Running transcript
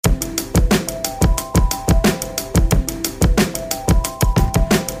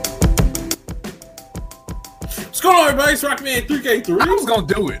everybody? It's Rockman 3K3. I was gonna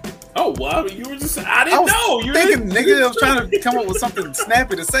do it. Oh, well, you were just, I didn't know. You thinking, nigga, I was trying to come up with something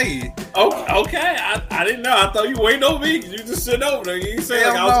snappy to say. Oh, okay. I didn't know. I thought you waiting on me. You just sitting over there. You say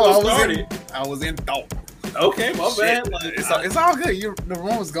like I was going to start it. I was in thought. Okay, my bad. Like, it's all good. The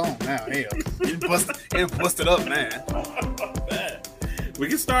room is gone now. Hell, you busted up, man. Bad. We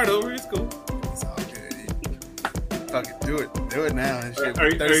can start over. It's cool. It's all good. Fuck it. Do it now. And shit.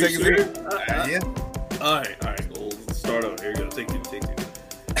 Are 30 you seconds sure? in. Yeah. All right. Well, let's start over. Here we go. Take two.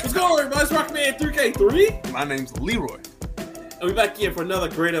 What's going on, everybody? It's Rockman 3K3. My name's Leroy. And we're back here for another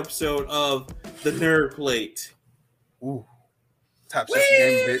great episode of The Nerd Plate. Ooh. Top shelf of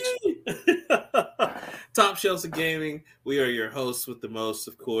gaming, bitch. Top shelves of gaming. We are your hosts with the most,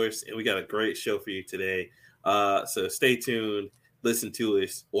 of course, and we got a great show for you today. So stay tuned, listen to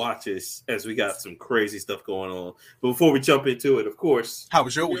us, watch us, as we got some crazy stuff going on. But before we jump into it, of course, how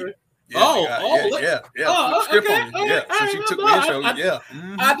was your week? Yeah. Oh, okay. Yeah. So you took the intro.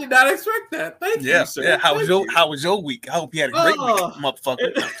 I did not expect that. Thank you, sir. Yeah. How was your week? I hope you had a great week,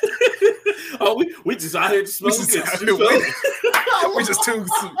 motherfucker. We just out here to smell good. We just two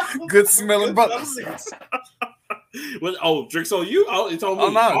good smelling brothers. Drinks on you? Oh, it's on me. Oh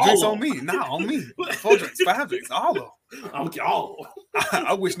no, drinks on me. Nah, on me. 4 drinks, 5 drinks, all of them. All.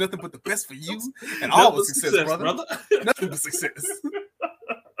 I wish nothing but the best for you and all the success, brother. Nothing but success.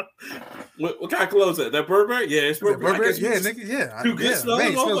 What kind of clothes is that? That Burberry? Yeah, it's Burberry. Yeah, nigga. Yeah. Too good smell.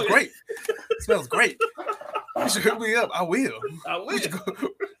 Man, it smells great. It smells great. You should hook me up. I will.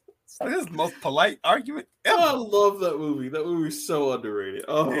 This is the most polite argument ever. I love that movie. That movie's so underrated.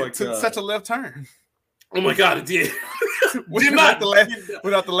 Oh my god. It took such a left turn. Oh my god, it did. Without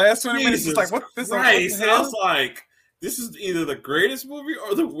the last 20 minutes, it's like, what this right. I was like, this is either the greatest movie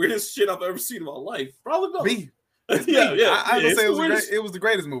or the weirdest shit I've ever seen in my life. Probably both. Yeah. I would say it was the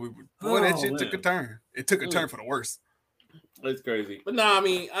greatest movie. Boy, that shit took a turn. It took a turn for the worse. It's crazy. But nah, I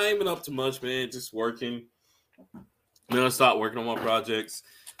mean, I ain't been up to much, man. Just working. I'm gonna start working on my projects.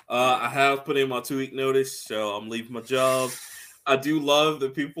 I have put in my 2-week notice, so I'm leaving my job. I do love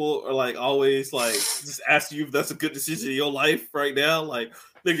that people are like always like just asking you if that's a good decision in your life right now. Like,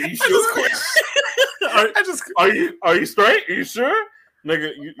 nigga, you sure? Are you straight? Are you sure?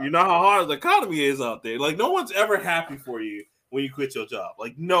 Nigga, you know how hard the economy is out there. Like, no one's ever happy for you when you quit your job.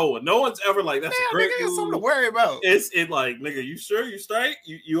 Like, no one's ever like, that's a great move. Something to worry about. It's like, nigga, you sure? You straight?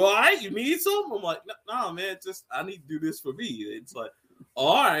 You all right? You need something? I'm like, nah, man, just I need to do this for me. It's like,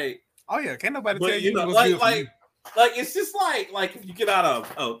 all right. Oh yeah, can't nobody tell you what's like, good for you. Like it's just like if you get out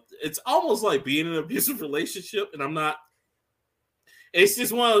of it's almost like being in an abusive relationship, and I'm not. It's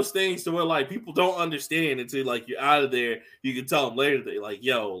just one of those things to where like people don't understand until like you're out of there. You can tell them later that like,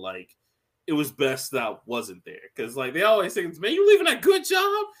 yo, like it was best that I wasn't there, because like they always say, man, you leaving that good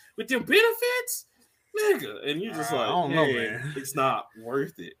job with them benefits, nigga, and you're just like, I don't know, man, it's not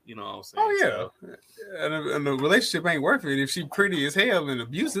worth it. You know what I'm saying? Oh yeah, so, and the relationship ain't worth it if she pretty as hell and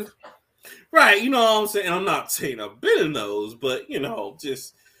abusive. Right, you know what I'm saying? I'm not saying I've been in those, but you know,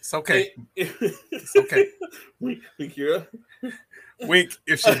 just it's okay. It's okay. Wink, Kira. Wink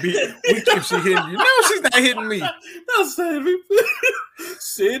if she hitting you. No, she's not hitting me. Not saying me.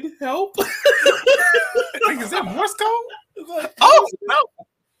 Sid, help. Is that Morse code? Like, oh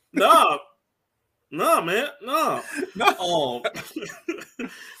no. No, man, no.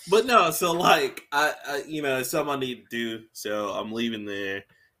 But no, so like I you know, it's something I need to do. So I'm leaving there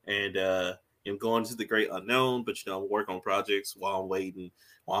and I'm going to the great unknown, but you know, I'm working on projects while I'm waiting,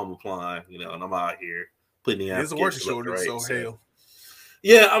 while I'm applying, you know, and I'm out here putting the application. It's a working shortage, so hell.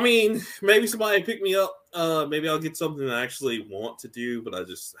 Yeah, I mean, maybe somebody pick me up. Maybe I'll get something that I actually want to do, but I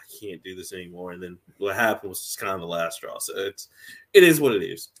can't do this anymore. And then what happened was just kind of the last straw. So it is what it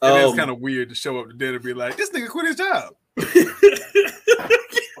is. It is kind of weird to show up to dinner and be like, this nigga quit his job.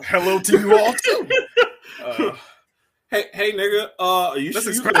 Hello to you all too. Hey, nigga. Are you Let's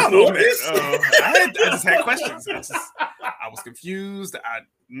expound on that. I just had questions. I was confused.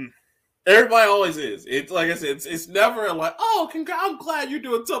 Everybody always is. It's like I said, it's never like, oh, I'm glad you're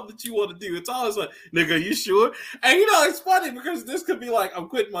doing something that you want to do. It's always like, nigga, you sure? And you know, it's funny because this could be like, I'm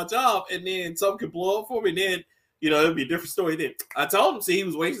quitting my job, and then something could blow up for me. And then, you know, it'd be a different story. Then I told him, see, he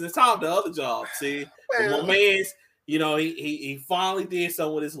was wasting his time the other job. See, my man's, you know, he finally did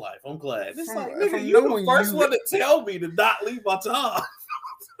something with his life. I'm glad. It's like, nigga, you're the first one to tell me to not leave my job.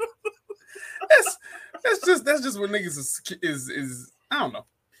 that's just what niggas is I don't know.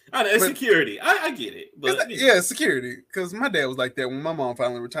 It's security. I get it. But it's security. Because my dad was like that when my mom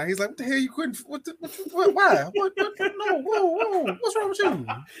finally retired. He's like, what the hell you quitting? Why? What? No, whoa. What's wrong with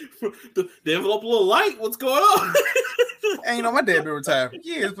you? The envelope a little light. What's going on? And, you know, my dad been retired for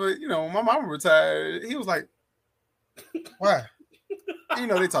years. But, you know, my mama retired. He was like, Why? You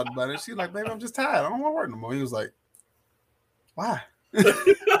know, they talked about it. She's like, baby, I'm just tired. I don't want to work no more. He was like, why?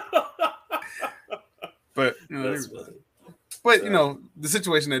 But you know, you know, the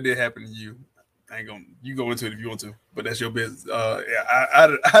situation that did happen to you, you go into it if you want to, but that's your business. Yeah,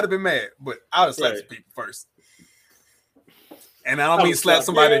 I'd have been mad, but I would slap some people first. And I don't mean slap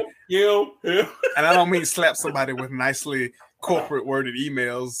somebody. And I don't mean slap somebody with nicely corporate worded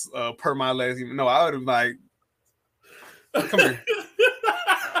emails per my last email. No, I would have like, come here.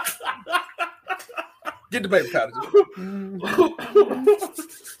 Get the baby powder.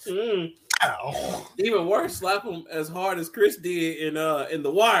 Ow. Even worse, slap him as hard as Chris did in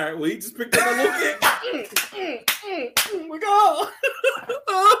The Wire, where he just picked up a little kid. We go.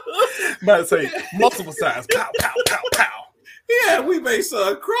 About to say multiple times. Pow, pow, pow, pow. Yeah, we made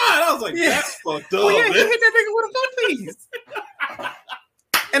son cry. I was like, that's fucked up. Oh yeah, he hit that nigga with a foot piece.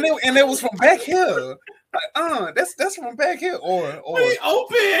 and it was from back here. Like, that's from back here. Or he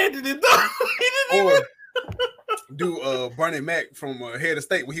open-handed it though. He didn't even do Bernie Mac from Head of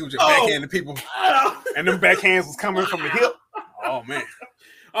State where he was just backhanding people and them backhands was coming from the hip. Oh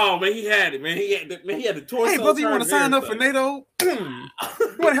man, he had it, man. He had the torso. Hey brother, you want to sign up for NATO? You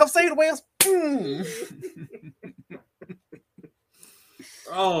want to help save the whales?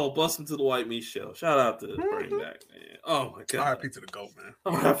 Busting to the white meat show. Shout out to Bernie Mac, man. Oh my god. RIP to the GOAT, man.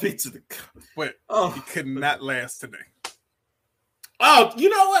 RIP to the GOAT. But he could not last today. Oh, you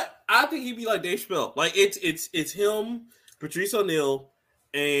know what? I think he'd be like Dave Chappelle. Like it's him, Patrice O'Neal,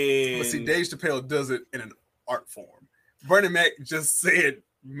 and but see, Dave Chappelle does it in an art form. Bernie Mac just said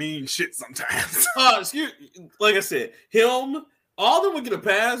mean shit sometimes. Like I said, him, all of them would get a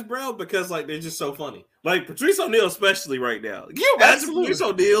pass, bro, because like they're just so funny. Like Patrice O'Neal, especially right now. Can you imagine Patrice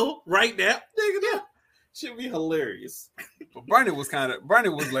O'Neal right now? Nigga, should be hilarious. But Bernie was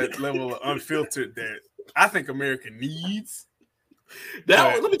like level of unfiltered that I think America needs.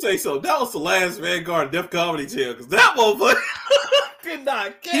 Let me tell you something. That was the last Vanguard Def Comedy Channel because that motherfucker did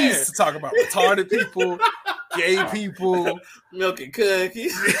not care. He used to talk about retarded people, gay people, milk and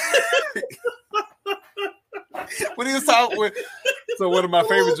cookies. When he was talking with, so one of my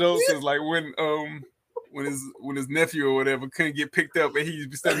favorite jokes is like when his nephew or whatever couldn't get picked up and he'd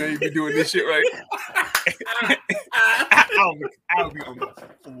be standing there, he'd be doing this shit right. I would be on the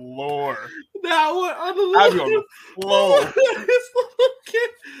floor. I'd be on the floor.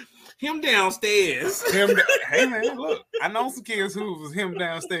 Him downstairs. Hey man, look, I know some kids who was him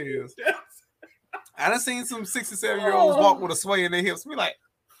downstairs. I done seen some 67-year-olds walk with a sway in their hips. Be like,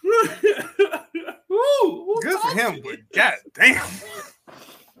 good for him, but god damn.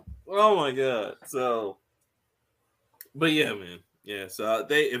 Oh my god. So, but yeah, man. Yeah, so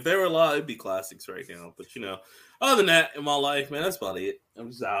if they were alive, it'd be classics right now. But you know, other than that, in my life, man, that's about it. I'm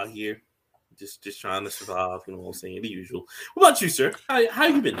just out here, just trying to survive. You know what I'm saying? The usual. What about you, sir? How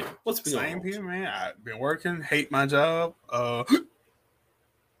you been doing? What's been going on? Same here, man. I've been working. Hate my job.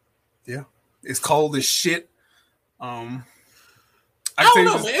 Yeah, it's cold as shit. I don't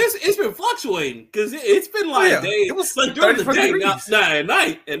know, man. It's been fluctuating because it's been like days. It was like during the day. At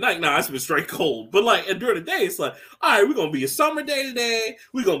night, it's been straight cold. But like during the day, it's like, all right, we're gonna be a summer day today.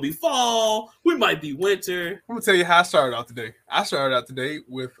 We're gonna be fall. We might be winter. I'm gonna tell you how I started out today. I started out today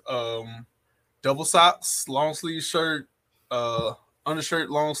with double socks, long sleeve shirt,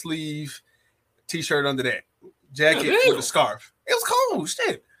 undershirt, long sleeve, t-shirt under that, jacket with a scarf. It was cold,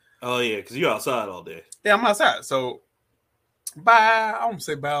 shit. Oh yeah, because you're outside all day. Yeah, I'm outside. So I want to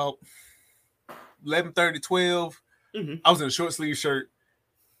say about 11:30, 12. Mm-hmm. I was in a short sleeve shirt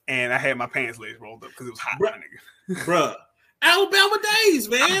and I had my pants legs rolled up because it was hot, my nigga. Bruh. Alabama days,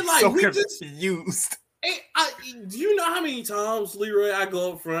 man. I'm like so we just used. Do you know how many times, Leroy, I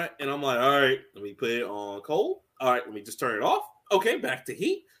go up front and I'm like, all right, let me put it on cold. All right, let me just turn it off. Okay, back to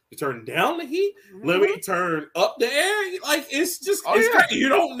heat. You turn down the heat. Mm-hmm. Let me turn up the air. Like it's just crazy. You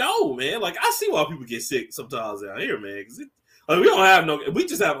don't know, man. Like I see why people get sick sometimes out here, man. Because we don't have we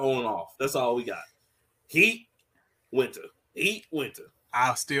just have on and off. That's all we got. Heat, winter. Heat, winter.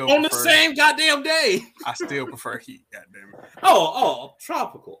 I still on the same goddamn day. I still prefer heat, goddamn it. Oh,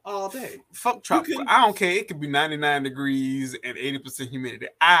 tropical all day. Fuck tropical. I don't care. It could be 99 degrees and 80% humidity.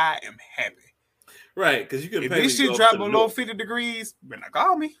 I am happy. Right, because you can. If this shit drop below 50 degrees, better not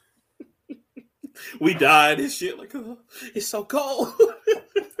call me. We died and shit. Like, it's so cold.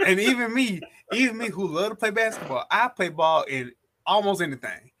 And even me who love to play basketball, I play ball in almost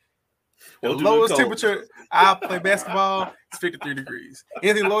anything. The lowest temperature I play basketball is 53 degrees.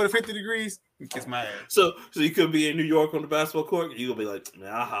 Anything lower than 50 degrees, you kiss my ass. So you could be in New York on the basketball court, and you gonna be like,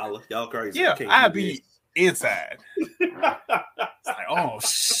 man, I'll holler. Y'all crazy. Yeah, I'd be inside. It's like, oh,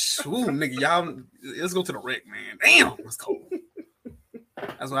 shoot, nigga, y'all, let's go to the wreck, man. Damn, it's cold.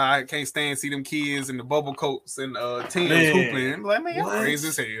 That's why I can't stand see them kids in the bubble coats and Tim's hooping. I'm like, man, y'all crazy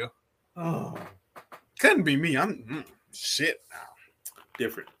as hell. Oh, couldn't be me. I'm shit now.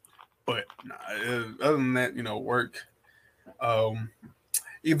 Different. But nah, other than that, work.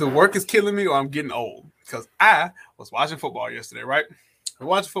 Either work is killing me or I'm getting old. Because I was watching football yesterday, right? I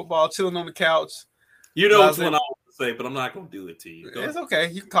watching football, chilling on the couch. You know which one I want to say, but I'm not going to do it to you. It's okay.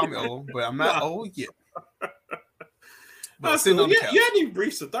 You can call me old, but I'm not old yet. But sitting on the couch. You hadn't even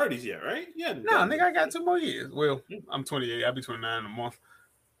reached the 30s yet, right? No, nigga, I got 2 more years. Well, I'm 28. I'll be 29 in a month.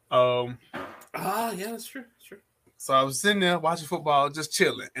 Yeah, that's true. That's true. So I was sitting there watching football, just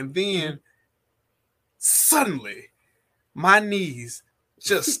chilling. And then suddenly my knees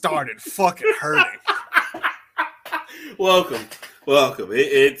just started fucking hurting. Welcome.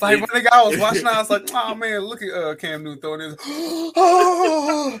 It's like when nigga I was watching, I was like, oh man, look at Cam Newton throwing this.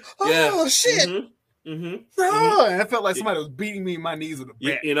 Oh shit. And I felt like somebody was beating me in my knees with a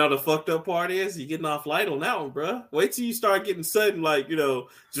bat. You know the fucked up part is you're getting off light on that one, bro. Wait till you start getting sudden,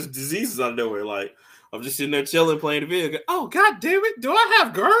 just diseases out of nowhere. Like I'm just sitting there chilling, playing the video. Oh god damn it! Do I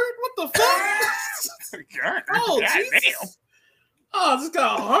have GERD? What the fuck? GERD? Oh god Jesus. Damn. Oh, I just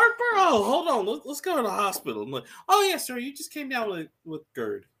got heartburn. Oh, hold on. Let's go to the hospital. I'm like, oh yeah, sir, you just came down with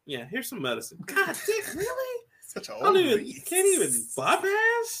GERD. Yeah, here's some medicine. God damn, really? Such an old can't even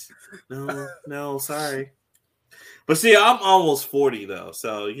bypass? No, sorry. But see, I'm almost 40 though,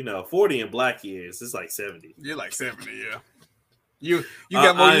 so 40 in black years, it's like 70. You're like 70, yeah. You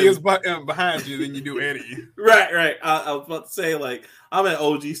got more years behind you than you do ahead of you. Right. I was about to say, like, I'm at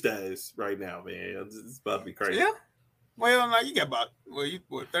OG status right now, man. It's about to be crazy. Yeah. Well, now you got about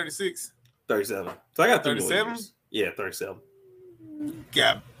 36, 37. So I got 37. Yeah, 37. You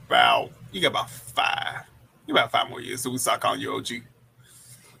got about 5. You got 5 more years, so we start calling you OG.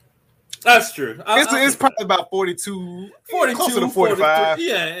 That's true. It's probably about 42, closer to 45.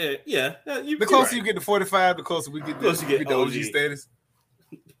 Yeah. The closer you get to 45, the closer we get to the OG status.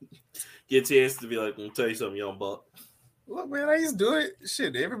 Get a chance to be like, I'm gonna tell you something, young buck. Look, man, I used to do it.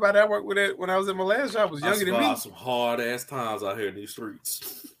 Shit, everybody I worked with when I was in my last job was younger than me. Some hard ass times out here in these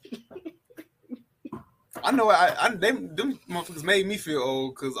streets. I know. Them motherfuckers made me feel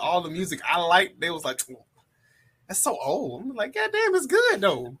old because all the music I liked, they was like, oh, that's so old. I'm like, God damn, it's good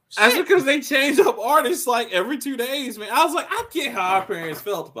though. That's because they change up artists like every 2 days, man. I was like, I get how our parents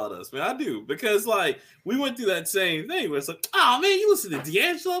felt about us, man. I do, because like we went through that same thing where it's like, oh man, you listen to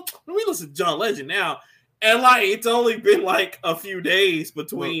D'Angelo, we listen to John Legend now. And like it's only been like a few days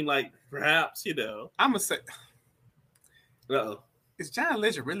between perhaps, I'm gonna say, is John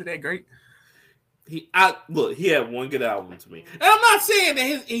Legend really that great? He had one good album to me. And I'm not saying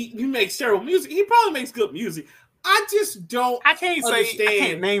that he makes terrible music. He probably makes good music. I just don't I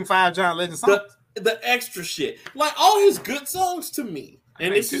can't name 5 John Legend songs. The extra shit. Like all his good songs to me.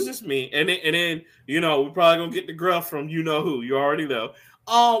 And this is just me. And then we're probably gonna get the gruff from you know who. You already know.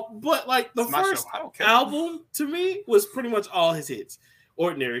 But like the first album to me was pretty much all his hits.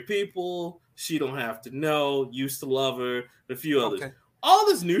 Ordinary People, She Don't Have to Know, Used to Love Her, a few others. All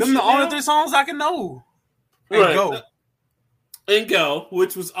this new shit. Them the only 3 songs I can know. And Go,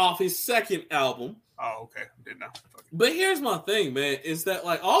 which was off his second album. Oh, okay. Didn't know. But here's my thing, man, is that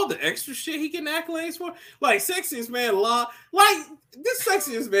like all the extra shit he getting accolades for, like Sexiest Man Alive, like this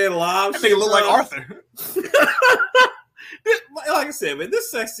Sexiest Man Alive. That nigga look like Arthur. Like I said, man,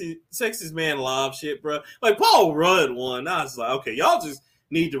 this Sexiest Man Alive shit, bro. Like Paul Rudd won. I was like, okay, y'all just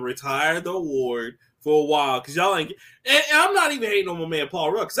need to retire the award for a while because y'all ain't. And I'm not even hating on my man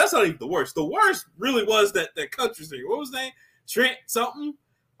Paul Rudd because that's not even the worst. The worst really was that country singer. What was his name? Trent something.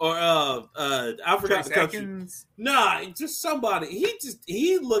 Or I forgot the country. Atkins. Nah, just somebody.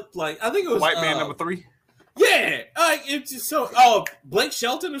 He looked like I think it was White Man number 3. Yeah, it's just so. Blake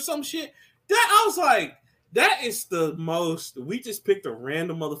Shelton or some shit. That I was like, that is the most. We just picked a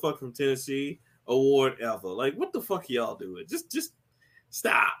random motherfucker from Tennessee award ever. Like, what the fuck y'all doing? Just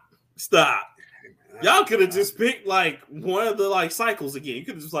stop. Y'all could have just picked like one of the like cycles again. You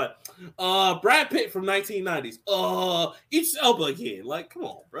could have just like Brad Pitt from 1990s. Idris Elba again. Like, come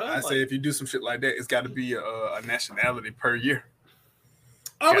on, bro. I say if you do some shit like that, it's got to be a nationality per year.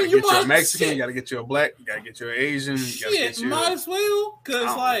 I mean, you get you a Mexican, you got to get you a black, you got to get you an Asian. Might as well,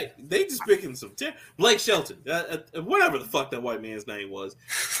 because like they just picking some Blake Shelton, whatever the fuck that white man's name was.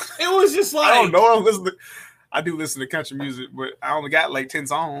 It was just like I don't know. I do listen to country music, but I only got like 10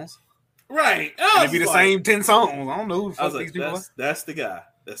 songs. Right. And it'd be the same 10 songs. I don't know who the fuck these people are. That's the guy.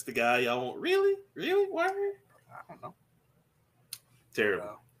 That's the guy y'all want. Really? Why? I don't know.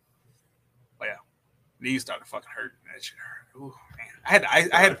 Terrible. But yeah. Knees started fucking hurting. That shit hurt. Ooh, man. I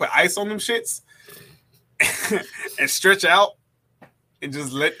had to put ice on them shits and stretch out and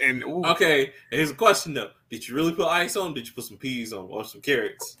just ooh. Okay, here's a question though. Did you really put ice on? Did you put some peas on or some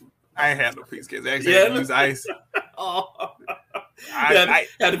carrots? I ain't had no peas, kids. I actually had to use ice. Oh. I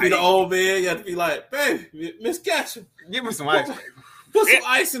had to be the old man. You had to be like, baby, Miss Ketchum, give me some ice, baby. Put some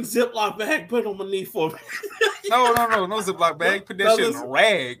ice in a Ziploc bag. Put it on my knee for me. No Ziploc bag. Put that shit in a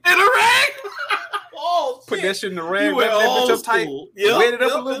rag. In a rag? Oh, put shit. that shit in a rag. Wrap that bitch up tight. Wet it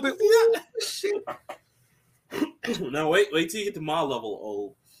up a little bit. Shit. Now wait till you get to my level of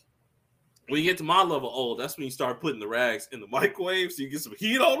old. When you get to my level of old, that's when you start putting the rags in the microwave so you get some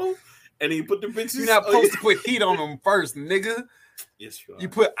heat on them, and then you put the bitches. You're not supposed to put heat on them first, nigga. Yes, you are. You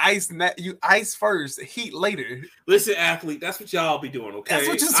put ice. You ice first, heat later. Listen, athlete, that's what y'all be doing. Okay, that's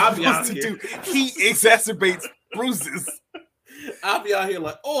what you're supposed to do. Heat exacerbates bruises. I'll be out here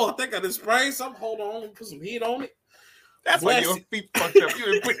like, oh, I think I just sprayed something. Hold on, put some heat on it. That's why your feet fucked up.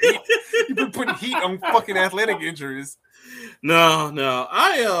 You've been putting heat on fucking athletic injuries. No.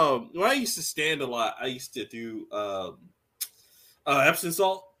 When I used to stand a lot, I used to do Epsom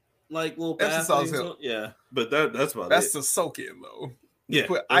salt, like little Epsom salt's help. Yeah, but that's about it. That's to soak in though. You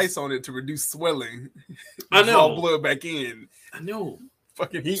put ice on it to reduce swelling. I know. Draw blood back in. I know.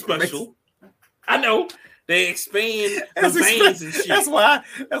 Fucking heat special. I know. They expand the veins and shit. That's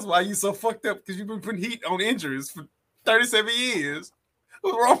why you so fucked up, because you've been putting heat on injuries for 37 years.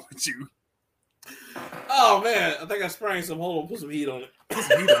 What's wrong with you? Oh man, I think I sprayed some. Hold on, put some heat on it. Put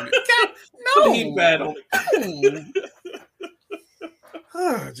some heat on it. No, put the heat pad on it.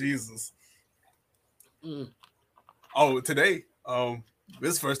 Oh, Jesus. Oh, today,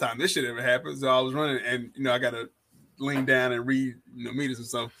 this is the first time this shit ever happened. So I was running, and I gotta lean down and read meters and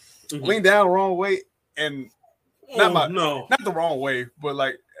stuff. Mm-hmm. Lean down the wrong way, and not the wrong way, but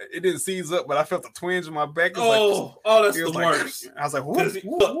like it didn't seize up, but I felt a twinge in my back. That's the worst. I was like,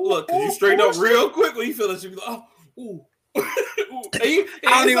 look, cause you straighten up real quick when you feel that. You be like, ooh. I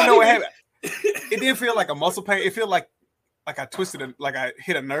don't even know what happened. It didn't feel like a muscle pain. It felt like I twisted like I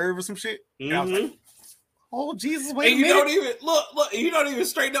hit a nerve or some shit. And I was like, oh Jesus, wait a minute. Don't even look, you don't even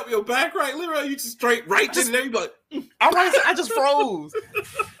straighten up your back right, literally. You just straight right to there. You like, I just froze.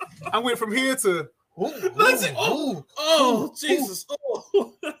 I went from here to Jesus.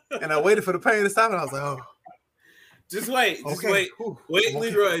 And I waited for the pain to stop, and I was like, oh. Just wait. Wait,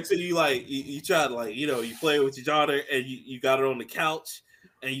 Leroy, until you like you try to like, you play with your daughter and you got her on the couch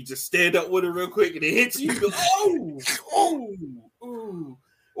and you just stand up with her real quick and it hits you. You go,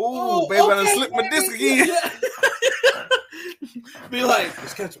 baby, I done slipped my disc again. Yeah. Be like,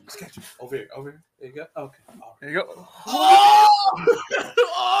 let's catch him. Over here. There you go. Okay. Right. There you go. Oh,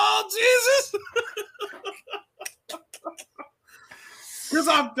 Jesus. Because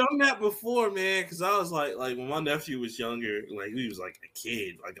I've done that before, man. Because I was like when my nephew was younger, like he was like a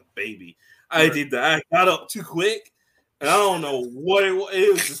kid, like a baby. I did that. I got up too quick, and I don't know what it was.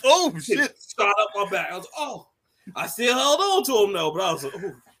 It was just shit shot up my back. I was I still held on to him though, but I was like,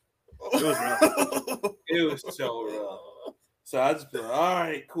 it was rough. It was so rough. So I just be like, all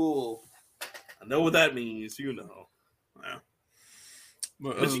right, cool. I know what that means, Yeah.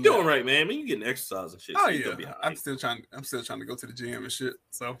 But you doing right, man. I mean, you getting exercise and shit. Oh so yeah, I'm still trying to go to the gym and shit.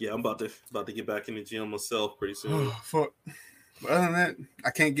 So yeah, I'm about to get back in the gym myself pretty soon. Oh, fuck. But other than that, I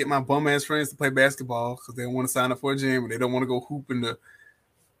can't get my bum ass friends to play basketball because they don't want to sign up for a gym and they don't want to go hoop in the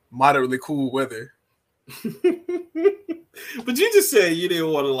moderately cool weather. But you just said you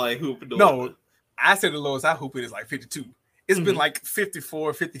didn't want to like hoop in the weather. I said the lowest I hoop in is like 52. It's been like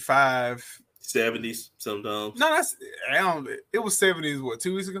 54, 55. 70s sometimes. No, it was 70s, what,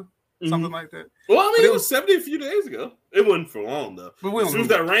 2 weeks ago? Something like that. Well, I mean, it was 70 a few days ago. It wasn't for long, though. But as soon as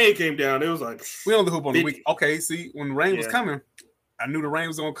that rain came down, it was like... We only hoop on the week. Okay, see, when the rain was coming, I knew the rain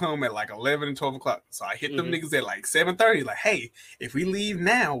was going to come at like 11 and 12 o'clock. So I hit them niggas at like 7:30. Like, hey, if we leave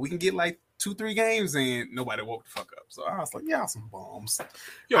now, we can get like 2-3 games in. Nobody woke the fuck up. So I was like, y'all some bums.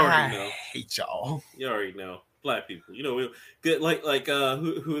 You already know. Hate y'all. You already know. Black people, we get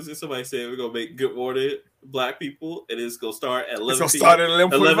who is it? Somebody said we're gonna make Good Morning Black people, and it's gonna start at 11. It's gonna start at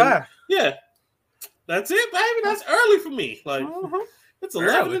 11:45. Yeah, that's it, baby. That's early for me. Like it's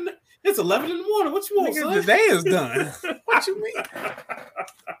 11. It's 11 in the morning. What you want? Son? The day is done. What you mean?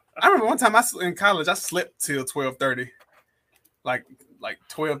 I remember one time in college, I slept till 12:30, like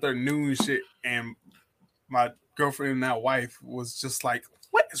 12:30 noon shit, and my girlfriend, now wife, was just like,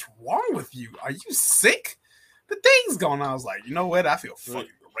 "What is wrong with you? Are you sick?" The thing's going on. I was like, you know what? I feel fucking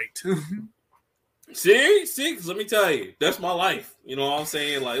great. See? Because let me tell you, that's my life. You know what I'm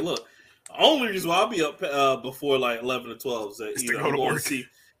saying? Like, look, the only reason why I'll be up before like 11 or 12 is that,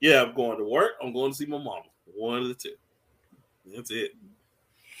 Yeah, I'm going to work. I'm going to see my mom. One of the two. That's it.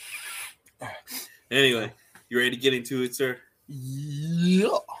 Anyway, you ready to get into it, sir? Yeah.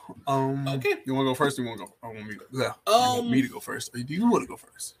 Okay. You want to go first? Or you want to go? I want me to. Yeah. You want me to go first? Or do you want to go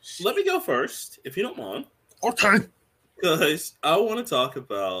first? Let me go first, if you don't mind. Okay. Because I want to talk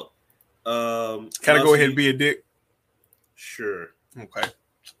about. Can I go ahead and be a dick? Sure. Okay.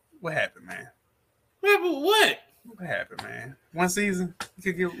 What happened, man? What? What happened, man? One season?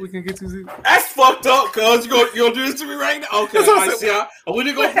 We can get 2 seasons? That's fucked up, cuz. You gonna do this to me right now? Okay, I see. I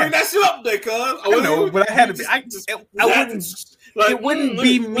wasn't gonna bring that shit up there, cuz. I know, but I had to be. It wouldn't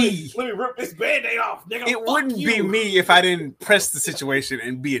be me. Let me rip this Band-Aid off, nigga. It wouldn't be me if I didn't press the situation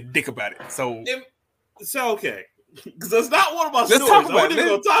and be a dick about it. So okay. Because that's not one of my stories. I wasn't even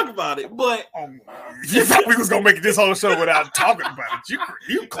going to talk about it, but... You thought we was going to make this whole show without talking about it.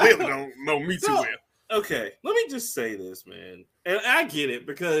 You clearly don't know me too well. Okay, let me just say this, man. And I get it,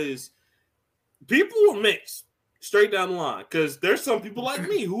 because people were mixed straight down the line. Because there's some people like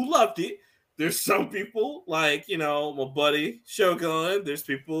me who loved it. There's some people like, my buddy Shogun. There's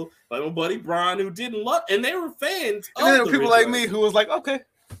people like my buddy Brian who didn't love it. And they were fans. And then there were people like me who was like, okay.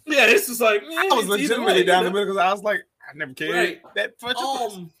 Yeah, it's just like, I was legitimately down the middle because I was like, I never cared that much.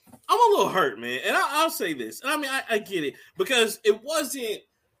 I'm a little hurt, man, and I'll say this. And I mean, I get it, because it wasn't.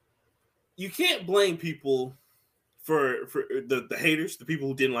 You can't blame people for the haters, the people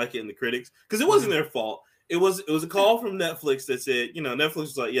who didn't like it, and the critics, because it wasn't their fault. It was a call from Netflix that said, Netflix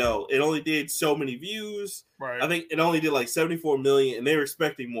was like, yo, it only did so many views. Right. I think it only did like 74 million, and they were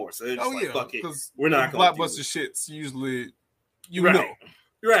expecting more. So they're just like, fuck it, we're not going to do it. Blockbuster shits usually,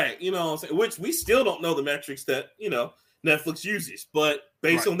 Right, what I'm saying? Which we still don't know the metrics that, Netflix uses, but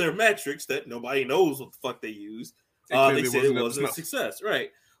based on their metrics that nobody knows what the fuck they use, they said it wasn't a success.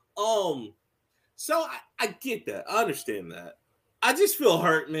 Right. So I get that. I understand that. I just feel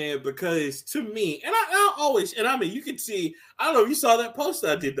hurt, man, because to me, and I always, and I mean, you can see, I don't know if you saw that post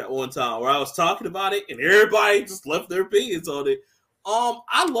I did that one time where I was talking about it and everybody just left their opinions on it.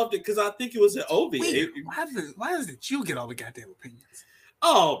 I loved it because I think it was an OV. Why is it you get all the goddamn opinions?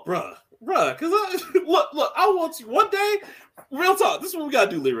 Oh, bruh, because look, I want you one day, real talk. This is what we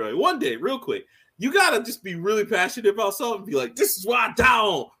gotta do, Leroy. One day, real quick, you gotta just be really passionate about something. And be like, this is why I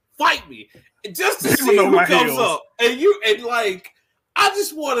down. Fight me, and just to see who comes up. And I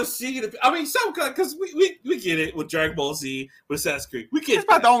just want to see it. I mean, because we get it with Dragon Ball Z, with Assassin's Creed. We get it's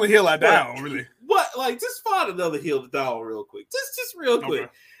about the only hill I down, really. But just find another hill to down real quick, just real quick.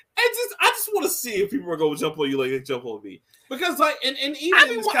 Okay. And I just want to see if people are going to jump on you like they jump on me. Because and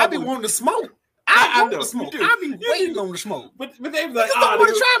even I be wanting to smoke. I want to smoke. I be waiting on the smoke. But they be like, you don't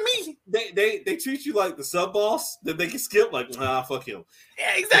want to try me. They treat you like the sub boss that they can skip. Like, nah, fuck him.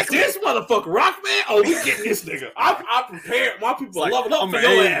 Yeah, exactly. This motherfucker Rockman. Oh, we getting this nigga. I prepared. My people are loving up for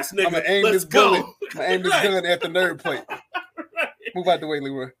your ass, nigga. I'm gonna aim this gun. I'm aim this gun at the nerd plate. Move out the way,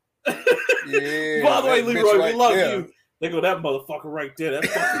 Leroy. Yeah. By the way, Leroy, we love you. They go, that motherfucker right there. That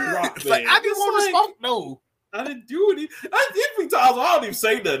fucking Rockman. Like, I didn't want to smoke. No. I didn't do anything. I did 3 times. I don't even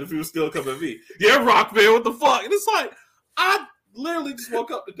say nothing if he was still coming at me. Yeah, Rockman, what the fuck? And it's like, I literally just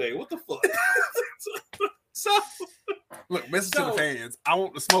woke up today. What the fuck? Look, message to the fans. I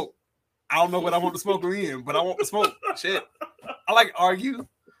want to smoke. I don't know what I want to smoke in, but I want to smoke. Shit. I like to argue.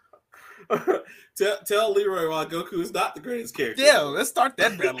 Tell Leroy why Goku is not the greatest character. Yeah, let's start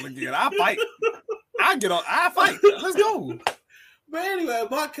that battle again. I'll fight. I fight. Let's go. But anyway,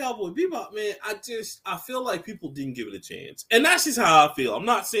 about Cowboy Bebop, man, I feel like people didn't give it a chance. And that's just how I feel. I'm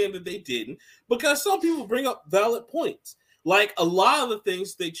not saying that they didn't, because some people bring up valid points. Like, a lot of the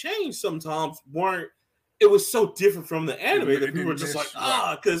things they changed sometimes it was so different from the anime that people were just like,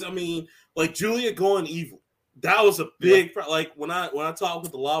 because, I mean, like, Julia going evil. That was a big, like, when I talked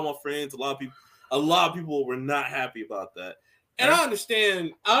with a lot of my friends, a lot of people were not happy about that. And I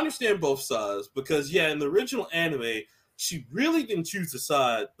understand both sides, because, in the original anime, she really didn't choose a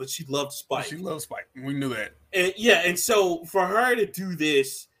side, but she loved Spike. She loved Spike. We knew that. And and so for her to do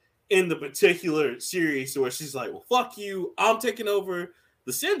this in the particular series where she's like, well, fuck you, I'm taking over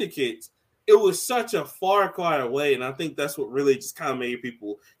the Syndicate, it was such a far cry away. And I think that's what really just kind of made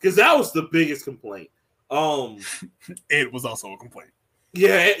people, because that was the biggest complaint. It was also a complaint.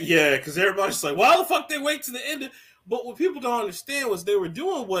 Yeah, because everybody's like, why the fuck they wait to the end? But what people don't understand was they were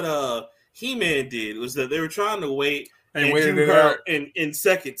doing what He-Man did, was that they were trying to wait and do her in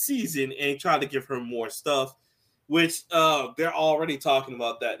second season and try to give her more stuff, which they're already talking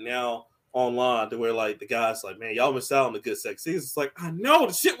about that now online, to where like the guys like, man, y'all missed out on the good sex season. It's like, I know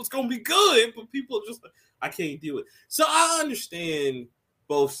the shit was gonna be good, but people are just like, I can't do it. So I understand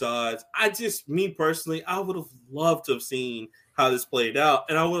both sides. Me personally, I would have loved to have seen how this played out,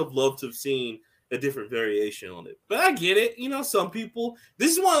 and I would have loved to have seen a different variation on it. But I get it. Some people,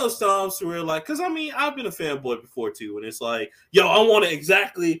 this is one of those times where like, because I mean, I've been a fanboy before too, and it's like, yo, I want it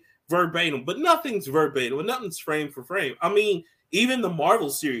exactly verbatim, but nothing's verbatim, and nothing's frame for frame. I mean, even the Marvel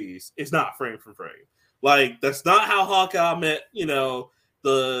series is not frame for frame. Like, that's not how Hawkeye met, the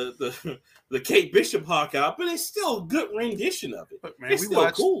Kate Bishop Hawkeye, but it's still a good rendition of it. Look, man, it's still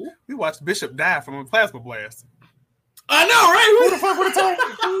cool. We watched Bishop die from a plasma blast. I know, right? Who the fuck would have told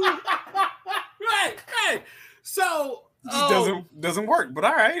Right. So it just doesn't work. But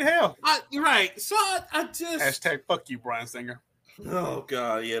all right, hell. Right. So I just #fuck you, Bryan Singer. Oh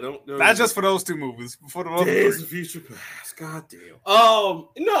God, yeah. Don't not just for those 2 movies, for the other Days of Future Past. God damn.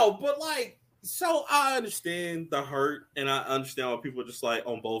 No, but like, so I understand the hurt, and I understand why people are just like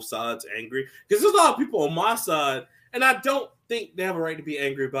on both sides angry, because there's a lot of people on my side, and I don't think they have a right to be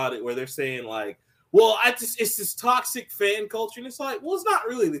angry about it, where they're saying like, well, it's this toxic fan culture. And it's like, well, it's not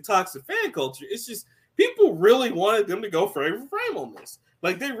really the toxic fan culture. It's just people really wanted them to go frame for frame on this.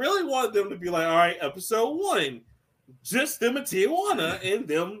 Like, they really wanted them to be like, all right, episode 1, just them in Tijuana and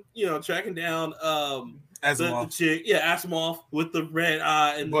them, tracking down the chick, Asimov with the red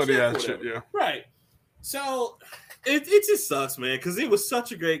eye and the shit, yeah. Right. So it just sucks, man, because it was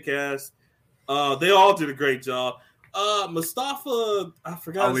such a great cast. They all did a great job. Mustafa, I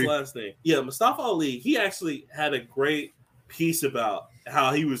forgot his last name. Yeah, Mustafa Ali. He actually had a great piece about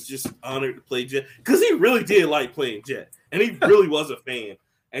how he was just honored to play Jet, because he really did like playing Jet, and he really was a fan.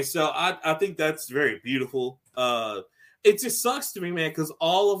 And so I think that's very beautiful. It just sucks to me, man, because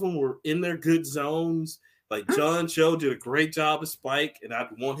all of them were in their good zones. Like, John Cho did a great job as Spike, and I'd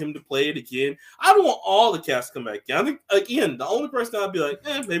want him to play it again. I want all the cast to come back again. I think, again, the only person I'd be like,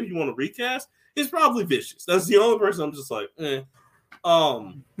 maybe you want to recast is probably Vicious. That's the only person I'm just like,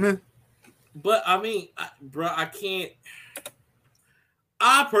 But, I mean, I can't.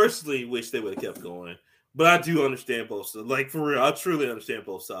 I personally wish they would have kept going. But I do understand both sides. Like, for real, I truly understand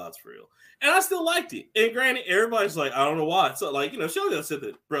both sides, for real. And I still liked it. And granted, everybody's like, I don't know why. So, like, Shogun said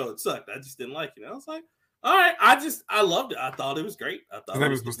that, bro, it sucked. I just didn't like it. And I was like, all right, I loved it. I thought it was great. His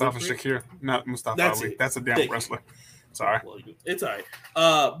name is Mustafa Shakir, not Mustafa Ali. That's a damn wrestler. Sorry. Well, it's all right.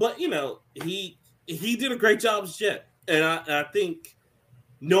 But, he did a great job as Jet. And I think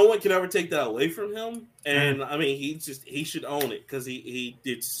no one can ever take that away from him. And, I mean, he should own it, because he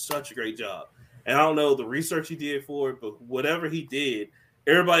did such a great job. And I don't know the research he did for it, but whatever he did,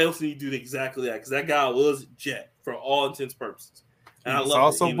 everybody else need to do exactly that, because that guy was Jet for all intents and purposes. And he was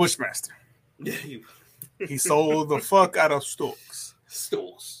also Bushmaster. Yeah, he sold the fuck out of Stokes.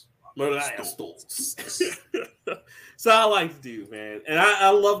 Stokes. So I like the dude, man. And I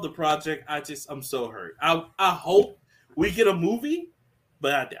love the project. I'm so hurt. I hope we get a movie,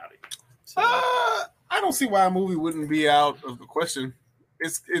 but I doubt it. So, I don't see why a movie wouldn't be out of the question.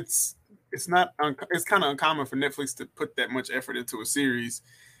 It's not. It's kind of uncommon for Netflix to put that much effort into a series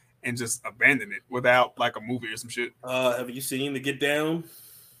and just abandon it without like a movie or some shit. Have you seen The Get Down?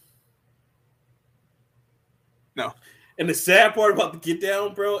 No. And the sad part about The Get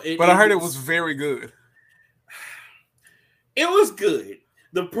Down, bro. I heard it was very good. It was good.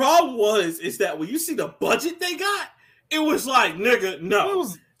 The problem is that when you see the budget they got, it was like, nigga, no.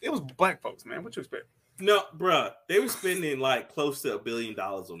 It was black folks, man. What you expect? No, bruh. They were spending like close to $1 billion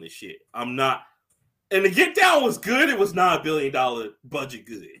on this shit. I'm not. And The Get Down was good. It was not $1 billion budget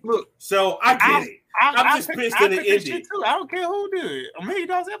good. Look. So I get it. I'm just pissed that it ended. Too. I don't care who did it. $1 million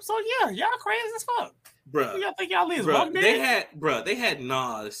episode, yeah. Y'all crazy as fuck. Bruh. Y'all think y'all is they had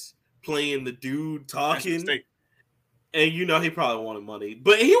Nas playing the dude talking. And he probably wanted money.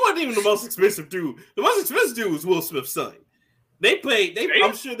 But he wasn't even the most expensive dude. The most expensive dude was Will Smith's son.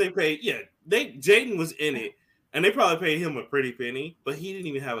 I'm sure they paid, Jaden was in it, and they probably paid him a pretty penny, but he didn't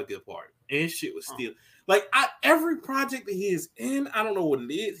even have a good part. And his shit was still like every project that he is in, I don't know what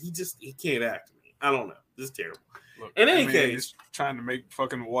it is. He can't act to me. I don't know. This is terrible. Look, in any case, he's trying to make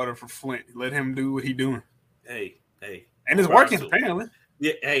fucking water for Flint. Let him do what he's doing. Hey. And it's working, apparently.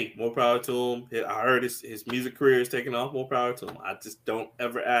 Yeah, hey, more power to him. I heard his music career is taking off. More power to him. I just don't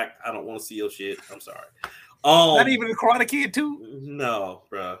ever act. I don't want to see your shit. I'm sorry. Not even the Karate Kid too. No,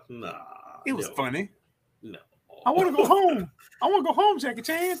 bro. Nah. It was funny. No. I want to go home. I want to go home, Jackie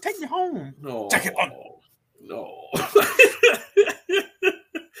Chan. Take me home. No. Jackie. No.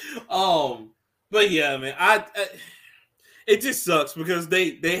 But yeah, man. It just sucks because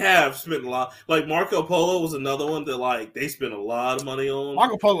they have spent a lot. Like Marco Polo was another one that like they spent a lot of money on.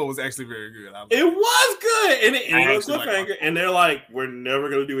 Marco Polo was actually very good. It was good, and it ended with cliffhanger. And they're like, "We're never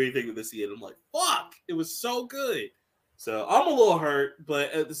gonna do anything with this again." I'm like, "Fuck!" It was so good. So I'm a little hurt,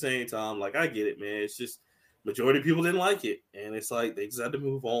 but at the same time, like I get it, man. It's just Majority of people didn't like it, and it's like they just had to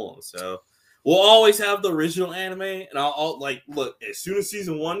move on. So we'll always have the original anime, and I'll like look as soon as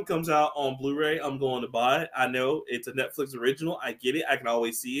season 1 comes out on Blu-ray, I'm going to buy it. I know it's a Netflix original. I get it. I can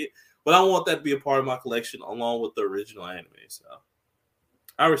always see it, but I want that to be a part of my collection along with the original anime. So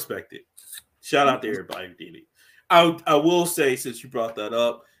I respect it. Shout out to everybody who did it. I will say, since you brought that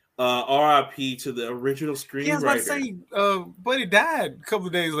up, RIP to the original screenwriter. Yeah, I was about to say, Buddy died a couple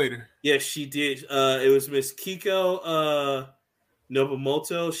of days later. Yes, she did. It was Miss Kiko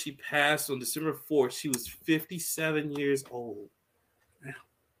Nobumoto. She passed on December 4th. She was 57 years old.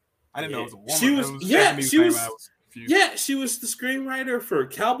 I didn't know it was a woman. She was the screenwriter for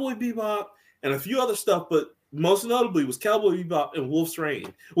Cowboy Bebop and a few other stuff, but most notably was Cowboy Bebop and Wolf's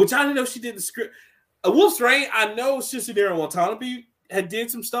Rain, which I didn't know she did the script. Wolf's Rain, I know Shinshinero Watanabe had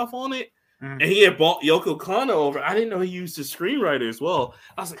did some stuff on it, and he had bought Yoko Kanno over. I didn't know he used his screenwriter as well.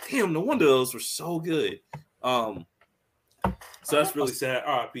 I was like, damn, no wonder those were so good. So that's really sad.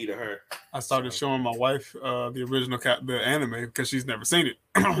 RIP to her. I started showing my wife the original the anime because she's never seen it,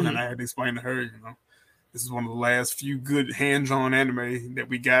 and I had to explain to her, this is one of the last few good hand-drawn anime that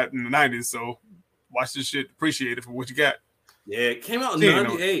we got in the 90s. So watch this shit, appreciate it for what you got. Yeah, it came out in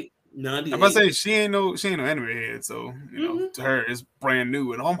 98. I'm about to say she ain't no anime head, so to her it's brand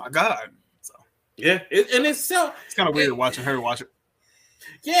new, and oh my god, so yeah, it's kind of weird watching her watch it.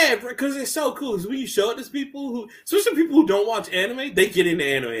 Yeah, because it's so cool. Because when you show it to people especially people who don't watch anime, they get into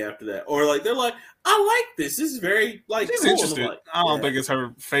anime after that, or like they're like, I like this. This is very like she's cool. interested. Like, I don't think it's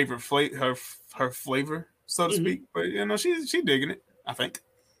her favorite her flavor, so to speak, but she's digging it. I think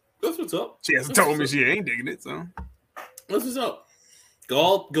that's what's up. She hasn't told me she ain't digging it, so that's what's up. Go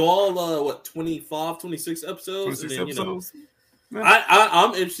all 25, 26 episodes. 26 and then, episodes.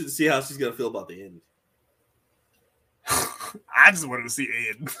 I'm interested to see how she's gonna feel about the end. I just wanted to see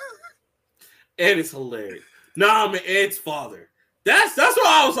Ed. Ed is hilarious. Nah, man, Ed's father. That's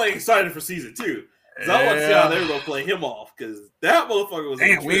why I was like excited for season 2. Because I want to see how they were gonna play him off. Because that motherfucker was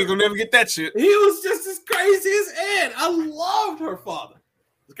damn, we ain't gonna never get that shit. He was just as crazy as Ed. I loved her father.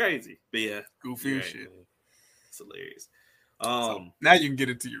 It's crazy. But yeah. Goofy as shit. Man. It's hilarious. So now you can get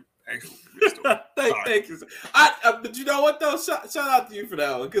into your actual story. Thank you. But you know what though? Shout out to you for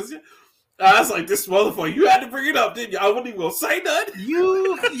that one. Because I was like, this motherfucker, you had to bring it up, didn't you? I wasn't even gonna say nothing.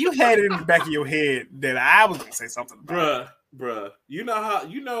 You had it in the back of your head that I was gonna say something about. Bruh. You know how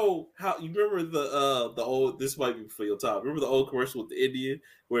you remember the old, this might be for your time. Remember the old commercial with the Indian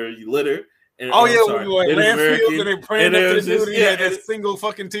where you litter? And, we were like landfills and they praying up to the dude and he had that single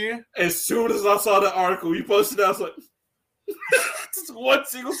fucking tear. As soon as I saw the article you posted, I was like, just one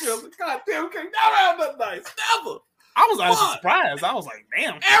single tear. I was like, God damn, okay, never have nothing nice. Never. I was honestly surprised. I was like,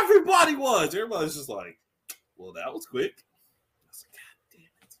 damn. Everybody was. Everybody's just like, well, that was quick. I was like,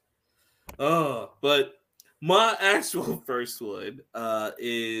 God damn it. But my actual first one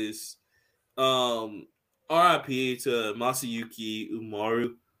is RIP to Masayuki Umura.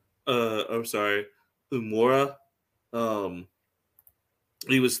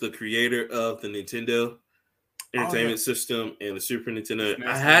 He was the creator of the Nintendo Entertainment System and the Super Nintendo.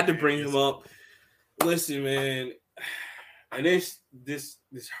 I had to bring him up. Listen, man, and this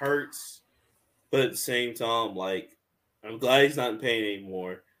hurts, but at the same time, like, I'm glad he's not in pain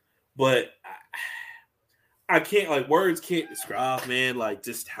anymore. But I can't, like, words can't describe, man, like,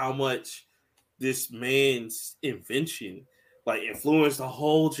 just how much this man's invention, like, influenced a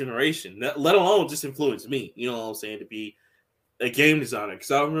whole generation, let alone just influenced me, you know what I'm saying, to be a game designer.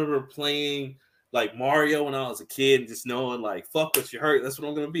 Because I remember playing, like, Mario when I was a kid and just knowing, like, fuck what you hurt, that's what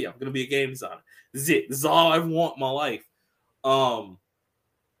I'm going to be. I'm going to be a game designer. This is it. This is all I want in my life. And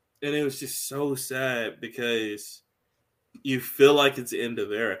it was just so sad because you feel like it's the end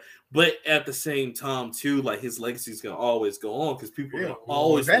of era. But at the same time, too, like, his legacy is going to always go on because people are going to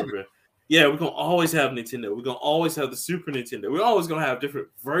always remember. Yeah, we're going to always have Nintendo. We're going to always have the Super Nintendo. We're always going to have different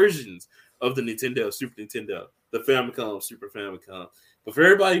versions of the Nintendo, Super Nintendo, the Famicom, Super Famicom. But for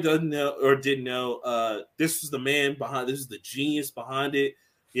everybody who doesn't know or didn't know, this is the man behind, this is the genius behind it.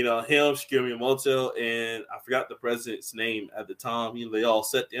 You know, him, Shigeru Miyamoto, and I forgot the president's name at the time. You know, they all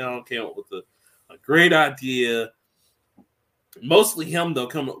sat down, came up with a great idea. Mostly him, though,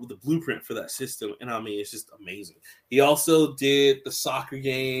 coming up with the blueprint for that system. And I mean, it's just amazing. He also did the soccer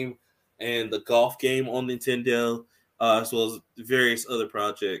game and the golf game on Nintendo, as well as various other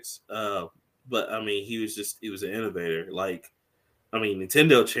projects. But I mean, he was an innovator. Like, I mean,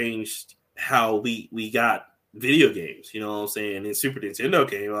 Nintendo changed how we got video games, you know what I'm saying? And Super Nintendo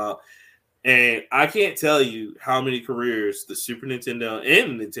came out, and I can't tell you how many careers the Super Nintendo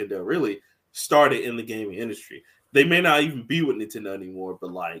and Nintendo really started in the gaming industry. They may not even be with Nintendo anymore,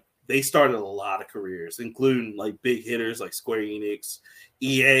 but like they started a lot of careers, including like big hitters like Square Enix,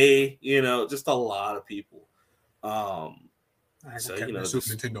 EA, just a lot of people. So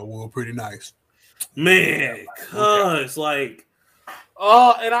Super Nintendo world pretty nice, man. Cause like,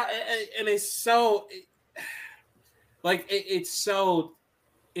 and it's so it's so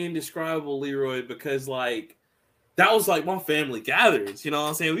indescribable, Leroy, because like that was like my family gatherings. You know what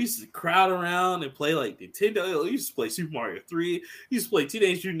I'm saying? We used to crowd around and play like Nintendo. We used to play Super Mario 3. We used to play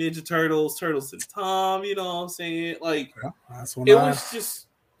Teenage Mutant Ninja Turtles, Turtles in Time. You know what I'm saying? Like was just,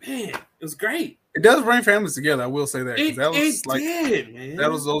 man, it was great. It does bring families together. I will say that. Man.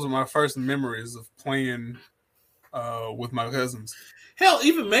 Those are my first memories of playing with my cousins. Hell,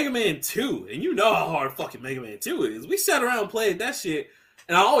 even Mega Man 2, and you know how hard fucking Mega Man 2 is. We sat around and played that shit,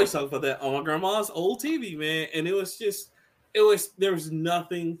 and I always talk about that on my grandma's old TV, man. And there was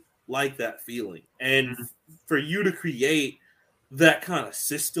nothing like that feeling. And for you to create that kind of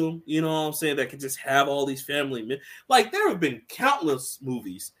system, you know what I'm saying, that could just have all these family men. Like, there have been countless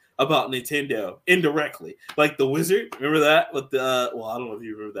movies about Nintendo indirectly, like The Wizard. Remember that with the I don't know if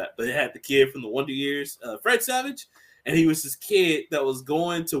you remember that, but it had the kid from the Wonder Years, Fred Savage, and he was this kid that was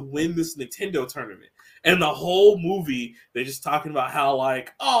going to win this Nintendo tournament. And the whole movie, they're just talking about how,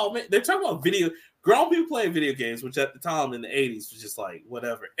 like, oh man, they're talking about grown people playing video games, which at the time in the 80s was just like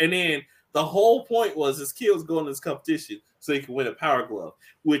whatever. And then the whole point was this kid was going to this competition so he could win a Power Glove,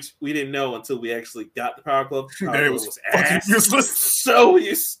 which we didn't know until we actually got the Power Glove. Power Glove was fucking useless. So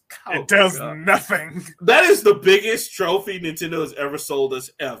it does nothing. That is the biggest trophy Nintendo has ever sold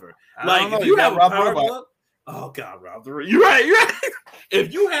us ever. Like, if you have a Power Glove, oh god, Rob the You're right.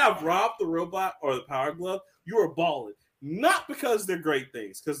 If you have Rob the Robot or the Power Glove, you are balling. Not because they're great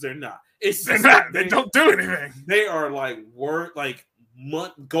things, because they're not. They're not. They don't do anything. They are like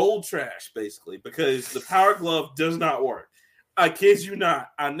gold trash, basically, because the Power Glove does not work. I kid you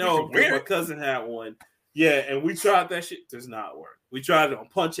not. I know my cousin had one. Yeah, and we tried that shit. Does not work. We tried it on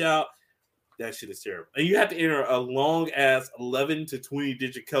Punch Out. That shit is terrible. And you have to enter a long ass 11 to 20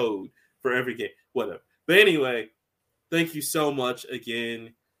 digit code for every game. Whatever. But anyway, thank you so much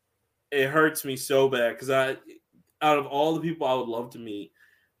again. It hurts me so bad because out of all the people I would love to meet,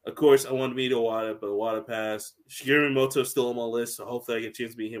 of course, I wanted to meet Iwata, but Iwata passed. Shigeru Miyamoto is still on my list, so hopefully I get a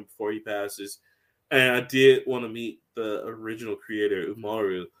chance to meet him before he passes. And I did want to meet the original creator,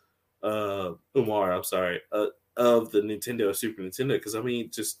 Umar, of the Nintendo Super Nintendo, because I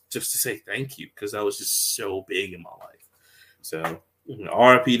mean, just to say thank you, because that was just so big in my life. So,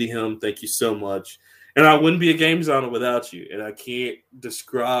 RIP to him. Thank you so much. And I wouldn't be a game designer without you. And I can't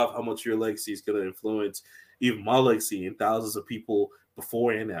describe how much your legacy is going to influence even my legacy and thousands of people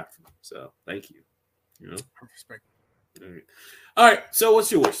before and after. So thank you. Respect. All right. So what's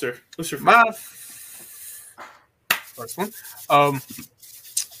yours, sir? What's your first one?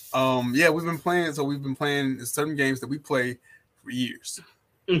 Yeah, we've been playing certain games that we play for years,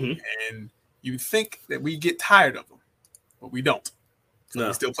 and you think that we get tired of them, but we don't. So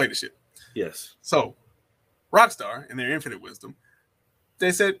we still play the shit. Yes. So, Rockstar, in their infinite wisdom,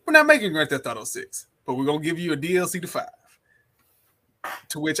 they said, we're not making Grand Theft Auto 6, but we're going to give you a DLC to 5.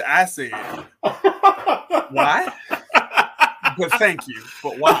 To which I said, why? But thank you.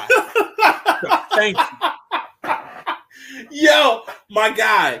 But why? But thank you. Yo, my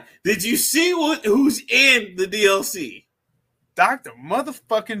guy, did you see who's in the DLC? Dr.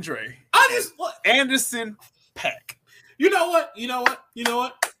 Motherfucking Dre. Anderson .Paak. You know what?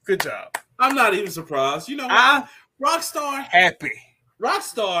 Good job. I'm not even surprised. You know what?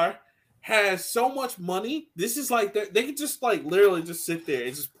 Rockstar has so much money. This is like they can just like literally just sit there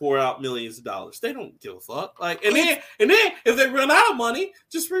and just pour out millions of dollars. They don't give a fuck. Like, and then if they run out of money,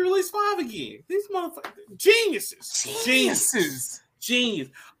 just re-release 5 again. These motherfuckers, geniuses.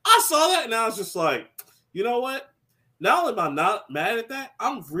 I saw that and I was just like, you know what? Not only am I not mad at that,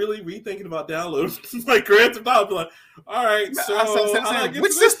 I'm really rethinking about downloading like Grand Theft Auto. Like, all right, so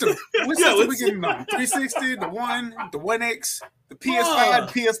which system? Which system we getting on? 360, the 1, the 1X, the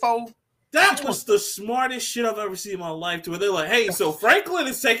PS5, the PS4. That was the smartest shit I've ever seen in my life. To where they're like, hey, so Franklin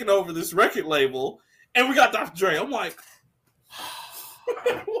is taking over this record label, and we got Dr. Dre. I'm like,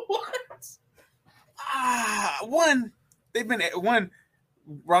 what?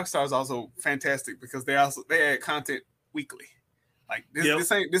 Rockstar is also fantastic because they add content weekly. Like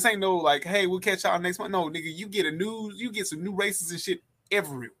this ain't no like, hey, we'll catch y'all next month. No, nigga, you get some new races and shit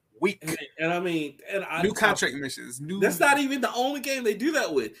every week. And I mean, new contract missions. That's not even the only game they do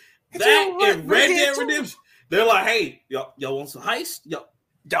that with. That and Red Dead Redemption. They're like, hey, y'all want some heist? Y'all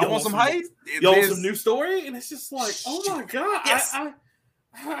want some heist? Y'all want some new story? And it's just like, oh my god, yes.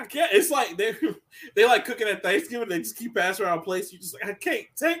 I can't. It's like they like cooking at Thanksgiving. They just keep passing around plates. You just like, I can't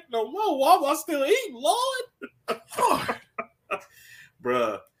take no more. Why am I still eating, Lord?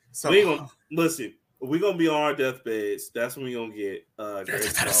 Bruh. So we gonna listen. We gonna be on our deathbeds. That's when we gonna get Grand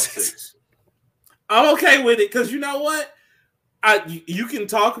Theft Auto 6. I'm okay with it because you know what? You can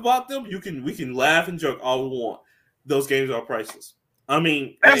talk about them. We can laugh and joke all we want. Those games are priceless. I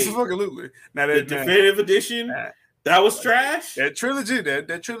mean, absolutely. Now the definitive edition. That was trash. That trilogy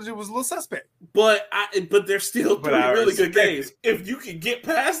was a little suspect. But they're still really good games. If you can get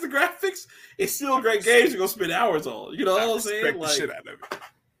past the graphics, it's still great games you're gonna spend hours on. You know what I'm saying? Like, shit out of it.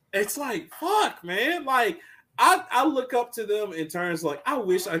 It's like, fuck, man. Like, I look up to them in terms like, I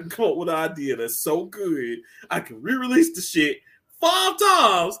wish I could come up with an idea that's so good I can re-release the shit 5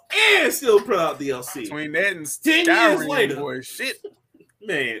 times and still put out DLC. Between that and 10 years later, boy, shit.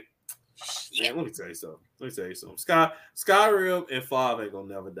 Man, let me tell you something. Skyrim and 5 ain't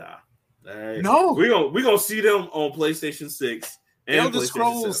gonna never die. Right? No, we're gonna see them on PlayStation 6 and Elder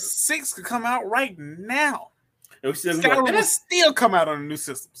Scrolls 6 could come out right now. And Skyrim will still come out on the new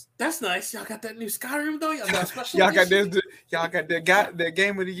systems. That's nice. Y'all got that new Skyrim though. Y'all got special. Y'all got that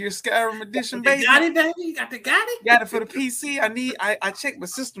Game of the Year Skyrim edition, baby. Got it, baby. You got it. Got it for the PC. I checked my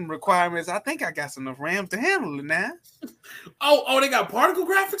system requirements. I think I got enough RAM to handle it now. Oh, they got particle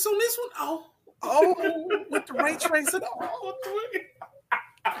graphics on this one. Oh, with the ray tracing.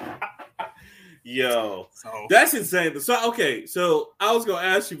 Yo, that's insane. So I was gonna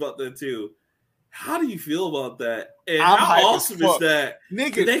ask you about that too. How do you feel about that? And how awesome is that?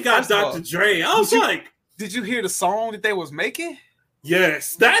 Nigga, they got Dr. Dre. I was like, did you hear the song that they was making?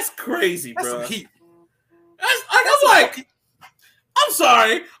 Yes, that's crazy, bro. That's some heat. I'm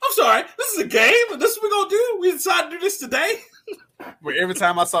sorry. This is a game, and this is what we're gonna do. We decided to do this today. But every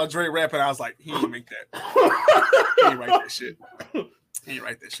time I saw Dre rapping, I was like, he didn't make that. He didn't write that shit. He didn't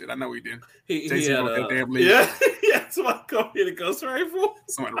write that shit. I know he didn't. Jay-Z wrote that damn lead. Yeah. Somebody come here to Ghostwriter for.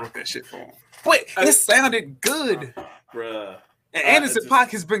 Somebody wrote that shit for him. Wait, it sounded good, bruh. And Anderson .Paak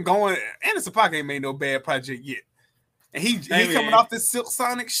has been going. Anderson .Paak ain't made no bad project yet, and he coming off this Silk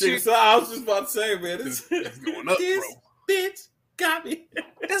Sonic shit. So I was just about to say, man, it's going up, this bro. Bitch got me.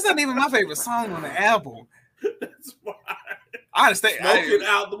 That's not even my favorite song on the album. That's why. I understand. Smoking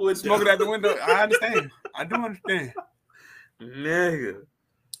out the window. Smoking out the window. I understand. I do understand. Nigga.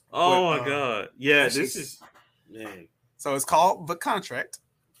 Oh my god. Yeah, this is man. So it's called The Contract.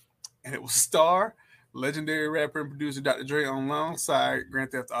 And it will star legendary rapper and producer Dr. Dre alongside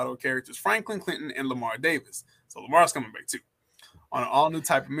Grand Theft Auto characters Franklin Clinton and Lamar Davis. So Lamar's coming back too. On an all-new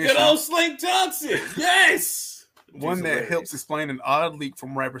type of mission. Good old Slink Johnson. Yes! One that helps explain an odd leak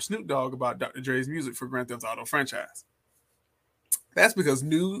from rapper Snoop Dogg about Dr. Dre's music for Grand Theft Auto franchise. That's because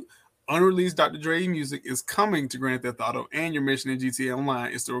new, unreleased Dr. Dre music is coming to Grand Theft Auto, and your mission in GTA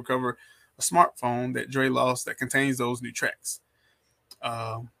Online is to recover a smartphone that Dre lost that contains those new tracks.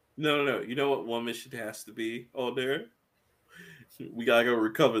 No. You know what one mission has to be on there? We gotta go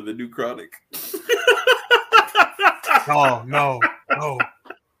recover the new Chronic. No.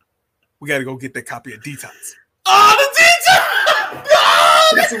 We gotta go get that copy of Detox. Oh, the Detox! No!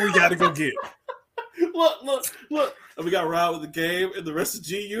 That's what we gotta go get. Look. And we got ride with the game and the rest of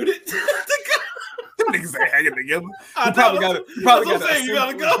G Unit. Them niggas ain't hanging together. You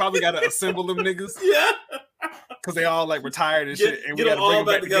probably gotta assemble them niggas. Yeah. Because they all like retired and shit. And get them all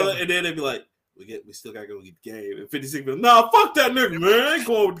back together. And then they be like, we still gotta go get the game. And 56 be like, nah, fuck that nigga, man. I ain't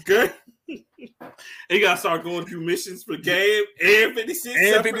going with the game. And you gotta start going through missions for the game and 56.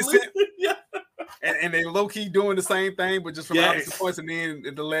 And 56. Yeah. And they low key doing the same thing, but just from opposite points. And then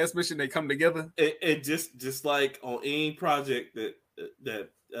at the last mission, they come together. And just like on any project that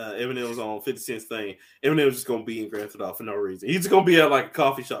Eminem was on 50 Cent's thing, Eminem was just gonna be in Grand Theft Auto for no reason. He's just gonna be at like a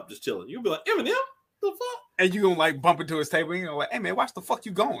coffee shop just chilling. You'll be like, Eminem, the fuck? And you gonna like bump into his table and you're like, hey man, watch the fuck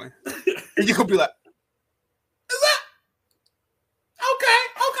you going? And you gonna be like, is that okay,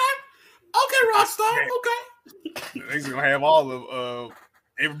 Rockstar, okay. He's gonna have all of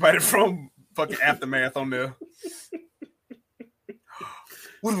everybody from fucking Aftermath on there.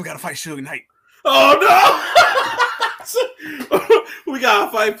 What do we gotta fight Suge Knight? Oh no! We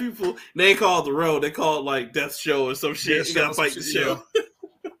gotta fight people. They ain't called The Road. They called like Death Show or some shit. You gotta fight the show.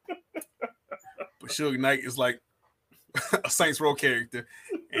 But Suge Knight is like a Saints Row character,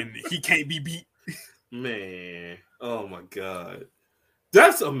 and he can't be beat. Man, oh my god,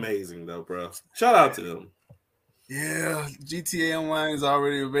 that's amazing though, bro. Shout out to them. Yeah, GTA Online is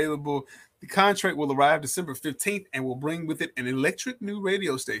already available. The contract will arrive December 15th and will bring with it an new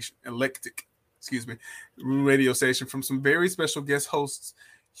radio station from some very special guest hosts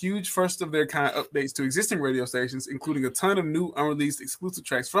huge first of their kind updates to existing radio stations, including a ton of new unreleased exclusive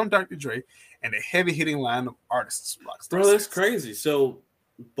tracks from Dr. Dre and a heavy hitting line of artists. Bro, that's crazy. So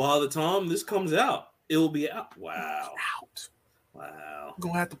by the time this comes out, it will be out. Wow. Wow. I'm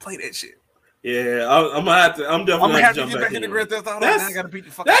gonna have to play that shit. Yeah, I'm gonna have to. I'm definitely gonna have to get back in the Grand Theft Auto. I gotta beat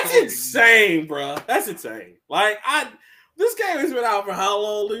the fucking. That's insane, bro. That's insane. Like this game has been out for how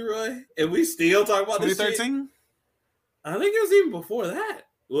long, Leroy? And we still talk about 2013? I think it was even before that.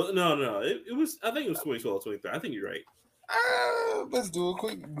 Well, no. It was. I think it was 2012, 2013. I think you're right. Let's do a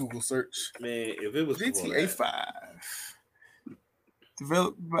quick Google search. Man, if it was GTA 5,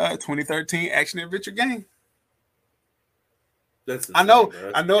 developed by 2013 action adventure game. That's insane, I know.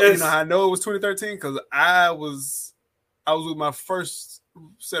 Bro. I know it was 2013 because I was with my first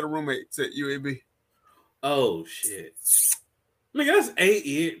set of roommates at UAB. Oh shit! Nigga, that's 8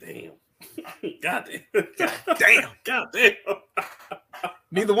 years. Damn. God damn.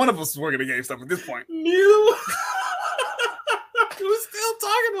 Neither one of us was working at GameStop at this point. We're still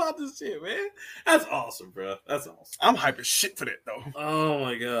talking about this shit, man. That's awesome, bro. That's awesome. I'm hype as shit for that, though. Oh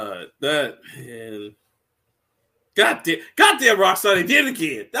my god, that man. Goddamn, Rockstar, they did it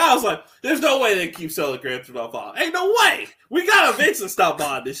again. That was like, there's no way they keep selling Grand Theft Auto 5. Ain't no way. We gotta eventually stop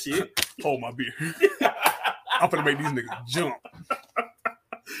buying this shit. Hold my beer. I'm gonna make these niggas jump.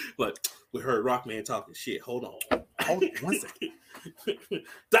 Like, we heard Rockman talking shit. Hold on 1 second.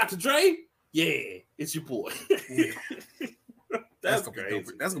 Dr. Dre? Yeah, it's your boy. Yeah. That's gonna be dope.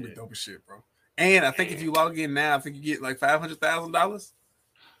 That's gonna be dope as shit, bro. And I think if you log in now, I think you get like $500,000.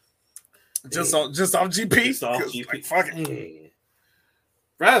 Just off GP. Just off GP. Like, fuck it. Yeah.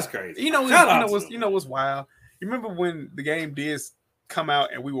 That's crazy. You know what's wild? You remember when the game did come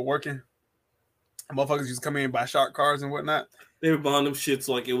out and we were working? Motherfuckers used to come in and buy shark cards and whatnot. They were buying them shits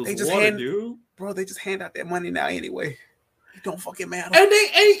like it was water, dude. Bro, they just hand out that money now anyway. It don't fucking matter. And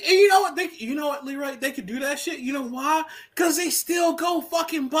you know what, Leroy? They could do that shit. You know why? Because they still go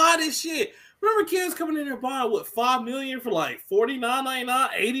fucking buy this shit. Remember kids coming in there buying $5 million for like $49.99,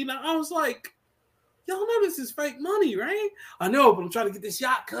 $89? I was like, y'all know this is fake money, right? I know, but I'm trying to get this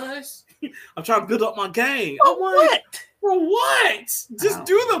yacht, cuz. I'm trying to build up my game. Oh, what? For what? Just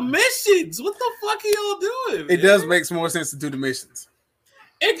do the missions. What the fuck are y'all doing? It does make more sense to do the missions.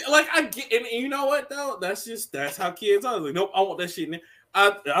 I get, and you know what though? That's how kids are. Like, nope, I want that shit. I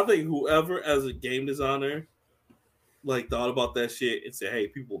think whoever, as a game designer, like thought about that shit and said, "Hey,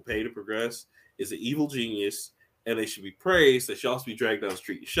 people pay to progress," is an evil genius, and they should be praised. They should also be dragged down the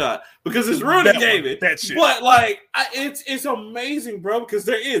street and shot because it's ruining gaming. That shit. But like, it's amazing, bro. Because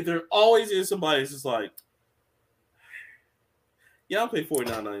there always is somebody that's just like, yeah, I'll pay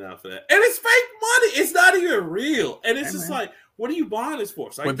 $49.99 for that, and it's fake money. It's not even real, and it's just like, what are you buying this for?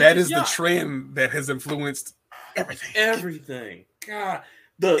 So but that is the trend that has influenced everything. Everything. God.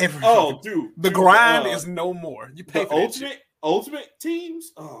 The grind is no more. You pay for ultimate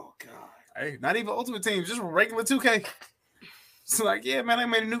teams? Oh God. Hey, not even ultimate teams, just regular 2K. It's like, yeah, man, I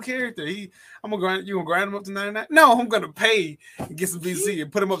made a new character. I'm gonna grind. You gonna grind him up to 99? No, I'm gonna pay and get some VC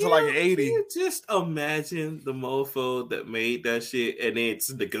and put him up to like an 80. Can you just imagine the mofo that made that shit and then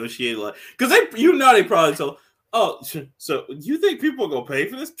it's negotiated like, because they probably told. Oh, so you think people are gonna pay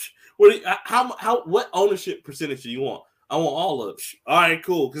for this? What ownership percentage do you want? I want all of it. All right,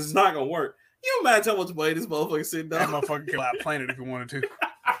 cool, because it's not gonna work. You imagine how much money this motherfucker sitting down? That motherfucker could fly a planet if he wanted to.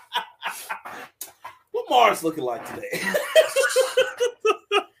 What Mars looking like today?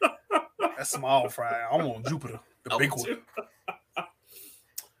 That's small fry. I'm on Jupiter, the big one.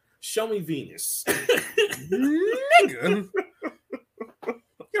 Show me Venus, nigga.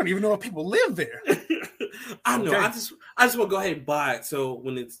 You don't even know if people live there. I know. Okay. I just want to go ahead and buy it. So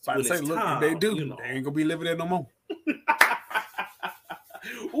when it's time, they do. You know. They ain't gonna be living there no more.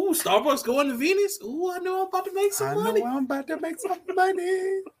 Ooh, Starbucks going to Venus. Ooh, I know I'm about to make some money. I'm about to make some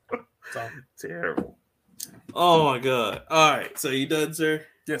money. So terrible. Oh my god. All right. So you done, sir?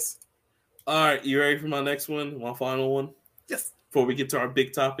 Yes. All right. You ready for my next one? My final one? Yes. Before we get to our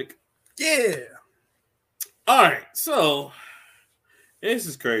big topic. Yeah. All right. So this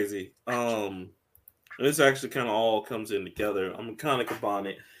is crazy. This actually kind of all comes in together. I'm kind of combine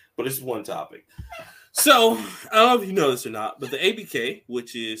it, but it's one topic. So I don't know if you know this or not, but the ABK,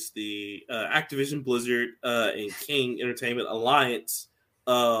 which is the Activision Blizzard and King Entertainment Alliance,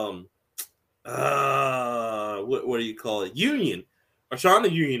 what do you call it? Union, are trying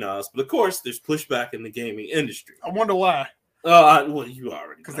to unionize, but of course there's pushback in the gaming industry. I wonder why. Well, you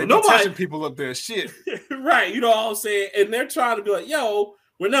already because they're touching people up there. Shit, right? You know what I'm saying? And they're trying to be like, yo,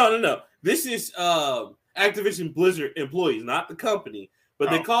 no. This is Activision Blizzard employees, not the company, but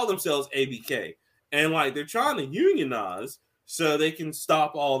they call themselves ABK. And like they're trying to unionize so they can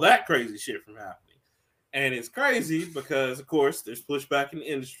stop all that crazy shit from happening. And it's crazy because, of course, there's pushback in the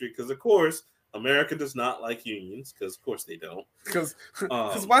industry because, of course, America does not like unions because, of course, they don't. Because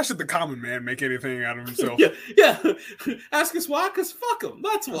why should the common man make anything out of himself? Yeah. Ask us why? Because fuck them.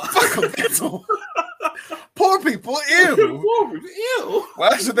 That's why. Fuck them. That's all. Poor people, ew. Ew.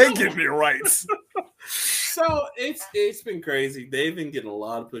 Why should they get their rights? So it's been crazy. They've been getting a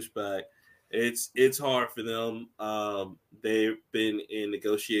lot of pushback. It's hard for them. They've been in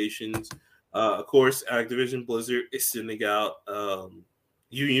negotiations. Of course, Activision Blizzard is sending out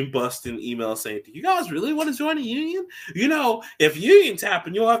union busting emails saying, "Do you guys really want to join a union? You know, if unions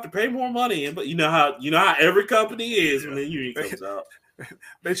happen, you'll have to pay more money." But you know how every company is when the union comes out.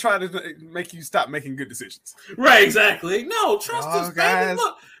 They try to make you stop making good decisions. Right, exactly. No, trust us, guys. baby.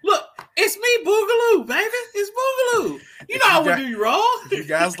 Look, it's me, Boogaloo, baby. It's Boogaloo. You know I would do you wrong. You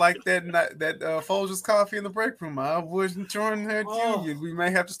guys like that Folgers coffee in the break room? I wouldn't join that union. We may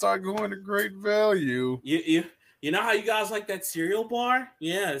have to start going to Great Value. You know how you guys like that cereal bar?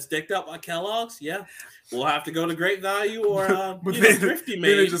 Yeah, it's decked up by Kellogg's. Yeah, we'll have to go to Great Value or Thrifty Maid.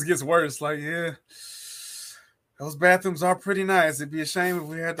 Then it just gets worse. Like, yeah, those bathrooms are pretty nice. It'd be a shame if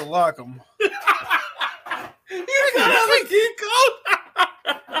we had to lock them. You gotta have a key code.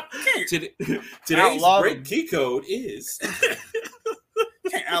 Today's great key code is.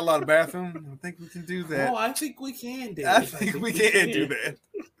 Can't outlaw the bathroom. I think we can do that. Oh, I think we can, Dave. I think we can do that.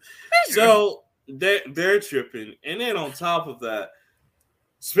 So they're tripping, and then on top of that,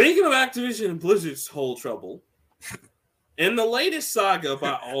 speaking of Activision and Blizzard's whole trouble, in the latest saga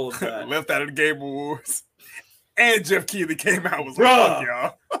about all of that, left out of the Game Awards, and Jeff Keighley came out was like, "Fuck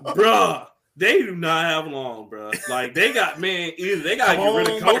y'all, bruh." They do not have long, bro. Like they got either they gotta get rid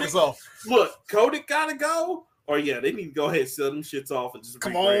of Kotick. Look, Kotick gotta go, or they need to go ahead and sell them shits off and just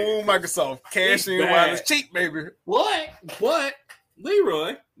come on, Microsoft, cash in while it's cheap, baby. But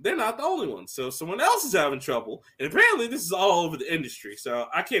Leroy, they're not the only ones. So someone else is having trouble, and apparently this is all over the industry. So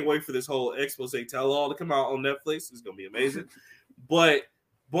I can't wait for this whole expose tell-all to come out on Netflix. It's gonna be amazing. But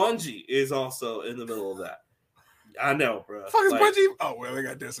Bungie is also in the middle of that. I know, bro. Fuck is Bungie? Oh well, they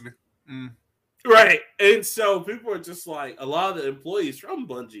got Destiny. Right, and so people are just like a lot of the employees from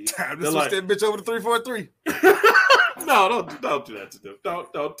Bungie. Time to switch that bitch over to 343. No, don't do that to them.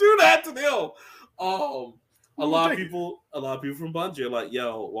 Don't do that to them. A lot of people from Bungie are like,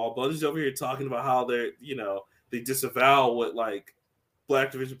 yo, while Bungie's over here talking about how they disavow what like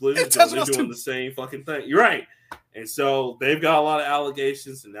Black Activision Blizzard doing, they're doing the same fucking thing. You're right, and so they've got a lot of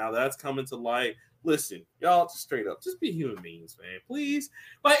allegations, and now that's coming to light. Listen, y'all, just straight up, just be human beings, man, please.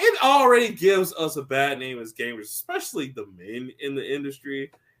 Like, it already gives us a bad name as gamers, especially the men in the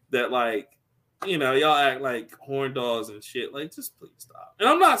industry that, like, y'all act like horn dogs and shit. Like, just please stop. And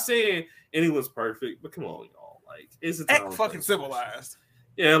I'm not saying anyone's perfect, but come on, y'all. Like, it's a act fucking civilized.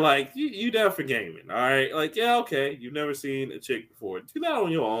 Yeah, like, you down for gaming, all right? Like, yeah, okay, you've never seen a chick before. Do that on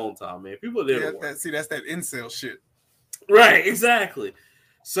your own time, man. People there to work. That's that incel shit. Right, exactly.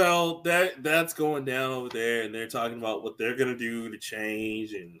 So that's going down over there, and they're talking about what they're gonna do to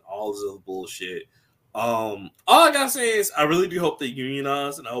change and all this other bullshit. All I gotta say is I really do hope they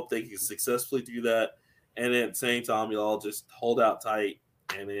unionize, and I hope they can successfully do that. And at the same time, y'all just hold out tight,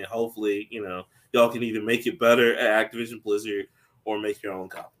 and then hopefully, y'all can either make it better at Activision Blizzard or make your own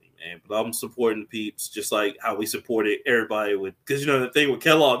company, man. But I'm supporting the peeps just like how we supported everybody because the thing with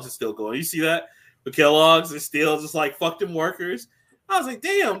Kellogg's is still going. You see that? But Kellogg's is still just like fuck them workers. I was like,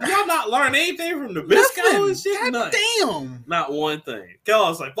 damn, do y'all not learn anything from Nabisco and shit? Damn. Not one thing.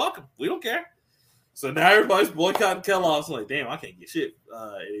 Kellogg's like, fuck them. We don't care. So now everybody's boycotting Kellogg's. I'm like, damn, I can't get shit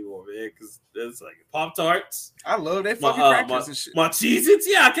anymore, man, because it's like Pop-Tarts. I love that fucking crackers and shit. My Cheez-Its?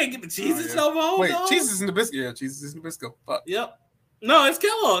 Yeah, I can't get the Cheez-Its no more. Wait, Cheez-Its and Nabisco. Yeah, Cheez-Its and Nabisco. Fuck. Yep. No, it's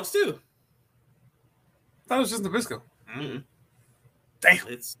Kellogg's, too. I thought it was just Nabisco. Mm-hmm.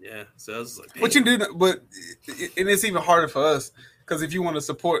 Damn. So I was like, damn. What you do, but it's even harder for us. Because if you want to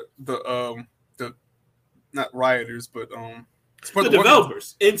support the not rioters, but support the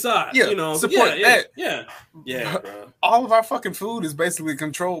developers inside, support that. Yeah, bro. All of our fucking food is basically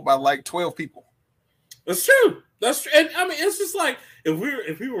controlled by like 12 people. That's true. That's true. And I mean, it's just like if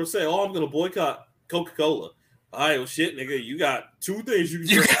we were to say, "Oh, I'm going to boycott Coca-Cola." All right, well, shit, nigga, you got two things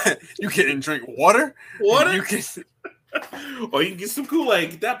you can drink water. You can. Or you can get some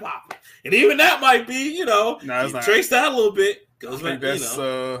Kool-Aid, get that popping. And even that might be, you trace that a little bit. Goes back, that's, shit,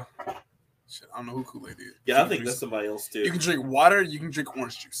 I don't know who Kool-Aid is. Yeah, I think that's somebody else, too. You can drink water, you can drink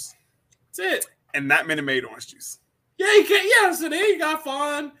orange juice. That's it. And not Minute Maid orange juice. Yeah, you can. Yeah, so there you got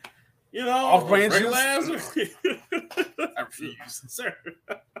fun. Off-brand juice? I refuse. Sir.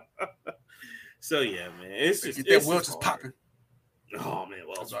 So, yeah, man. It's just... Get that Welch's popping. Oh man,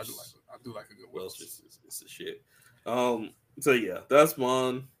 I do like a good Will Smith. It's a shit. So yeah, that's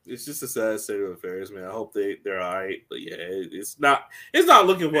one. It's just a sad state of affairs, man. I hope they're all right, but yeah, it's not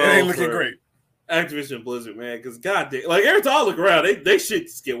looking well. It ain't looking great. Activision Blizzard, man, because goddamn, like every time I look around, they shit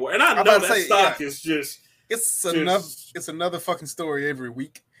just get worse. And I know that stock is just it's another fucking story every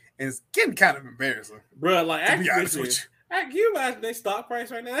week, and it's getting kind of embarrassing, bro. Like Activision, can you imagine their stock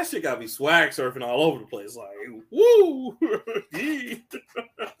price right now? That shit got me swag surfing all over the place. Like, woo!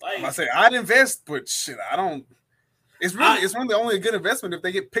 Like, I'd invest, but shit, I don't. It's really only a good investment if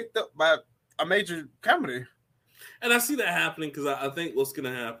they get picked up by a major company. And I see that happening because I think what's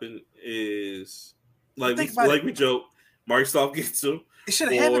going to happen is like we joke, Microsoft gets them. It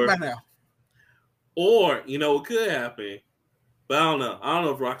should have happened by now. Or what could happen, but I don't know. I don't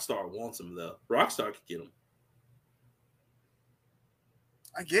know if Rockstar wants them though. Rockstar could get them.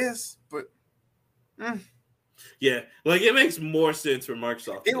 I guess, but yeah, like it makes more sense for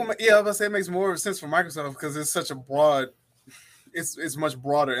Microsoft. I was gonna say it makes more sense for Microsoft because it's such a broad. It's much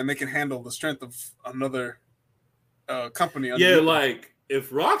broader, and they can handle the strength of another company. Yeah, like if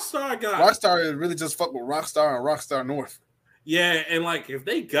Rockstar is really just fuck with Rockstar and Rockstar North. Yeah, and like if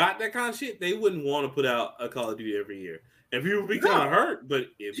they got that kind of shit, they wouldn't want to put out a Call of Duty every year. And people would be kind of hurt, but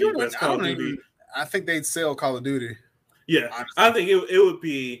if you best Call of Duty, I think they'd sell Call of Duty. Yeah, honestly. I think it would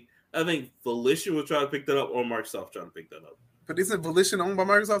be. I think Volition would try to pick that up, or Microsoft try to pick that up. But isn't Volition owned by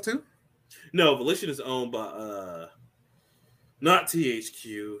Microsoft too? No, Volition is owned by not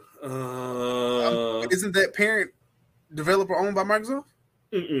THQ. Isn't that parent developer owned by Microsoft?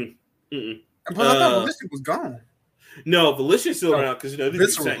 And plus, I thought Volition was gone. No, Volition's still around because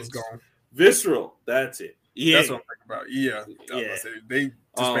Visceral was gone. Visceral, that's it. Yeah, that's what I'm thinking about. Yeah. They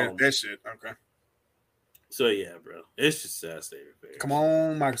disbanded that shit. Okay. So yeah, bro, it's just sad state of affairs. Come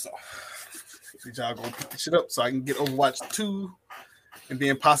on, Microsoft. Need y'all go pick this shit up so I can get Overwatch 2 and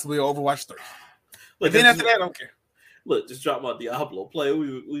then possibly Overwatch 3. But then after that, I don't care. Look, just drop my Diablo play.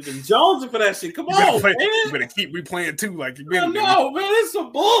 We've been jonesing for that shit. Come on, man. You better keep replaying 2 like you've been. No, man, it's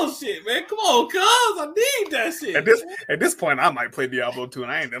some bullshit, man. Come on, cuz I need that shit. At this point, I might play Diablo 2,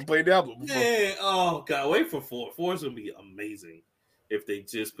 and I ain't never played Diablo before. Yeah, oh god, wait for 4. 4 is gonna be amazing if they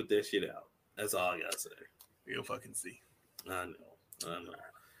just put that shit out. That's all I gotta say. You'll fucking see. I know.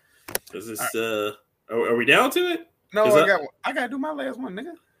 Is this are we down to it? No, I gotta do my last one,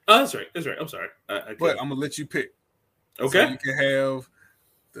 nigga. Oh, that's right. I'm sorry. But I'm gonna let you pick. Okay. So you can have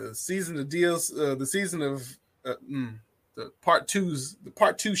the season of deals, the season of the part 2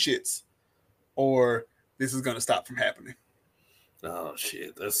 shits, or this is gonna stop from happening. Oh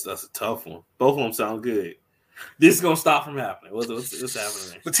shit, that's a tough one. Both of them sound good. This is gonna stop from happening. What's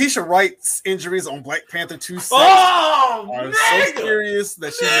happening? Letitia Wright's injuries on Black Panther 2 are so serious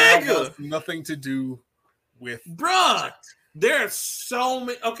that she now has nothing to do with. Bruh, there's so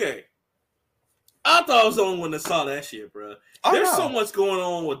many. Okay, I thought I was the only one that saw that shit, bro. There's so much going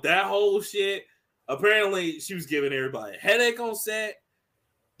on with that whole shit. Apparently, she was giving everybody a headache on set.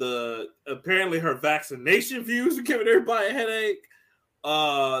 Apparently her vaccination views were giving everybody a headache.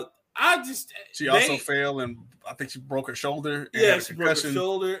 She also fell, and I think she broke her shoulder. Yeah, she broke her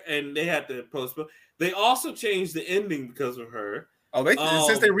shoulder, and they had to postpone. They also changed the ending because of her. Oh,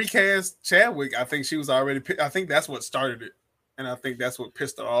 since they recast Chadwick, I think she was already. I think that's what started it, and I think that's what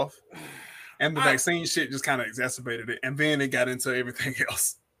pissed her off. And the vaccine shit just kind of exacerbated it, and then it got into everything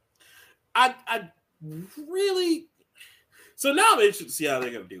else. I really. So now I'm interested to see how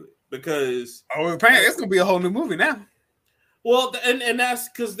they're gonna do it because apparently it's gonna be a whole new movie now. Well, and that's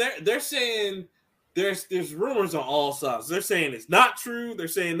because they're saying there's rumors on all sides. They're saying it's not true. They're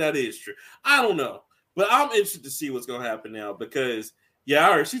saying that is true. I don't know, but I'm interested to see what's gonna happen now because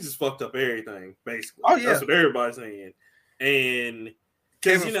I heard she just fucked up everything basically. Oh yeah, that's what everybody's saying. And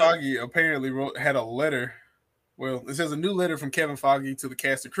Kevin Feige apparently had a letter. Well, it says a new letter from Kevin Feige to the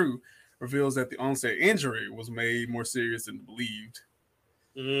cast and crew reveals that the onset injury was made more serious than believed.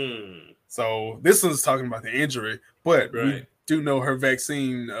 So this one's talking about the injury, but we do know her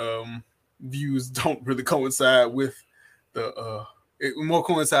vaccine views don't really coincide with it more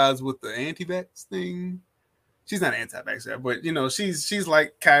coincides with the anti-vax thing. She's not anti-vax, but she's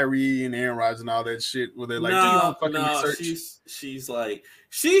like Kyrie and Aaron Rodgers and all that shit where they're like,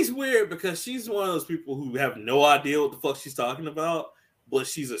 she's weird because she's one of those people who have no idea what the fuck she's talking about, but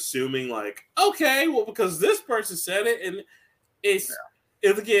she's assuming like, okay, well, because this person said it, and it's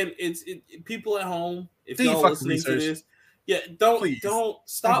people at home, if y'all listening to this, don't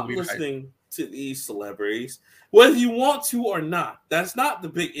stop listening to these celebrities, whether you want to or not. That's not the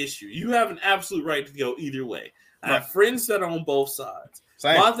big issue. You have an absolute right to go either way. I have friends that are on both sides.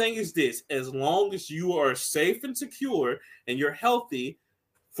 Same. My thing is this: as long as you are safe and secure and you're healthy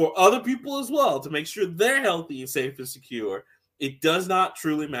for other people as well, to make sure they're healthy and safe and secure, it does not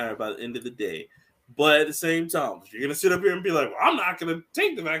truly matter by the end of the day. But at the same time, if you're going to sit up here and be like, well, I'm not going to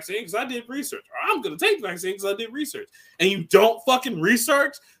take the vaccine because I did research, or I'm going to take the vaccine because I did research, and you don't fucking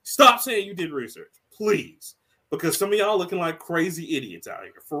research, stop saying you did research, please. Because some of y'all looking like crazy idiots out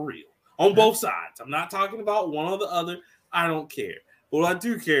here, for real. On both sides. I'm not talking about one or the other. I don't care. But what I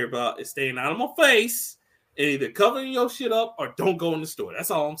do care about is staying out of my face and either covering your shit up or don't go in the store.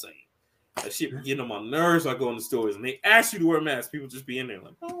 That's all I'm saying. That shit be getting on my nerves when I go in the stores and they ask you to wear a mask. People just be in there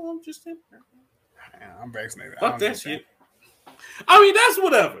like, oh, I'm just in there. I'm vaccinated. Fuck that shit. I mean, that's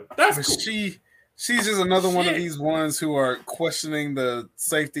whatever. That's but cool. She's just another one of these ones who are questioning the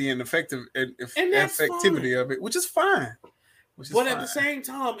safety and effectivity of it, which is fine. But at the same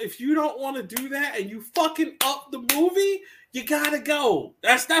time, if you don't want to do that and you fucking up the movie, you gotta go.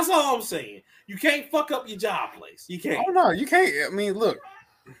 That's all I'm saying. You can't fuck up your job place. You can't. Oh no, you can't. I mean, look,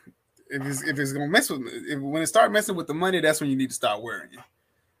 if it's gonna mess with when it start messing with the money, that's when you need to start wearing it.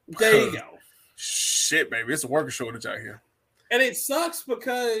 There you go. Shit, baby, it's a worker shortage out here. And it sucks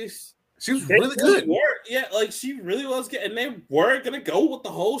because she was really good. Yeah, like she really was good, and they were gonna go with the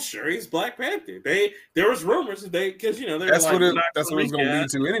whole Shuri's Black Panther. There was rumors that because that's like, what it was gonna lead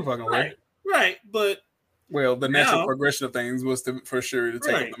to any fucking way. Right, but the natural progression of things was for sure to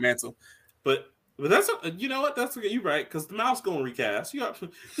take up the mantle. But that's you know what? That's okay. You're right because the mouse gonna recast. You got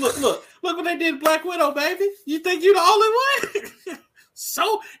look what they did, Black Widow, baby. You think you the only one?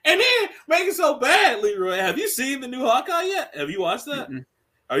 So and then make it so bad, Leroy. Have you seen the new Hawkeye yet? Have you watched that? Mm-mm.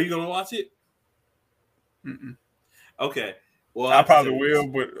 Are you gonna watch it? Mm-mm. Okay. Well, I probably will,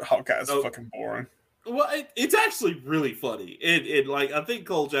 but Hawkeye's fucking boring. Well, it's actually really funny. It like I think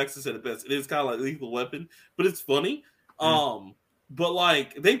Cole Jackson said it best. It is kind of like Lethal Weapon, but it's funny. But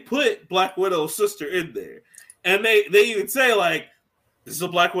like they put Black Widow's sister in there, and they even say like this is a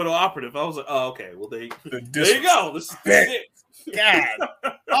Black Widow operative. I was like, oh okay, well there you go. This is it. God,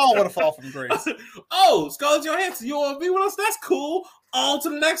 I don't want to fall from grace. Oh, Scarlett Johansson, you want to be with us? That's cool. On to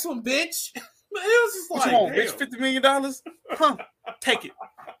the next one, bitch. It was just what like, you want, bitch? $50 million? Huh? Take it.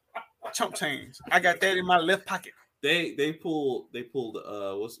 Chump change. I got that in my left pocket. They pulled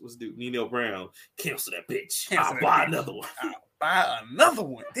what's dude Nino Brown. Cancel that bitch. I'll buy another one. Buy another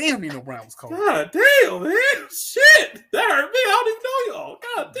one. Damn, Nino Brown was cold. God damn, man. Shit. That hurt me. I don't even know y'all.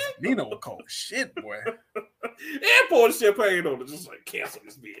 God damn. Nino was cold. Shit, boy. And poured champagne on it. Just like, cancel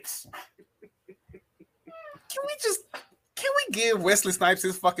this bitch. Can we give Wesley Snipes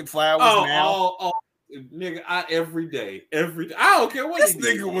his fucking flowers now? Oh, nigga, every day. I don't care what this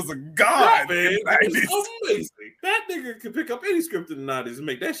nigga was a god, man. Amazing. That nigga could pick up any script in the 90s and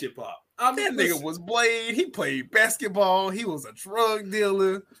make that shit pop. That nigga was Blade. He played basketball. He was a drug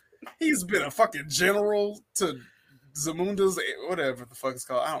dealer. He's been a fucking general to Zamunda's, whatever the fuck it's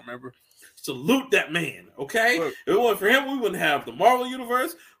called. I don't remember. Salute that man, okay? Look, if it wasn't for him, we wouldn't have the Marvel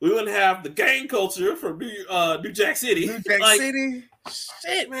Universe. We wouldn't have the gang culture from New Jack City. New Jack City?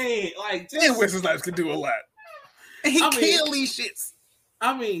 Shit, man. Like, and Wesley Snipes could do a lot. And he killed these shits.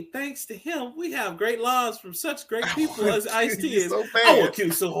 I mean, thanks to him, we have great lines from such great people as Ice-T. So I want to kill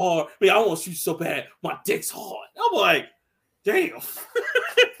you so hard. I want to shoot you so bad. My dick's hard. I'm like, damn.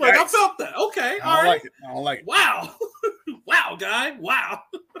 Like, I felt that. Okay, all right. I don't like it. Wow. Wow, guy. Wow.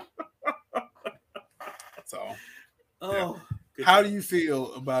 So, yeah. How do you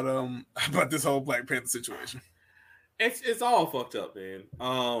feel about this whole Black Panther situation? It's all fucked up, man.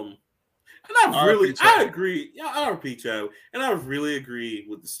 And I agree. Yeah, I repeat, Chad, and I really agree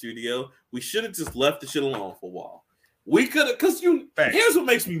with the studio. We should have just left the shit alone for a while. We could have, because here's what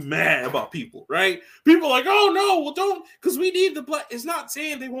makes me mad about people, right? People are like, oh no, well don't, because we need the Black. It's not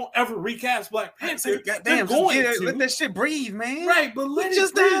saying they won't ever recast Black Panther. Goddamn, let that shit breathe, man. Right, but let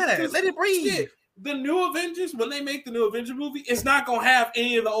it breathe. Shit. The new Avengers, when they make the new Avenger movie, it's not gonna have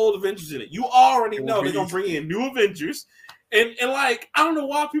any of the old Avengers in it. You already know they're gonna bring in new Avengers, and like I don't know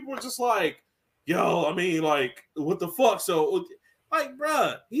why people are just like, yo, I mean, like, what the fuck? So, like,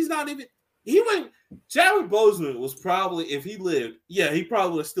 bruh, he's not even. He went. Chadwick Boseman was probably, if he lived, he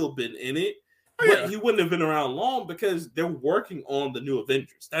probably would have still been in it, but he wouldn't have been around long because they're working on the new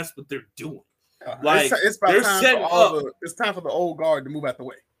Avengers. That's what they're doing. Like, it's time for the old guard to move out the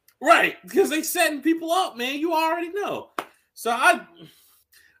way. Right, because they setting people up, man. You already know. So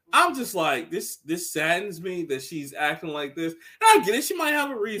I'm just like, this saddens me that she's acting like this. And I get it, she might have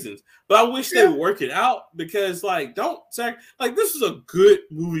her reasons, but I wish they would work it out because, like, this is a good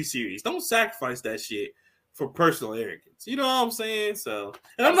movie series. Don't sacrifice that shit for personal arrogance. You know what I'm saying? So,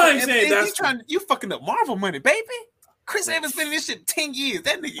 and I'm not even saying that's you fucking up Marvel money, baby. Chris Evans been in this shit 10 years.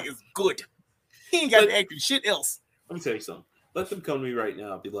 That nigga is good. He ain't got to act in shit else. Let me tell you something. Let them come to me right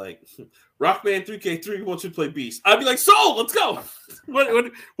now and be like, Rockman 3K3 wants you to play Beast. I'd be like, so let's go.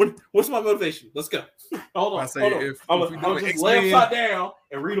 What's my motivation? Let's go. Hold on. I'm just lay upside down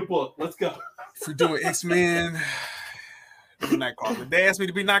and read a book. Let's go. If we're doing X-Men, Nightcrawler. They asked me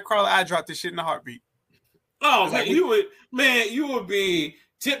to be Nightcrawler. I dropped this shit in a heartbeat. Oh man, you would be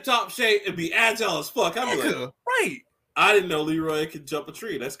tip top shape and be agile as fuck. I'd be like, right. I didn't know Leroy could jump a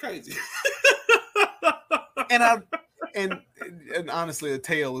tree. That's crazy. And honestly, a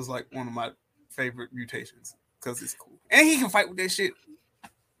tail is like one of my favorite mutations because it's cool. And he can fight with that shit.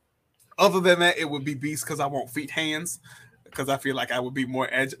 Other than that, it would be Beast because I want feet hands because I feel like I would be more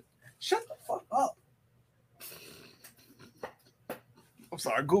agile. Shut the fuck up. I'm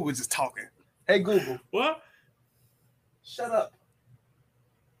sorry, Google just talking. Hey, Google. What? Shut up.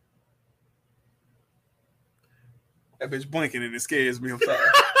 That bitch blinking and it scares me. I'm sorry.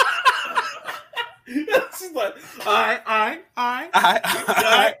 She's like, all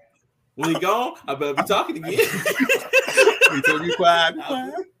right. When he gone, I better be talking again. He told me quiet.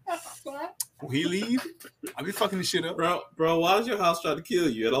 When he leave, I'll be fucking this shit up. Bro, why is your house trying to kill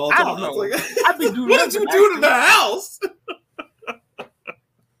you at all times? I don't know. Like, I've been doing what did you do to the house?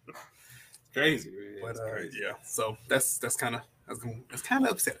 Crazy, man. But crazy. Yeah. So that's kind of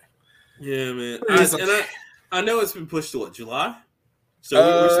upsetting. Yeah, man. I know it's been pushed to what, July? So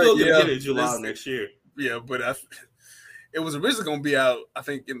we're still gonna get it in July next year. Yeah, but it was originally gonna be out, I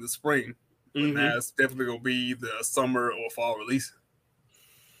think, in the spring. But now it's definitely gonna be the summer or fall release.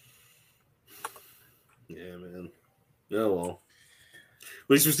 Yeah, man. Oh well. At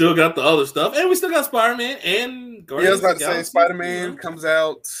least we still got the other stuff, and we still got Spider-Man and Guardians. Yeah, I was about to say Spider-Man comes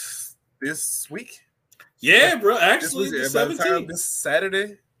out this week. Yeah, bro. Actually, this Saturday. This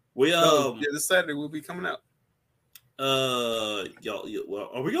Saturday will be coming out. Y'all,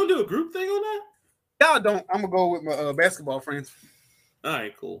 are we gonna do a group thing on that? Y'all don't. I'm gonna go with my basketball friends. All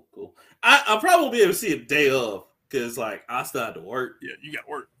right, cool. I probably won't be able to see a day of because like I still have to work. Yeah, you got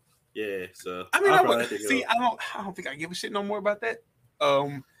work. Yeah, so I mean, I don't think I give a shit no more about that.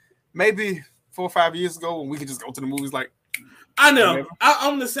 Maybe 4 or 5 years ago when we could just go to the movies. Like, I know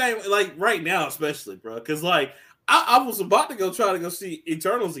I'm the same. Like right now, especially, bro, because like I was about to try to go see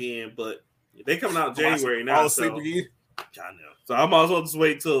Eternals again, but they coming out in January now. So I know. So I might as well just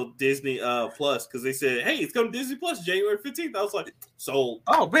wait till Disney Plus because they said, hey, it's coming to Disney Plus January 15th. I was like, sold.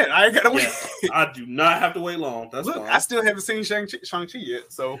 Oh man, I ain't gotta wait. I do not have to wait long. That's fine. I still haven't seen Shang-Chi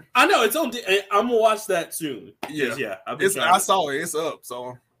yet, so I know it's on. I'm gonna watch that soon. Yeah. I saw it. It's up,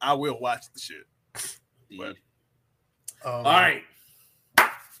 so I will watch the shit. But, all right,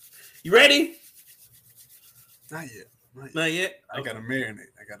 you ready? Not yet. I gotta marinate.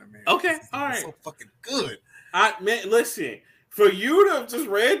 Okay, all right. So fucking good. Listen. For you to have just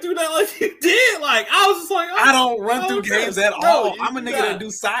ran through that like you did, like I was just like, oh, I don't run through games at all. I'm a nigga that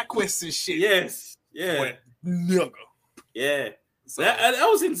do side quests and shit. Yes, yeah, but nigga, yeah. So that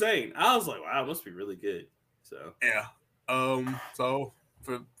was insane. I was like, wow, it must be really good. So yeah. So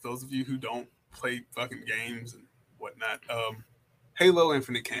for those of you who don't play fucking games and whatnot, Halo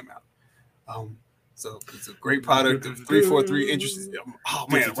Infinite came out. So it's a great product of 343 interests. Oh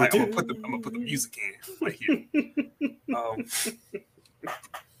man, right. I'm gonna put the music in right here.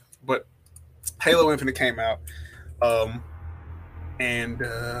 But Halo Infinite came out, and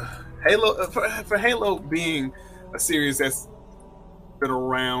Halo for Halo being a series that's been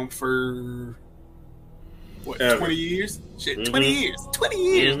around for 20 years? Shit, 20 years. 20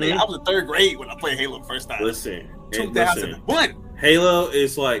 years, man. I was in 3rd grade when I played Halo the first time. Listen, 2001. Halo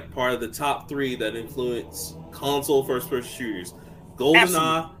is like part of the top 3 that influence console first-person shooters.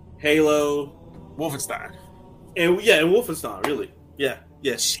 GoldenEye, Halo, Wolfenstein. And Wolfenstein, really. Yeah.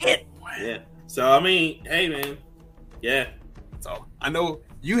 Shit. Yeah. So, I mean, hey, man. Yeah. So, I know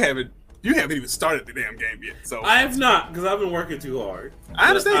you haven't even started the damn game yet. So I have not, because I've been working too hard. I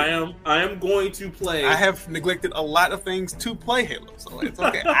understand. I am going to play. I have neglected a lot of things to play Halo, so it's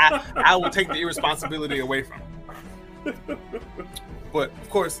okay. I will take the irresponsibility away from it. But of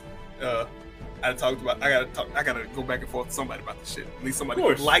course, I gotta go back and forth with somebody about this shit. At least somebody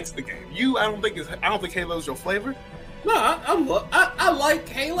who likes the game. I don't think Halo's your flavor. No, I like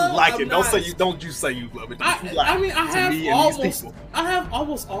Halo. You like it. Don't you say you love it. I have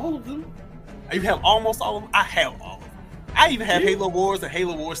almost all of them. You have almost all of them? I have all of them. I even have Halo Wars and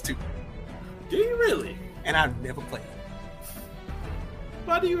Halo Wars 2. Do you really? And I've never played it.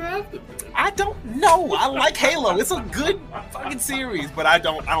 Why do you have them? I don't know. I like Halo. It's a good fucking series, but I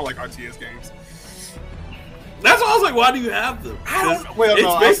don't like RTS games. That's why I was like, why do you have them? I don't. Well,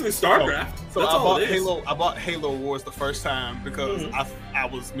 it's basically StarCraft. So I bought Halo. I bought Halo Wars the first time because I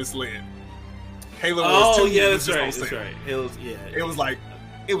was misled. Halo Wars 2 that's right. That's right. Halo's It was like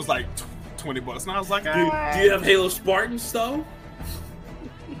 $20, and I was like, do you have Halo Spartans though?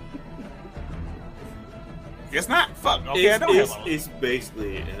 Guess not. Fuck. Okay, it's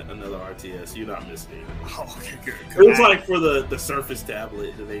basically another RTS. You're not missing it. Oh, okay, good. It was like for the Surface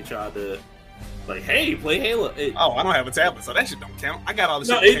tablet that they tried to, like, hey, play Halo. I don't have a tablet, so that shit don't count. I got all the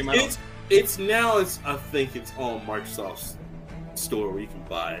shit that came out. I think it's on Microsoft's store where you can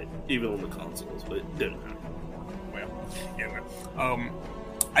buy it, even on the consoles, but it didn't matter. Well, yeah.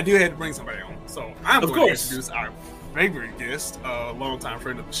 I do have to bring somebody on, so I'm going to introduce our favorite guest, longtime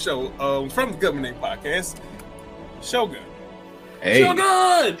friend of the show, from the Government Name Podcast, Shogun. Hey.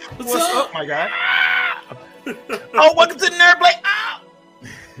 Shogun! What's up, my guy? Oh, welcome to the Nerd Blade. Oh!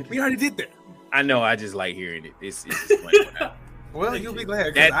 We already did that. I know. I just like hearing it. It's well, you'll be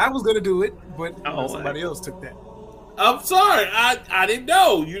glad because I was going to do it, but somebody else took that. I'm sorry. I didn't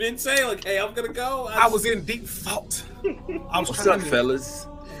know. You didn't say, like, hey, I'm going to go. I was in deep thought. What's up, fellas?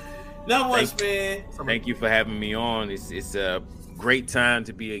 Not much, man. Thank you for having me on. It's a great time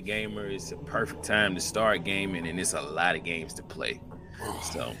to be a gamer. It's a perfect time to start gaming, and it's a lot of games to play.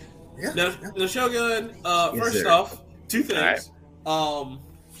 So, now Shogun. First sir. off, two things. Right.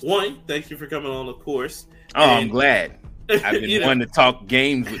 One, thank you for coming on, of course. I'm glad. I've been wanting to talk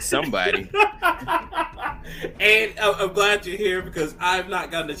games with somebody. And I'm glad you're here because I've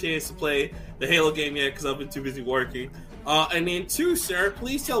not gotten a chance to play the Halo game yet because I've been too busy working. And then two, sir,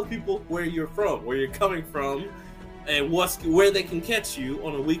 please tell people where you're from, where you're coming from, and where they can catch you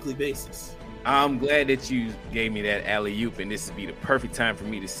on a weekly basis. I'm glad that you gave me that alley-oop, and this would be the perfect time for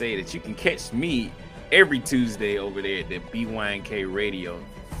me to say that you can catch me every Tuesday over there at the bynkradio.net.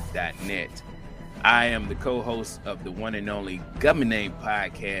 I am the co-host of the one and only Government Name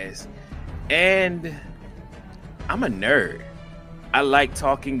Podcast, and I'm a nerd. I like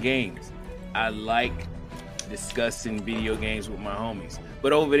talking games. I like discussing video games with my homies.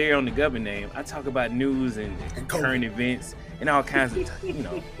 But over there on the Government Name, I talk about news and current events and all kinds of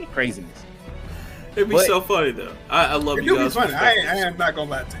craziness. It'd be so funny though. I love you guys. Funny. I am not gonna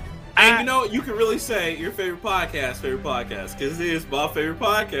lie to you. And you know, you can really say your favorite podcast, because it is my favorite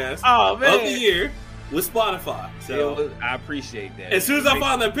podcast of the year with Spotify. So I appreciate that. As soon as I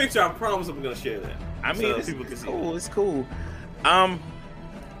find that picture, I promise I'm gonna share that. I mean, people can see cool. it. It's cool. Shout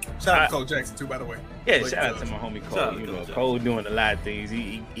out to Cole Jackson too, by the way. Yeah, shout out to my homie Cole. You know, Cole doing a lot of things.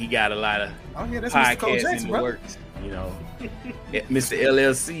 He got a lot of podcasts in the works. You know, Mr.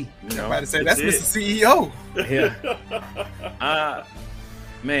 LLC. You know, everybody say that's Mr. CEO. Yeah.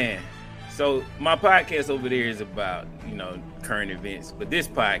 Man. So my podcast over there is about current events, but this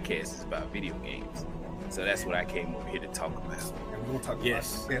podcast is about video games. So that's what I came over here to talk about. And we're gonna talk about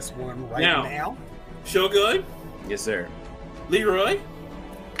the best one now. Shogun. Yes, sir. Leroy.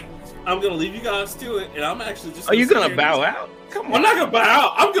 I'm gonna leave you guys to it, and I'm actually just. Are you gonna bow out? Come on. I'm not gonna bow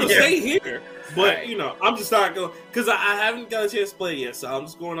out. I'm gonna stay here, but I'm just not going because I haven't got a chance to play yet. So I'm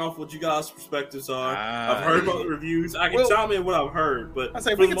just going off what you guys' perspectives are. I've heard about the reviews. I can chime in what I've heard, but I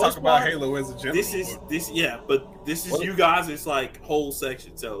say we can talk about Halo as a general. This is you guys. It's like whole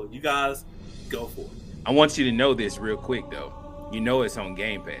section. So you guys go for it. I want you to know this real quick though. You know it's on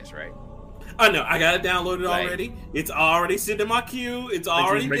Game Pass, right? I know. I got it downloaded already. It's already sitting in my queue. It's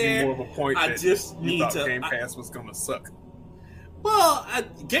already there. More of a point I just need to. Game Pass was gonna suck. Well,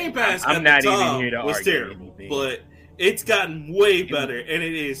 Game Pass. I'm not even here to argue anything, but it's gotten way better, and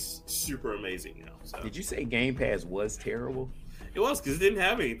it is super amazing now. So. Did you say Game Pass was terrible? It was because it didn't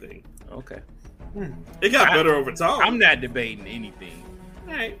have anything. Okay. It got better over time. I'm not debating anything.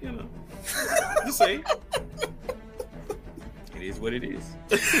 All right, just saying. It is what it is.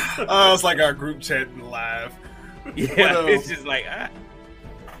 It's like our group chatting live. Yeah, but, it's just like, all right.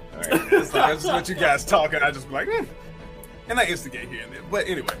 It's like, that's what you guys talking. I just be like, and I instigate here and there. But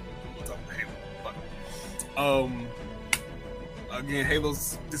anyway, we'll talk about Halo. Again,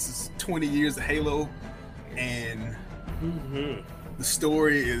 Halo's. This is 20 years of Halo, and the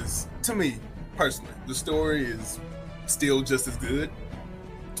story is, to me personally, the story is still just as good.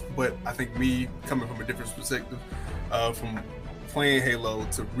 But I think me coming from a different perspective, from playing Halo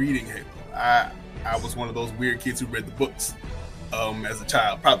to reading Halo, I was one of those weird kids who read the books as a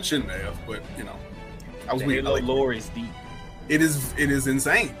child. Probably shouldn't have, but I was weird. Halo lore is deep. It is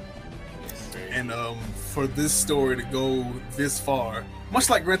insane. And for this story to go this far, much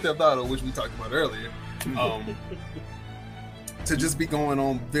like Grand Theft Auto, which we talked about earlier, to just be going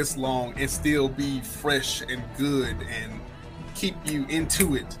on this long and still be fresh and good and keep you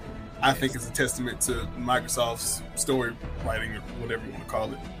into it, I think is a testament to Microsoft's story writing, or whatever you want to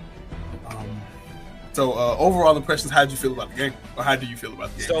call it. So overall impressions, how did you feel about the game? Or how do you feel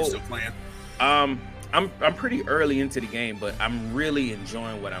about the game? So, You're still playing? I'm pretty early into the game, but I'm really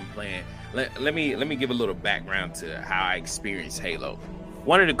enjoying what I'm playing. Let me give a little background to how I experienced Halo.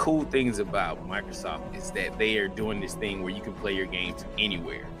 One of the cool things about Microsoft is that they are doing this thing where you can play your games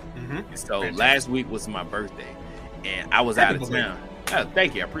anywhere. And so last week was my birthday, and I was out of town. Oh,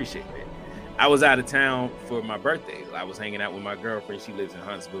 thank you, I appreciate that. I was out of town for my birthday. I was hanging out with my girlfriend. She lives in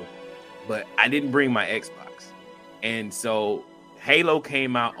Huntsville, but I didn't bring my Xbox, and so Halo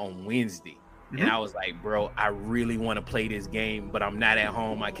came out on Wednesday. And I was like, bro, I really want to play this game, but I'm not at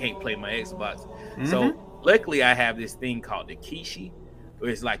home. I can't play my Xbox. So luckily I have this thing called the Kishi, where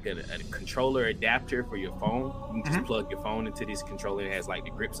it's like a controller adapter for your phone. You can just plug your phone into this controller. It has like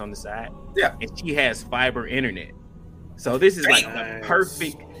the grips on the side. Yeah. And she has fiber internet. So this is like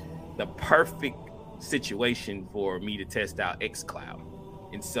the perfect situation for me to test out xCloud.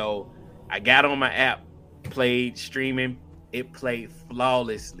 And so I got on my app, played streaming. It played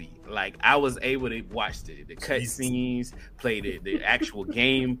flawlessly. Like I was able to watch the cutscenes, play the actual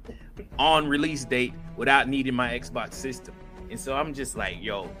game on release date without needing my Xbox system. And so I'm just like,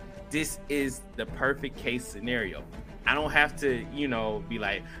 yo, this is the perfect case scenario. I don't have to, be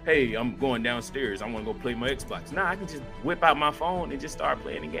like, hey, I'm going downstairs. I want to go play my Xbox. No, I can just whip out my phone and just start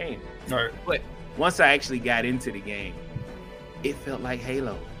playing the game. All right. But once I actually got into the game, it felt like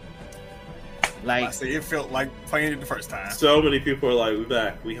Halo. Like I say, it felt like playing it the first time. So many people are like, "We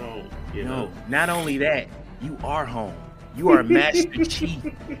back, we home." No, not only that, you are home. You are Master Chief,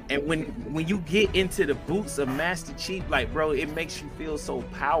 and when you get into the boots of Master Chief, like bro, it makes you feel so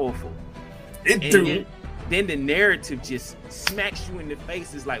powerful. Then the narrative just smacks you in the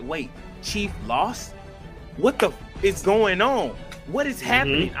face. It's like, wait, Chief lost? What the is going on? What is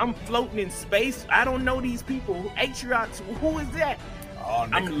happening? I'm floating in space. I don't know these people. Atriox, who is that?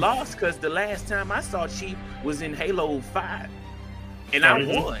 I'm lost because the last time I saw Chief was in Halo 5, and I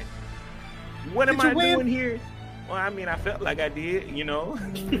won. What am I doing here? Well, I mean, I felt like I did.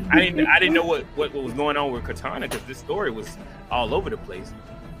 I didn't know what was going on with Cortana because this story was all over the place.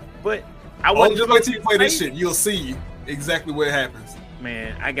 But I wasn't. Just wait till you play this shit. You'll see exactly what happens.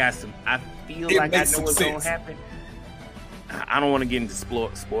 Man, I feel like I know what's gonna happen. I don't want to get into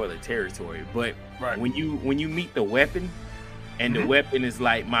spoiler territory, but when you meet the weapon. And the weapon is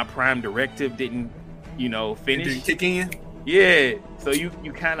like my prime directive didn't, finish. It didn't kick in? Yeah. So you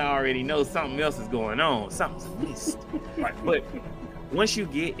kind of already know something else is going on. Something's missed. But once you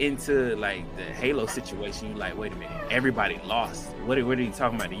get into like the Halo situation, you're like, wait a minute, everybody lost. What are you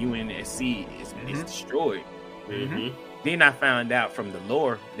talking about? The UNSC is destroyed. Then I found out from the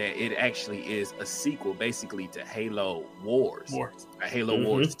lore that it actually is a sequel basically to Halo Wars. Halo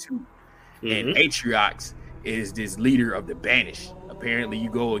Wars 2. And Atriox is this leader of the Banished. Apparently, you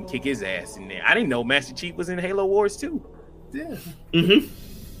go and kick his ass in there. I didn't know Master Chief was in Halo Wars 2. Yeah.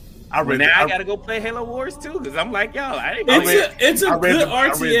 I gotta go play Halo Wars 2 because I'm like, yo, it's a good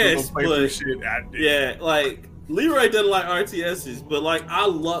RTS, but yeah, like Leroy doesn't like RTSs, but like I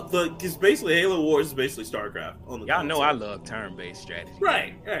love because basically Halo Wars is basically StarCraft on the y'all know I love turn-based strategy.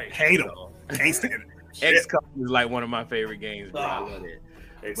 Right. Hate them. Can't stand it. XCOM is like one of my favorite games, bro. I love it.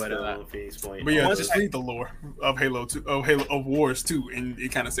 But yeah, just read the lore of Halo 2, of Wars 2, and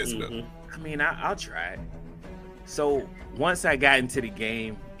it kind of sets it up. I mean, I'll try it. So once I got into the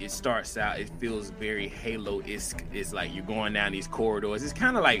game, it starts out. It feels very Halo-esque. It's like you're going down these corridors. It's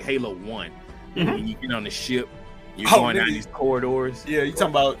kind of like Halo 1. When you get on the ship, you're going down these corridors. Yeah, you're talking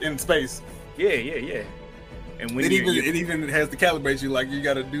about in space. Yeah. And when it even has to calibrate you, like you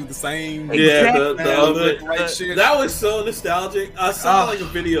got to do the same. Yeah, that was so nostalgic. I saw like a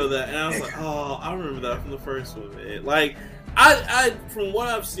video of that, and I was like, oh, I remember that from the first one, man. Like, I from what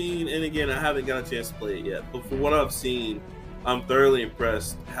I've seen, and again, I haven't got a chance to play it yet, but from what I've seen, I'm thoroughly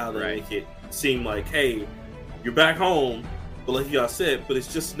impressed how they make it seem like, hey, you're back home, but like y'all said, but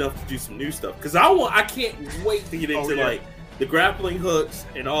it's just enough to do some new stuff. Because I can't wait to get into like the grappling hooks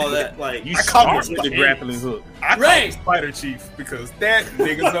and all that. Like you start with the grappling hook. I call him Spider Chief because that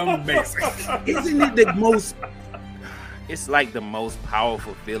nigga's amazing. Isn't it the most? It's like the most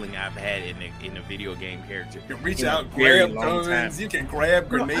powerful feeling I've had in a video game character. You can reach out, grab guns. You can grab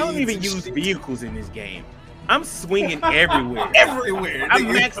grenades. I don't even use vehicles in this game. I'm swinging everywhere. Everywhere. I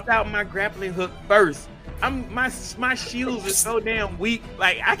maxed out my grappling hook first. My shields are so damn weak.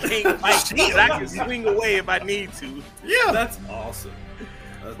 Like I can't fight. I can swing away if I need to. Yeah, that's awesome.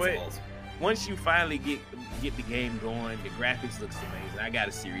 But once you finally get the game going, the graphics looks amazing. I got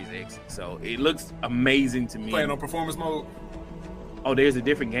a Series X, so it looks amazing to me. Playing on performance mode. Oh, there's a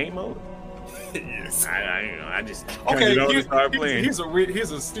different game mode. Yes. I just okay. start playing.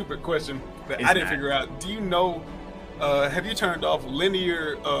 Here's a stupid question that I didn't figure out. Do you know? Have you turned off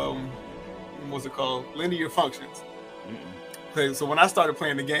linear? What's it called? Linear functions. Okay, so when I started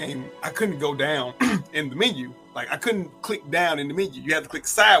playing the game, I couldn't go down in the menu. Like I couldn't click down in the menu. You have to click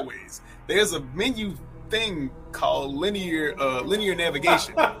sideways. There's a menu thing called linear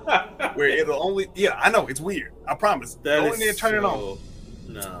navigation where it'll only. Yeah, I know it's weird. I promise. Go in there and turn it on.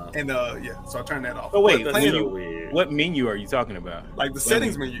 No. And so I turned that off. Oh wait, weird. What menu are you talking about? Like the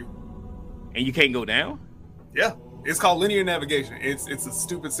settings menu. And you can't go down? Yeah, it's called linear navigation. It's a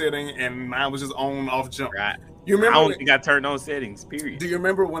stupid setting, and mine was just on off jump. Right. You remember? I don't think I turned on settings. Period. Do you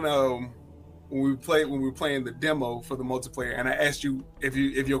remember when we were playing the demo for the multiplayer, and I asked you if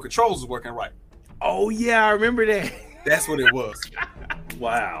your controls was working right? Oh yeah, I remember that. That's what it was.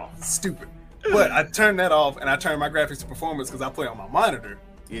 Wow. Stupid. But I turned that off, and I turned my graphics to performance because I play on my monitor.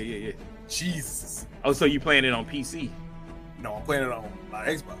 Yeah. Jesus. Oh, so you playing it on PC? No, I'm playing it on my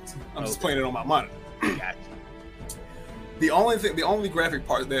Xbox. I'm just playing it on my monitor. Gotcha. The only graphic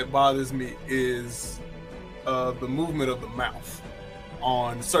part that bothers me is the movement of the mouth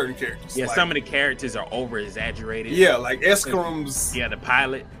on certain characters. Yeah, like, some of the characters are over exaggerated. Yeah, like Escaram's. Yeah, the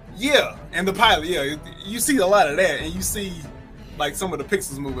pilot. Yeah, and the pilot. Yeah, you see a lot of that, and you see like some of the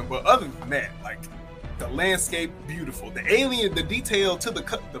pixels moving. But other than that, like the landscape, beautiful. The alien, the detail to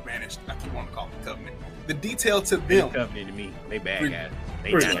the Banished. I keep wanting to call them the Covenant. The detail to them. Covenant to me. They bad guys.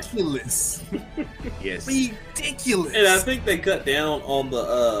 They ridiculous. Yes. Ridiculous. And I think they cut down on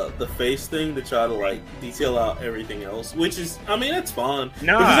the face thing to try to like detail out everything else, which is, I mean, it's fine.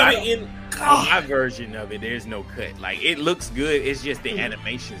 No, in my version of it, there's no cut. Like it looks good. It's just the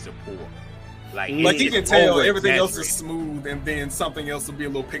animations are poor. Like you can tell everything else is smooth, and then something else will be a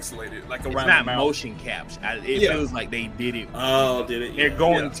little pixelated, like around the mouth. It's not motion caps. It feels like they did it. Oh, did it? They're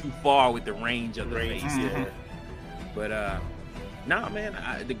going too far with the range of the face. Yeah. But nah, man,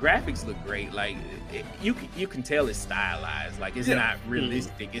 the graphics look great. Like you can tell it's stylized. Like it's not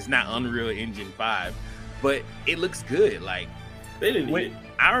realistic. It's not Unreal Engine 5, but it looks good. Like they didn't need it.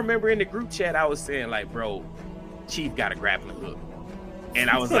 I remember in the group chat, I was saying like, bro, Chief got a grappling hook. And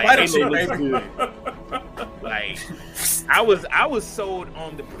I was like, hey, it looks good. Like, I was sold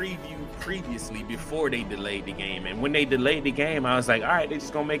on the preview previously before they delayed the game. And when they delayed the game, I was like, all right, they're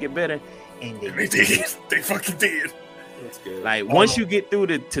just gonna make it better. And they did. They fucking did. That's good. Like, once you get through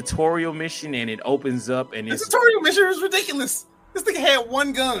the tutorial mission and it opens up and it's... The tutorial mission is ridiculous. This thing had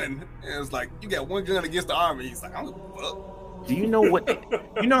one gun. And it was like, you got one gun against the army. He's like, I don't give a fuck. Do you know what...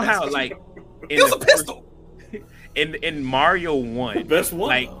 You know how, like... It was a pistol. In Mario 1, best one.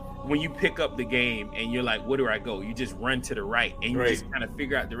 Like when you pick up the game and you're like, where do I go? You just run to the right and you just kind of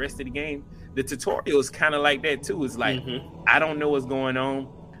figure out the rest of the game. The tutorial is kind of like that too. It's like, I don't know what's going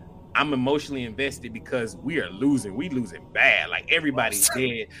on. I'm emotionally invested because we are losing. We losing bad. Like everybody's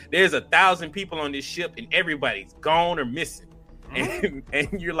dead. There's 1,000 people on this ship and everybody's gone or missing.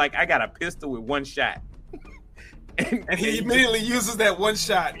 And you're like, I got a pistol with one shot. and he immediately uses that one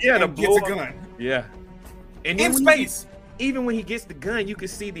shot. Yeah, and gets a gun. Yeah. And in space. Even when he gets the gun, you can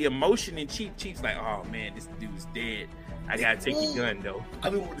see the emotion in Chief's like, oh man, this dude's dead. I gotta take the gun though.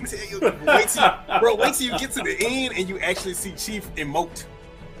 I don't want to tell you. Wait till you get to the end and you actually see Chief emote.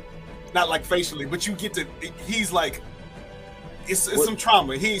 Not like facially, but you get to. He's like, it's some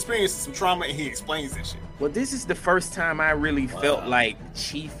trauma. He experiences some trauma and he explains that shit. Well, this is the first time I really felt like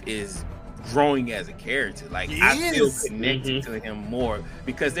Chief is growing as a character. Like I feel connected to him more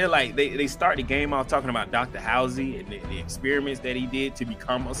because they're like they start the game off talking about Dr. Halsey and the experiments that he did to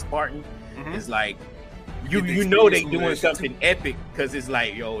become a Spartan. It's like you know they doing something epic because it's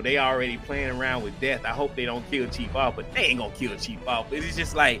like, yo, they already playing around with death. I hope they don't kill Chief off, but they ain't gonna kill Chief off. It's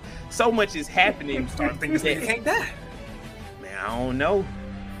just like so much is happening. Start thinking this nigga can't die. Man, I don't know.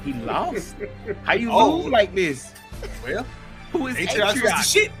 He lost. How you lose like this? Well, who is Atriox? Was the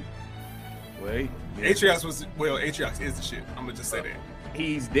shit. Wait, Atriox is the shit. I'm gonna just say that.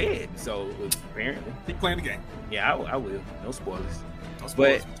 He's dead, so apparently. Keep playing the game. Yeah, I will. No spoilers. No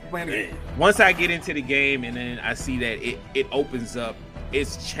spoilers. But once I get into the game and then I see that it opens up,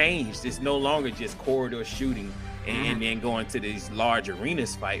 it's changed. It's no longer just corridor shooting and then going to these large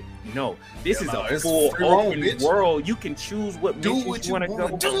arenas fight. No, this is a full open world. You can choose what missions you want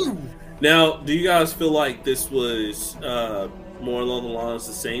to go. Now, do you guys feel like this was more along the lines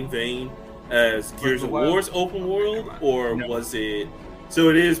the same vein as Gears of War's open world, or was it? So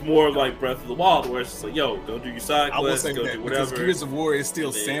it is more like Breath of the Wild, where it's just like, yo, go do your side quests, go do whatever. Because Gears of War is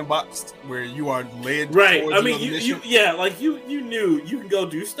still sandboxed, where you are led. Right. I mean, you knew you can go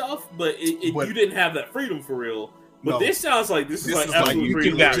do stuff, but you didn't have that freedom for real But this sounds like this is like you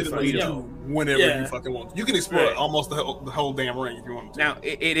can legitimately do whenever you fucking want. You can explore almost the whole damn ring if you want to. Now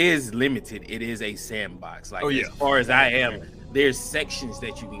it is limited. It is a sandbox. Like as far as I am, there's sections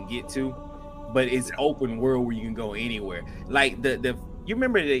that you can get to, but it's open world where you can go anywhere. Like the you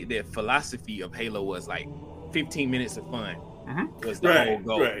remember the philosophy of Halo was like 15 minutes of fun. Was the whole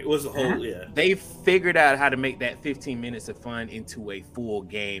goal. Right. It was the whole, They figured out how to make that 15 minutes of fun into a full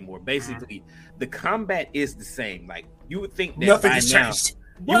game where basically the combat is the same. Like you would think that nothing has changed.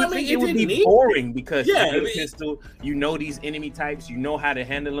 You would think it would be boring because you have a pistol, you know these enemy types, you know how to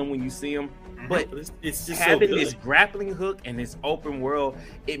handle them when you see them. But it's just having so this grappling hook and this open world,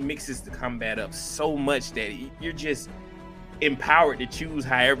 it mixes the combat up so much that you're just empowered to choose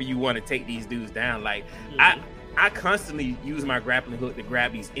however you want to take these dudes down. Like I constantly use my grappling hook to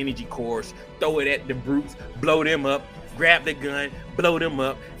grab these energy cores, throw it at the brutes, blow them up, grab the gun, blow them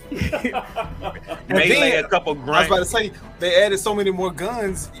up. Melee a couple grunts. I was about to say they added so many more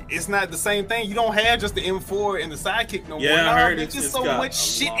guns. It's not the same thing. You don't have just the M4 and the sidekick no more. I heard it's just so much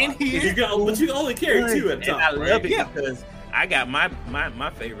shit in here. But you can only carry 2 at a time. And I love it because I got my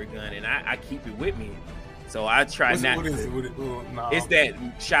favorite gun and I keep it with me. So I try not. What is it? It's that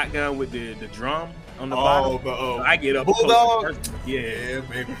shotgun with the drum on the bottom. So I get up Bulldog. Yeah,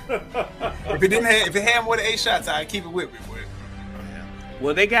 baby. if it had more than 8 shots, I'd keep it with me. But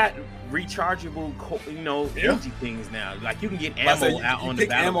well, they got rechargeable, energy things now. Like you can get ammo out on the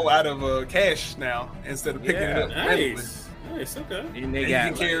battle. Ammo out of cache now instead of picking it up. Nice, okay. And you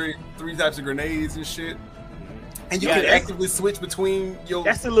can carry 3 types of grenades and shit. And you can actively switch between your.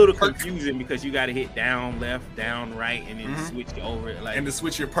 That's a little confusing because you got to hit down, left, down, right, and then switch over. Like, and to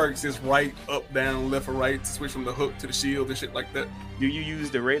switch your perks is right, up, down, left, or right. To switch from the hook to the shield and shit like that. Do you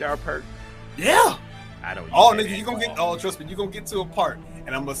use the radar perk? Yeah. I don't. Nigga, you gonna get. Trust me, you gonna get to a part,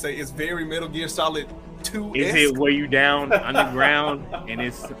 and I'm gonna say it's very Metal Gear Solid 2. Is it where you down underground and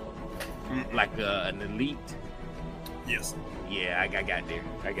it's like an elite? Yes. Yeah, I got there.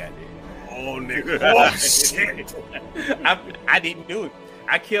 Oh nigga! Oh shit! I didn't do it.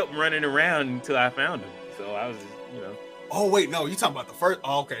 I kept running around until I found him. So I was, Oh wait, no, you talking about the first?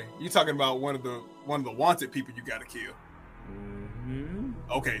 Oh, okay, you talking about one of the wanted people you gotta kill.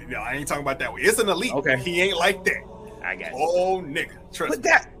 Okay, no, I ain't talking about that way. It's an elite. Okay, he ain't like that. I got you. Oh nigga, trust me.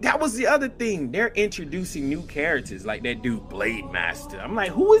 But that was the other thing. They're introducing new characters, like that dude Blade Master. I'm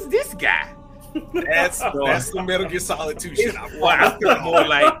like, who is this guy? That's the Metal Gear Solid 2 shit. I feel more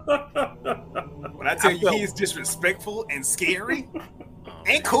like when I tell you he's disrespectful and scary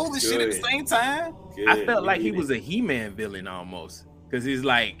and cool as shit at the same time. I felt like he was a He-Man villain almost because he's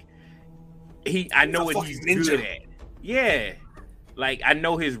like I know what he's good at. Yeah, like I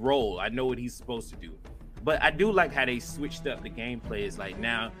know his role. I know what he's supposed to do. But I do like how they switched up the gameplay. It's like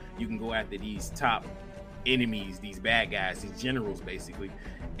now you can go after these top enemies, these bad guys, these generals basically.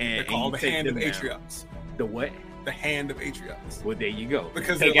 And they're called the Hand of Atriox. The what? The Hand of Atriox. Well, there you go.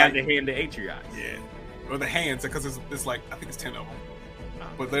 Because they got the Hand of Atriox. Yeah. Or the hands, because it's like, I think it's 10 of them.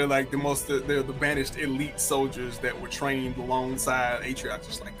 But they're like they're the banished elite soldiers that were trained alongside Atriox,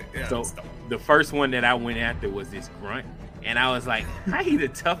 just like that. Yeah, so the first one that I went after was this grunt. And I was like, how he the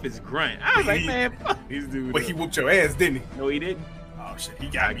toughest grunt? I was like, man, fuck this dude. But he whooped your ass, didn't he? No, he didn't. Oh shit, he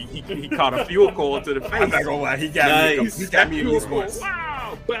got me. He caught a fuel coil to the face. I'm not gonna lie, he got me. He got me in this voice.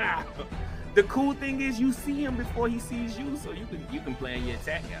 Wow, wow. The cool thing is you see him before he sees you, so you can plan your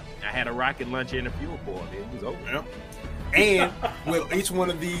attack out. I had a rocket launcher and a fuel coil. It was over. Yeah. And with each one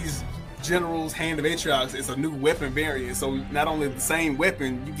of these generals, Hand of Atriox, is a new weapon variant. So not only the same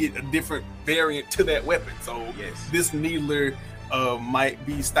weapon, you get a different variant to that weapon. So this needler might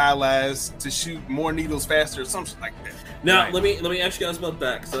be stylized to shoot more needles faster or something like that. Now let me ask you guys about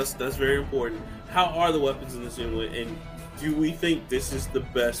that, because that's very important. How are the weapons in this game, and do we think this is the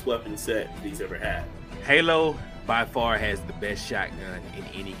best weapon set that he's ever had? Halo by far has the best shotgun in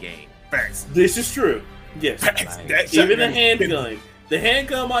any game. Facts. This is true. Yes. Even the handgun. The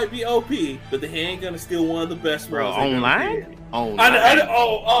handgun might be OP, but the handgun is still one of the best ones. Online? Oh man.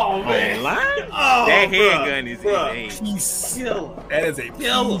 Online? That handgun is a piece. That is a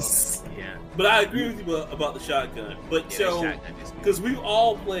piece. Yeah. But I agree with you about the shotgun. But because we've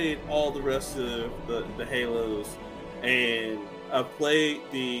all played all the rest of the Halos, and I've played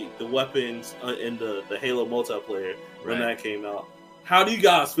the weapons in the Halo multiplayer when that came out. How do you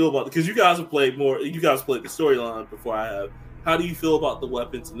guys feel about it? Because you guys have played more. You guys played the storyline before I have. How do you feel about the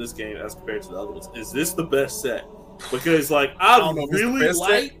weapens in this game as compared to the other ones? Is this the best set? Because I really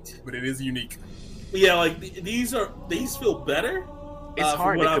liked, but it is unique. Yeah, like these feel better. It's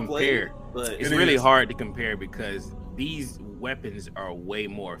hard to compare. But it's really hard to compare because these weapons are way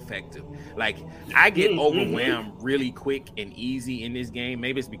more effective. Like I get overwhelmed really quick and easy in this game.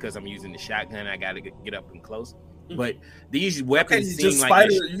 Maybe it's because I'm using the shotgun. I got to get up and close. But these weapons seem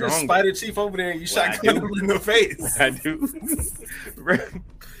like you just Spider Chief over there and you shotgun him in the face. I do.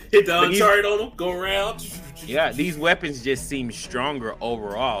 Hit the Uncharted on them, go around. Yeah, these weapons just seem stronger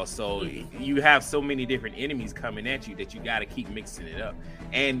overall. So you have so many different enemies coming at you that you got to keep mixing it up.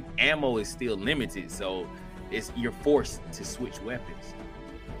 And ammo is still limited, so you're forced to switch weapons.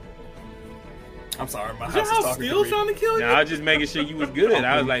 I'm sorry, my house is talking still trying to kill you. No, I was just making sure you was good.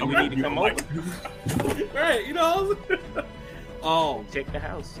 I was like, we need to come over. Right, you know. Oh, check the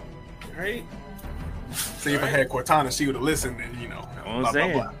house. Right. See, if I had Cortana, she would have listened, and you know, I'm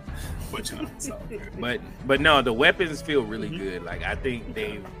saying. Blah. But you know, so. but no, the weapons feel really good. Like I think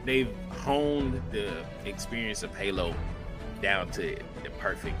they've honed the experience of Halo down to the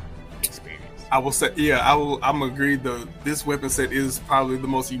perfect experience. I will say, I'm agreed. This weapon set is probably the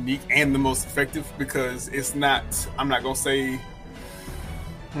most unique and the most effective because it's not. I'm not gonna say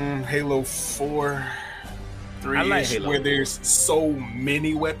Halo 4, 3, like where there's so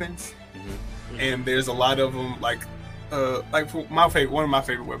many weapons, and there's a lot of them. Like one of my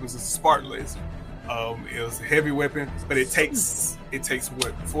favorite weapons is the Spartan laser. It was a heavy weapon, but it takes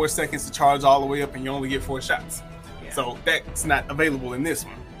what 4 seconds to charge all the way up, and you only get 4 shots. Yeah. So that's not available in this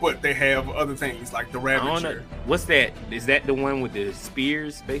one. But they have other things like the Ravager. What's that? Is that the one with the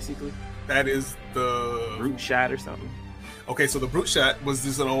spears, basically? That is the Brute Shot or something. Okay, so the Brute Shot was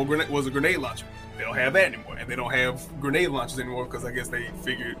just a grenade launcher. They don't have that anymore, and they don't have grenade launchers anymore because I guess they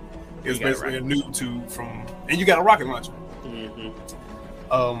figured it's basically a noob tube and you got a rocket launcher.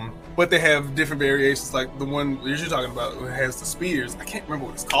 But they have different variations, like the one you're talking about has the spears. I can't remember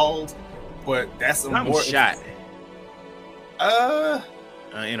what it's called, but that's a more shot.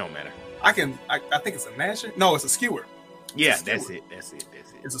 It don't matter. I think it's a Gnasher. No, it's a skewer. Yeah, that's it.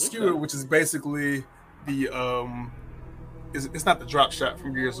 It's a skewer, which is basically the it's not the drop shot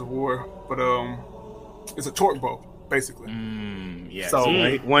from Gears of War, but it's a torque bow, basically. Yeah. So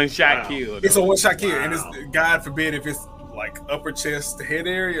one shot kill. It's a one shot kill, and it's God forbid if it's like upper chest to head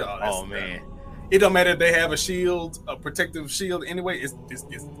area. Oh man. It don't matter if they have a shield, a protective shield. Anyway, it's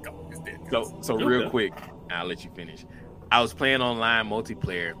dead. So real quick, I'll let you finish. I was playing online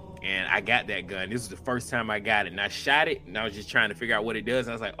multiplayer and I got that gun. This was the first time I got it, and I shot it, and I was just trying to figure out what it does.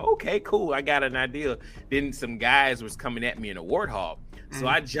 I was like, okay, cool, I got an idea. Then some guys was coming at me in a Warthog, so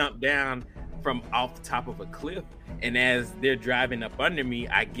I jumped down from off the top of a cliff, and as they're driving up under me,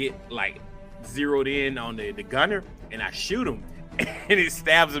 I get like zeroed in on the gunner, and I shoot him, and it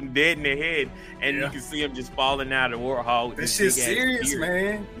stabs him dead in the head, and you can see him just falling out of the Warthog. This shit's serious,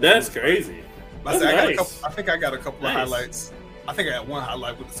 man. That's crazy. I think I got a couple of highlights. I think I had one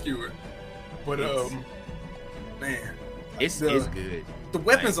highlight with the skewer, but man, it's good. The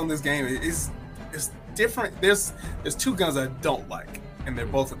weapons on this game is different. There's 2 guns I don't like, and they're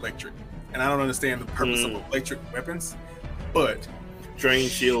both electric, and I don't understand the purpose of electric weapons. But drain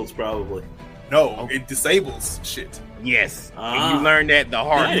shields probably. No, it disables shit. Yes, and you learn that the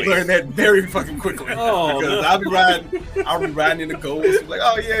hard way. You learn that very fucking quickly. Because I'll be riding in the ghost, like,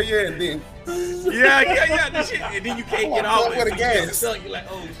 oh yeah, and then the shit, and then you can't get off with a gas. You're like,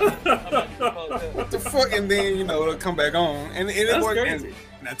 oh shit, what the fuck? And then it'll come back on, and it works.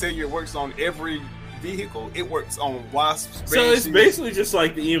 And I tell you, it works on every vehicle. It works on Wasps. So it's basically just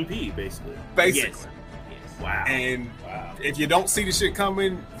like the EMP, basically. Yes. Wow. And if you don't see the shit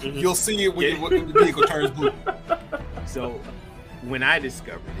coming, you'll see it when the vehicle turns blue. So when I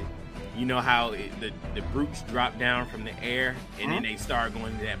discovered it, you know how the brutes drop down from the air and then they start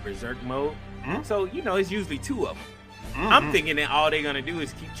going into that berserk mode? So, it's usually 2 of them. I'm thinking that all they're going to do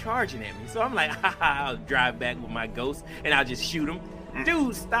is keep charging at me. So I'm like, I'll drive back with my ghost and I'll just shoot them.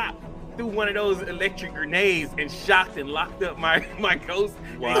 Dude, stop. Threw one of those electric grenades and shocked and locked up my ghost.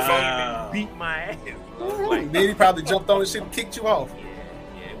 Wow. And beat my ass. Then he probably jumped on the shit and kicked you off.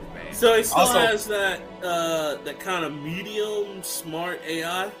 Yeah, it was bad. So it still has that kind of medium smart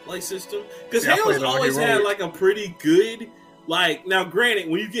AI like system, because Halo's always had like a pretty good, like, now granted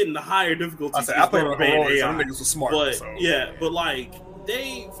when you get in the higher difficulties, I played on AI. Some niggas were smart. But so. but like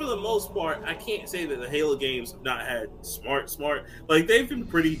they, for the most part, I can't say that the Halo games have not had smart. Like they've been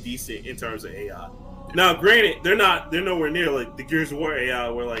pretty decent in terms of AI. Now, granted, they're nowhere near like the Gears of War AI,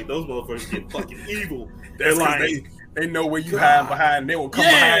 where like those motherfuckers get fucking evil. They're like they know where you hide behind. They will come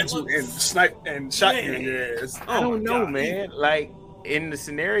behind you and snipe and shot you in your ass. I don't know, man. Like in the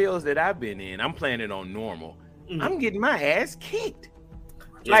scenarios that I've been in, I'm playing it on normal. I'm getting my ass kicked,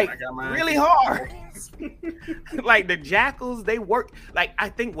 like really hard. Like the jackals, they work. Like I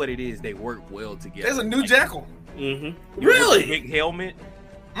think what it is, they work well together. There's a new jackal. Mm-hmm. Really? Big helmet.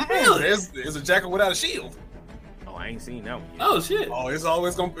 Really? There's a jackal without a shield. Oh, I ain't seen that one yet. Oh shit! Oh, it's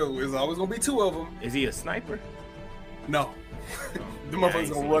always gonna be two of them. Is he a sniper? No, the Yeah, I motherfuckers ain't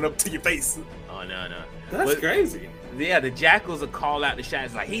gonna seen run up to your face. Oh no. That's But- crazy. Yeah, the jackals will call out the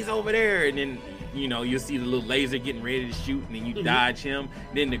shots like he's over there, and then you'll see the little laser getting ready to shoot, and then you dodge him.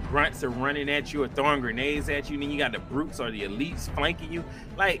 Then the grunts are running at you or throwing grenades at you, and then you got the brutes or the elites flanking you.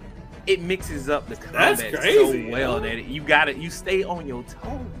 Like it mixes up the combat That's crazy, so well that you stay on your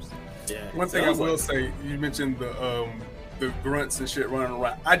toes. Yeah. One thing I will say, you mentioned the grunts and shit running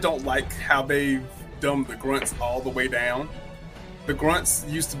around. I don't like how they've dumbed the grunts all the way down. The grunts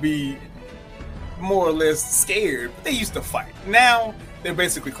used to be more or less scared, but they used to fight. Now they're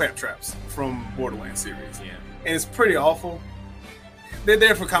basically claptraps from Borderlands series, Yeah. and it's pretty awful. They're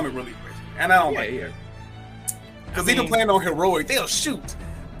there for comic relief, and I don't like it. Yeah. Because I even mean- playing on heroic, they'll shoot.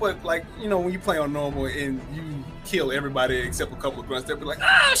 But like, when you play on normal and you kill everybody except a couple of grunts, they'll be like,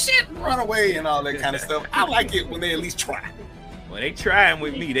 "Oh shit, run away," and all that kind of stuff. I like it when they at least try. Well, they trying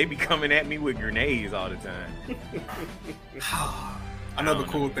with me. They be coming at me with grenades all the time. Another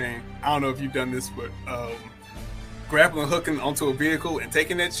cool thing, I don't know if you've done this, but grappling hooking onto a vehicle and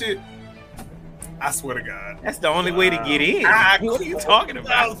taking that shit, I swear to God. That's the only way to get in. What are you talking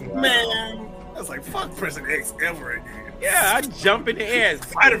about? Man, that's like, fuck pressing X ever again. Yeah, I jump in the air.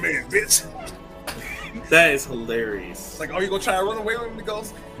 Spider-Man, bitch. That is hilarious. It's like, oh, you gonna try to run away with me,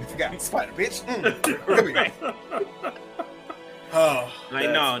 Ghost? You forgot Spider, bitch. Come here. Oh, Like,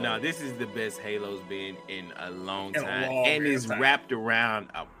 no, this is the best Halo's been in a long In a time, long and it's time. wrapped around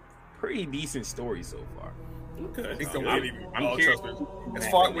a pretty decent story so far. Okay. it's gonna I'm- get even. I'm Oh, curious. trust me. As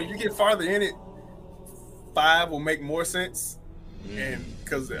far when you get farther in it, 5 will make more sense. And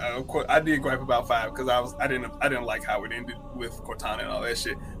because of course I did gripe about 5 because I didn't like how it ended with Cortana and all that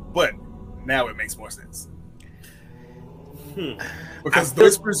shit, but now it makes more sense. Because the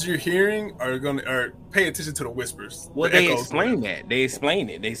whispers you're hearing are pay attention to the whispers. Well, the they echoes. explained that. They explained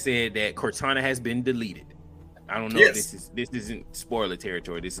it. They said that Cortana has been deleted. I don't know Yes. if this isn't spoiler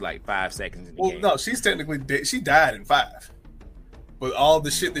territory. This is like 5 seconds in the Well, game. no, she's technically dead. She died in 5, but all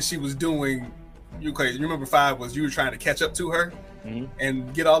the shit that she was doing, you remember 5 was you were trying to catch up to her Mhm.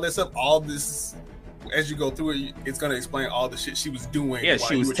 and get all this up. All this, as you go through it, it's going to explain all the shit she was doing. Yeah, while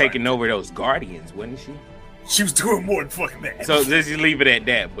she you was were trying taking to- over those Guardians, wasn't she? She was doing more than fucking that. So let's just leave it at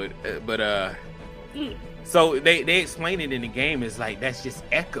that. But so they explain it in the game. It's like that's just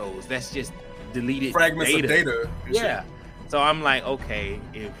echoes. That's just deleted fragments of data. And shit. Yeah. So I'm like, okay,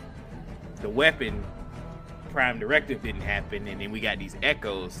 if the weapon Prime Directive didn't happen, and then we got these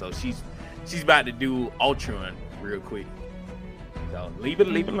echoes, so she's about to do Ultron real quick. So leave it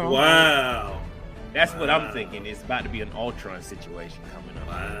alone. Wow. That's what I'm Wow. thinking. It's about to be an Ultron situation coming up.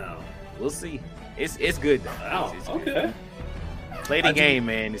 Wow. We'll see. It's good though. Wow. It's good. Okay. Play the I do- game,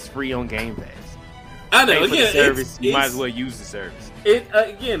 man. It's free on Game Pass. I know. Pay for the Again, service. You might it's- as well use the service.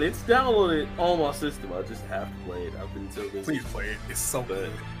 Again, it's downloaded on my system. I just have to play it. I've been so busy. Please play it. It's so But,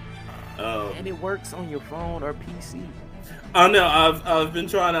 good. And it works on your phone or PC. I know. I've been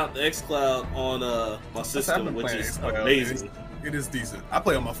trying out the XCloud on my I've system, been which playing is XCloud. amazing. It is decent. I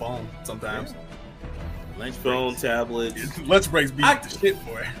play on my phone sometimes. Lunch Phone, breaks. tablets. Lunch breaks beat I- the shit,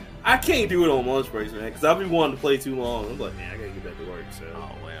 boy. I can't do it on lunch breaks, man, because I've been wanting to play too long. I'm like, man, I gotta get back to work. So Oh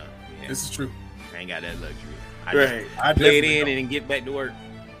well. Yeah. This is true. I ain't got that luxury. I right. I just play it definitely in don't. and then get back to work.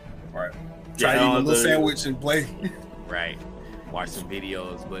 All right. Yeah, Try to eat a I'll little do- sandwich and play. Right. Watch some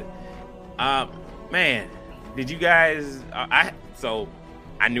videos. But man, did you guys so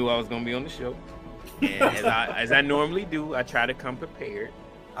I knew I was gonna be on the show. And as I normally do, I try to come prepared.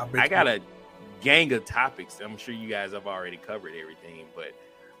 I got a gang of topics. I'm sure you guys have already covered everything, but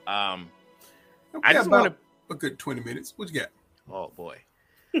I just want to. a good 20 minutes. What you got? Oh boy,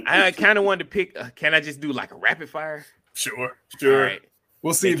 I kind of wanted to pick. Can I just do like a rapid fire? Sure. Sure. All right.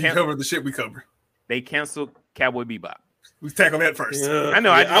 We'll see They if you can't- cover the shit we cover. They canceled Cowboy Bebop. We tackle that first. Yeah. I know.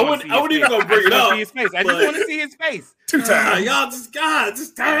 Yeah, I wouldn't even gonna bring it up. See his face. I just but- want to see his face. 2 times. Y'all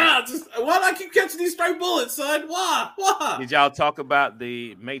just time out. Just why do I keep catching these straight bullets, son? Why? Did y'all talk about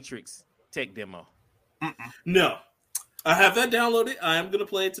the Matrix tech demo? No, I have that downloaded. I am gonna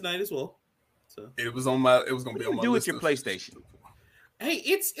play it tonight as well. So It was on my. It was gonna What be do on you my do with list your of- PlayStation? hey,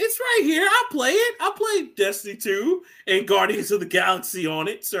 it's right here. I play it. I played Destiny 2 and Guardians of the Galaxy on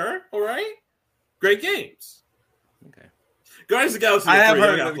it, sir. All right, great games. Okay. Guardians of the Galaxy. I have free.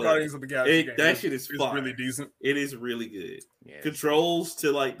 heard gotta of the play Guardians of the Galaxy. It- game. that shit is it's fire. really decent. It is really good. Yeah. Controls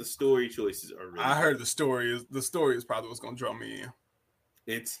to like the story choices are really. I heard the story is probably what's gonna draw me in.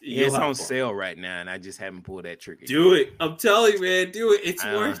 It's on sale right now, and I just haven't pulled that trigger. Do it. I'm telling you, man. Do it. It's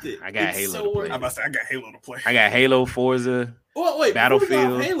worth it. I got Halo to play. I'm about to say I got Halo to play. I got Halo, Forza. Well, wait,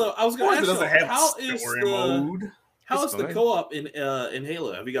 Battlefield. Halo. I was going to ask you, how is mode? How is the co-op in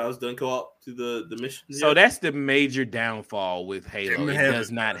Halo? Have you guys done co-op to the mission? So that's the major downfall with Halo. It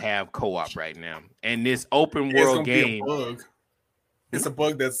does not have co-op right now, and this open world game. It's a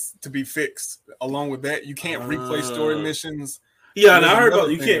bug that's to be fixed. Along with that, you can't replay story missions. Yeah, and I heard about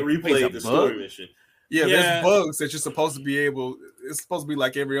you can't replay the story mission. Yeah, there's bugs that you're supposed to be able. It's supposed to be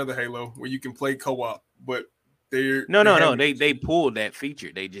like every other Halo where you can play co-op, but they're no. They pulled that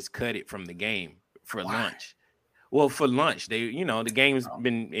feature. They just cut it from the game for launch. Well, for launch, the game's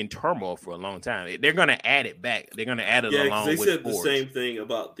been in turmoil for a long time. They're gonna add it back. They're gonna add it along with Forge. They said the same thing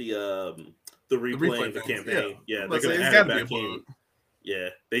about the replaying the campaign. Yeah, they're gonna add it back in. Yeah,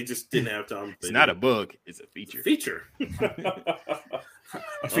 they just didn't have time. It's not a bug; it's a feature. You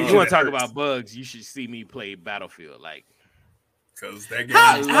want to talk about bugs? You should see me play Battlefield. Because that game.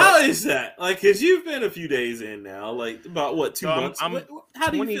 How is that? Because you've been a few days in now. About what 2 months? I'm how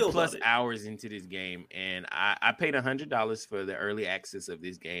do you feel 20 plus about it? hours into this game, and I paid $100 for the early access of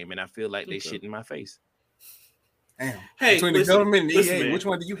this game, and I feel like they shit in my face. Damn. Hey, between the government and EA, man. Which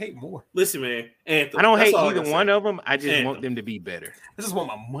one do you hate more? Listen, man, Anthem. I don't hate either one of them. I just want them to be better. I just want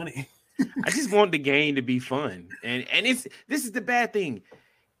my money. I just want the game to be fun, and this is the bad thing.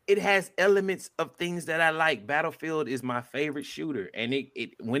 It has elements of things that I like. Battlefield is my favorite shooter, and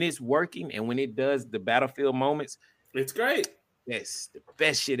it when it's working and when it does the Battlefield moments, it's great. That's the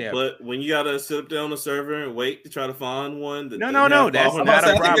best shit ever. But when you gotta sit up there on the server and wait to try to find one, no, that's not a problem.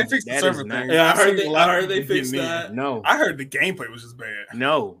 I think they fixed the server thing. Yeah, I heard they fixed that. No, I heard the gameplay was just bad.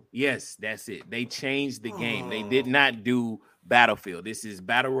 No, yes, that's it. They changed the game. They did not do Battlefield. This is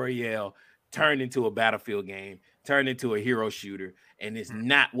Battle Royale turned into a Battlefield game, turned into a hero shooter, and it's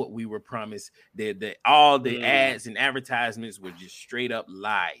not what we were promised. All the ads and advertisements were just straight up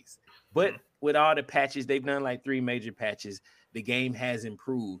lies. But with all the patches, they've done like 3 major patches. The game has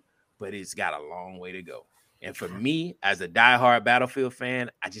improved, but it's got a long way to go. And for me, as a diehard Battlefield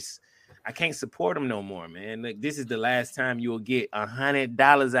fan, I can't support them no more, man. This is the last time you'll get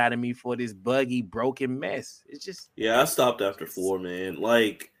 $100 out of me for this buggy, broken mess. It's just I stopped after 4, man.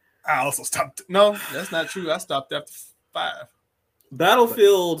 I also stopped. No, that's not true. I stopped after 5.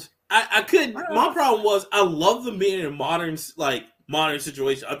 Battlefield. I couldn't. My problem was I love them being in a modern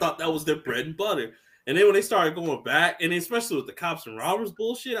situation. I thought that was their bread and butter. And then when they started going back, and especially with the cops and robbers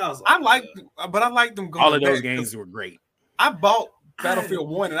bullshit, I was like, I liked them going. All of those games were great. I bought Battlefield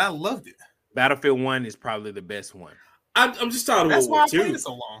 1 and I loved it. Battlefield 1 is probably the best one. I'm just tired of That's World why War II. I played it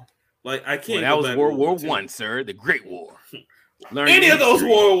so long. I can't. That was World War I, sir. The Great War. Any of those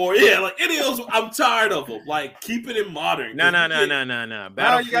World War, any of those. I'm tired of them. Keep it in modern. No.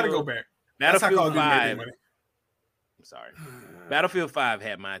 Battlefield, you got to go back. Battlefield 5. I'm sorry. Battlefield 5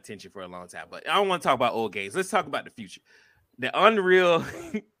 had my attention for a long time, but I don't want to talk about old games. Let's talk about the future. The Unreal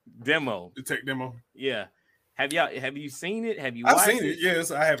demo. The tech demo. Yeah. Have you seen it? Have you I've seen it?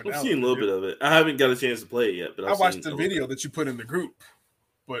 Yes, I haven't. I've seen a little bit of it. I haven't got a chance to play it yet, but I watched the video that you put in the group.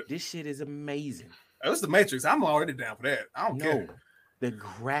 But this shit is amazing. It was the Matrix. I'm already down for that. I don't care. The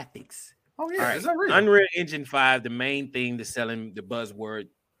graphics. Oh, yeah. Is that real? Unreal Engine 5, the main thing, the buzzword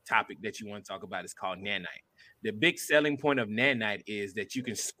topic that you want to talk about is called Nanite. The big selling point of Nanite is that you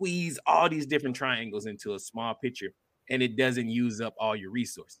can squeeze all these different triangles into a small picture and it doesn't use up all your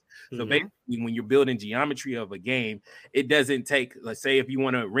resources. So basically, when you're building geometry of a game, it doesn't take, let's say if you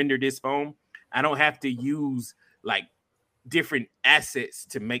want to render this phone, I don't have to use different assets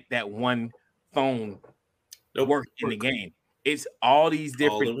to make that one phone work in the game. It's all these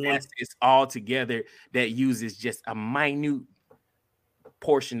different assets all together that uses just a minute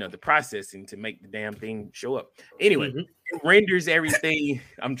portion of the processing to make the damn thing show up. Anyway, it renders everything.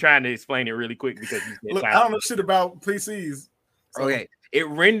 I'm trying to explain it really quick because look, I don't know shit about PCs. So. Okay, it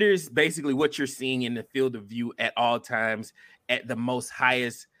renders basically what you're seeing in the field of view at all times at the most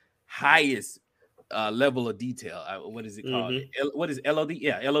highest level of detail. What is it called? What is LOD?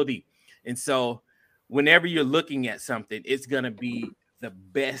 Yeah, LOD. And so whenever you're looking at something, it's gonna be the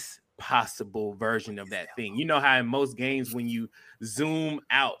best possible version of that thing. You know how in most games when you zoom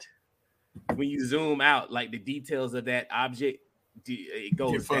out like the details of that object, it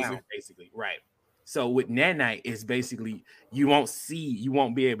goes down basically, right? So with Nanite, it's basically you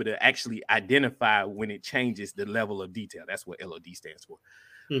won't be able to actually identify when it changes the level of detail. That's what LOD stands for.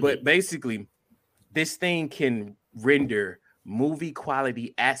 But basically this thing can render movie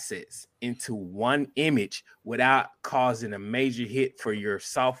quality assets into one image without causing a major hit for your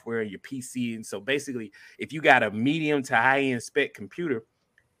software and your PC. And so basically, if you got a medium to high end spec computer,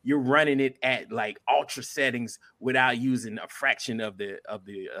 you're running it at like ultra settings without using a fraction of the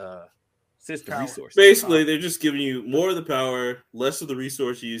system resources. Basically, they're just giving you more of the power, less of the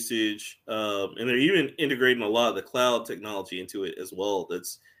resource usage, and they're even integrating a lot of the cloud technology into it as well.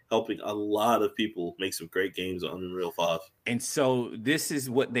 That's helping a lot of people make some great games on Unreal 5. And so this is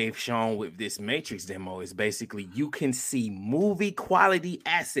what they've shown with this Matrix demo is basically you can see movie quality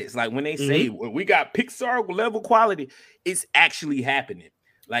assets. Like when they say well, we got Pixar level quality, it's actually happening.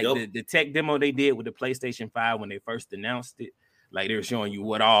 Like the tech demo they did with the PlayStation 5 when they first announced it, like they were showing you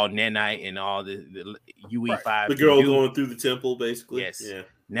what all Nanite and all the UE5. The girl going through the temple, basically. Yes. Yeah.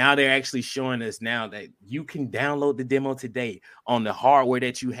 Now they're actually showing us now that you can download the demo today on the hardware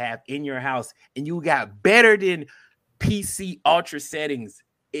that you have in your house, and you got better than PC ultra settings.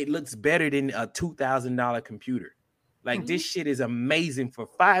 It looks better than a $2,000 computer. Like this shit is amazing. For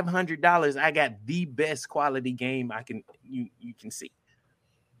 $500, I got the best quality game you can see.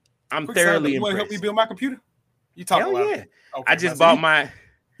 I'm thoroughly impressed. You want to help me build my computer? You talking about? Yeah. Okay, I just bought my.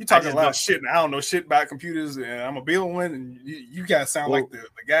 You talking a lot of shit, and I don't know shit about computers, and I'm a build one, and you guys sound like the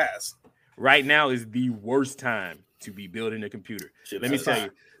guys. Right now is the worst time to be building a computer. Let me tell you.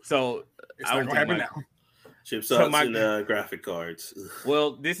 So it's not gonna happen now. Chipsets and graphic cards.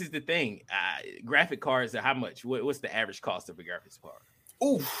 Well, this is the thing. Graphic cards are how much? What's the average cost of a graphics card?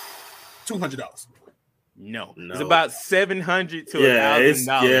 Ooh, $200. No, it's about $700 to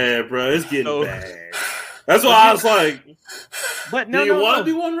 $1,000. Yeah, bro, it's getting bad. That's why I was like, but no, do you want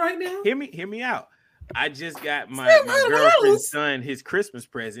to do one right now? Hear me out. I just got my girlfriend's son his Christmas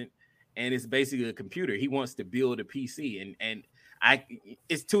present, and it's basically a computer. He wants to build a PC, and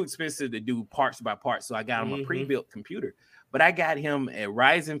it's too expensive to do parts by parts, so I got him a pre-built computer. But I got him a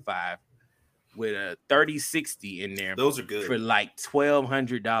Ryzen 5 with a 3060 in there. Those are good for like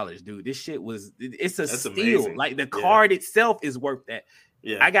 $1,200, dude. This shit it's a steal. Amazing. Like the card itself is worth that.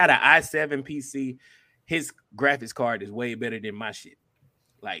 Yeah, I got an i7 PC. His graphics card is way better than my shit.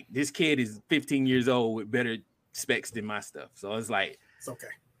 Like this kid is 15 years old with better specs than my stuff. So it's like it's okay.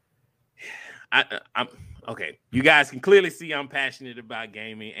 I'm okay. You guys can clearly see I'm passionate about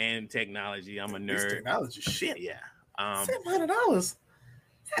gaming and technology. I'm a nerd. This technology shit. Yeah. $700.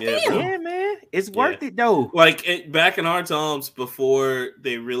 Yeah, man. It's worth it though. Like back in our times before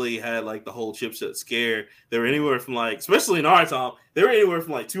they really had like the whole chipset scare, they were anywhere from like, especially in our time, they were anywhere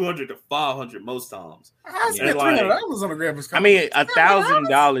from like $200 to $500 most times. I spent $300 on a graphics card. I mean,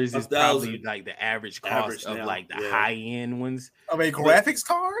 $1,000 is probably like the average cost of like the high end ones of a graphics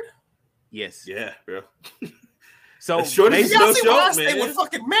card. Yes. Yeah, bro. So y'all see why I stay with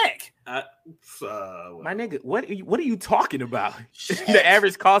fucking Mac. My nigga, what are you talking about? The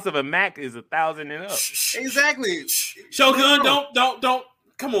average cost of a Mac is $1,000 and up. Exactly. Shogun, don't.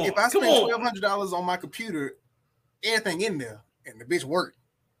 Come on. If I spend $1,200 on my computer, everything in there, and the bitch worked,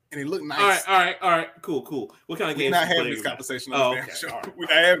 and it looked nice. All right. Cool. What kind of games? We're not having this conversation. Oh, okay. We're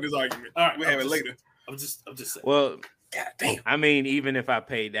not having this argument. All right, we'll have it later. I'm just saying. Well, God damn. I mean, even if I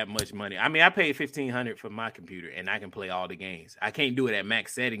paid that much money, I mean, I paid $1,500 for my computer, and I can play all the games. I can't do it at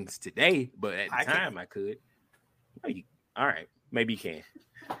max settings today, but at the time I could. All right, maybe you can.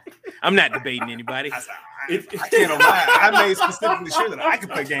 I'm not debating anybody. I can't lie. I made specifically sure that I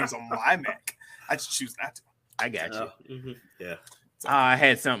could play games on my Mac. I just choose not to. I got you. Yeah. I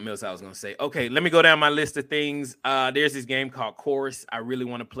had something else I was going to say. Okay, let me go down my list of things. There's this game called Chorus. I really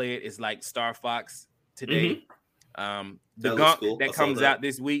want to play it. It's like Star Fox today. The Gunk that comes out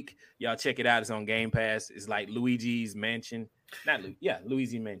this week, y'all check it out. It's on Game Pass. It's like Luigi's Mansion.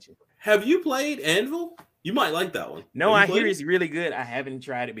 Luigi's Mansion. Have you played Anvil? You might like that one. No, I hear it's really good. I haven't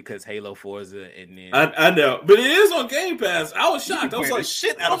tried it because Halo Forza, and then I know, but it is on Game Pass. I was shocked. I was like,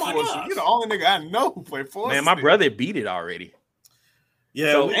 shit out of Forza. You're the only nigga I know who played Forza. Man, my brother beat it already.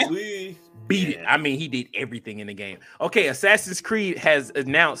 Yeah, so we beat it. I mean, he did everything in the game. Okay, Assassin's Creed has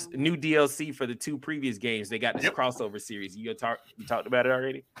announced new DLC for the two previous games. They got this crossover series. You talked about it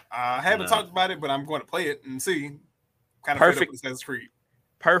already? I haven't talked about it, but I'm going to play it and see. Kind of perfect Assassin's Creed.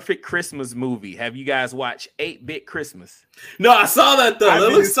 Perfect Christmas movie. Have you guys watched 8-Bit Christmas? No, I saw that though.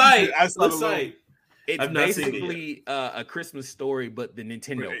 It looks tight. It's basically a Christmas story, but the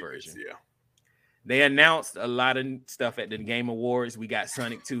Nintendo version. Yeah. They announced a lot of stuff at the Game Awards. We got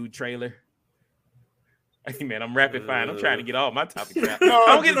Sonic 2 trailer. Hey, man, I'm rapid fire. I'm trying to get all my topics out. I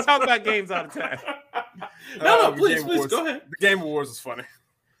don't get to talk about games all the time. No, please, go ahead. The Game Awards is funny.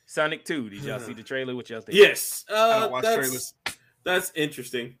 Sonic 2. Did y'all see the trailer? What y'all think? Yes. I don't watch trailers. That's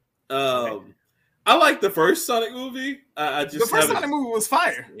interesting. I like the first Sonic movie. I just The first haven't- Sonic movie was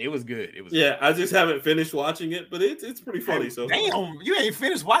fire. It was good. It was. Yeah, I just haven't finished watching it, but it's pretty funny. So Damn, you ain't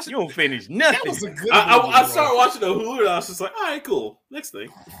finished watching. You don't finish That nothing. was a good. I started watching the Hulu, and I was just like, all right, cool. Next thing.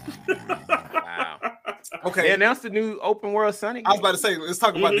 Wow. Okay, They announced the new open world Sonic. I was about to say, let's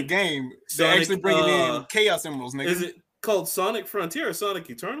talk about the game. They're Sonic, actually bringing in Chaos Emeralds, nigga. Is it called Sonic Frontier or Sonic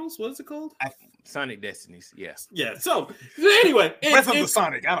Eternals? What is it called? Sonic Destinies. Yes. Yeah. So anyway, Breath of the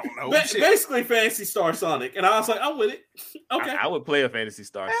Sonic? I don't know. basically Fantasy Star Sonic, and I was like, I'm with it. Okay. I would play a Fantasy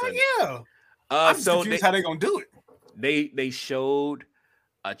Star Hell Sonic. yeah. I'm just So confused how they gonna do it. they showed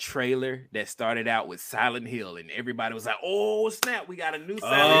a trailer that started out with Silent Hill, and everybody was like, "Oh snap, we got a new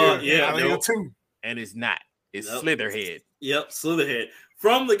Silent Hill!" Yeah, Silent Hill nope. 2. And it's not. It's Nope. Slitherhead. Yep, Slitherhead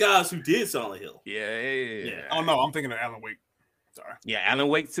from the guys who did Silent Hill. Yeah. Oh no, I'm thinking of Alan Wake. Sorry, Yeah, Alan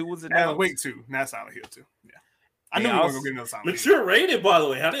Wake 2 was Alan announced. Wake 2, not Silent Hill 2. Yeah, I They knew we were also- gonna get another Silent Hill. Mature rated, by the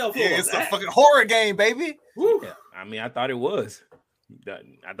way. How do y'all feel Yeah, about it's that? a fucking horror game, baby. Woo. Yeah, I mean, I thought it was.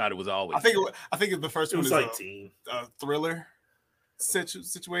 I thought it was always. I think the first It one was is like teen a thriller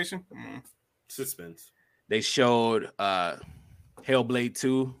situation. suspense. They showed Hellblade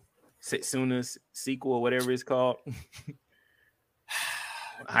 2, Setsuna's sequel, or whatever it's called.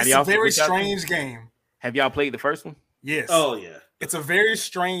 It's a very strange game. Have y'all played the first one? Yes. Oh yeah. It's a very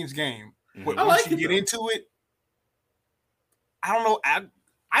strange game. Mhm. But I once like you it, get though. into it, I don't know.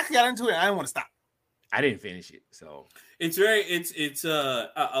 I got into it and I didn't want to stop. I didn't finish it, so It's very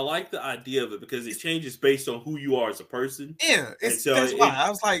I like the idea of it because it changes based on who you are as a person. Yeah, And so that's why I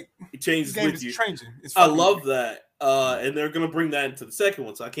was like, It this changes game with is you. changing. It's I fucking love weird. that. And they're gonna bring that into the second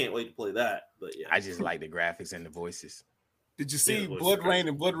one, so I can't wait to play that. But yeah. I just like the graphics and the voices. Did you see Yeah, voice Blood is Rain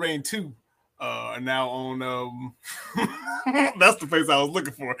and Blood Rain 2? Are now on that's the place I was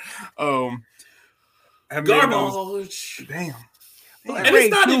looking for. Have you ever noticed- Garbage. Damn. Blood And it's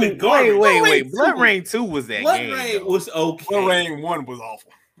not even garbage. Wait. Blood Blood Rain 2 was that Blood game. Rain though. was okay. Blood Rain 1 was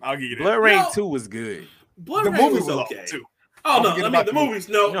awful. I'll give you that. Blood Rain No. 2 was good. Blood The Rain movie was was okay. awful too. Oh Don't no, forget I mean about the the movies.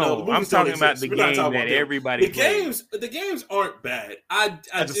 No, the No, movies I'm talking about the We're not game talking that about them. everybody The played. games aren't bad. I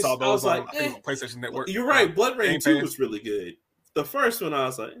just saw I was those on, like, I think, on PlayStation Network. You're right. Blood Rain Game 2 Pass. was really good. The first one, I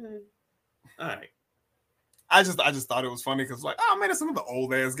was like, all right. I just thought it was funny because like, oh man, it's another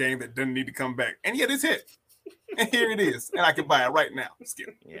old ass game that doesn't need to come back, and yet it's hit, and here it is, and I can buy it right now.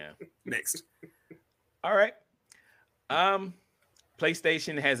 Skip Yeah. next. All right.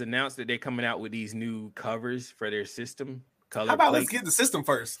 PlayStation has announced that they're coming out with these new covers for their system. Color How about plate. let's get the system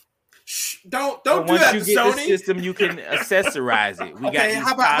first? Shh, don't But do once that, you get Sony. the system, you can accessorize it. We got Okay, these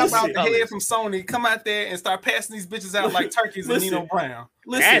how positive about the colors. head from Sony come out there and start passing these bitches out like turkeys and Listen. Nino Brown?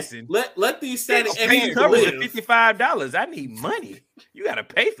 Listen, Passing. let these standing It's enemies Covers live. are $55. I need money. You got to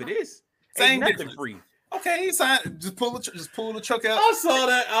pay for this. Same Ain't nothing difference. free. Okay, sign. Just pull the truck out. I saw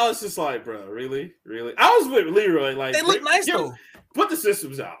that. I was just like, bro, really? I was with Leroy. Like, They look nice though. Put the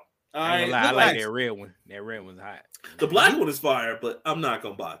systems out. All I, ain't right. gonna lie, I look like nice. that red one. That red one's hot. The black one is fire, but I'm not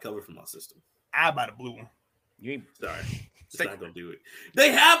gonna buy a cover for my system. I buy the blue one. You ain't, Sorry, just Take- not gonna do it.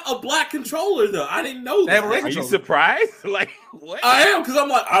 They have a black controller though. I didn't know They have that. a red are you controller. surprised? Like what? I am because I'm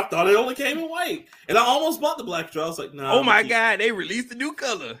like, I thought it only came in white, and I almost bought the black controller. I was like, nah. Oh I'm my keep- god, they released a new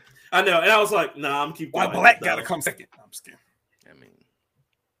color. I know, and I was like, nah, I'm keeping. Why black gotta come second? I'm just kidding. I mean,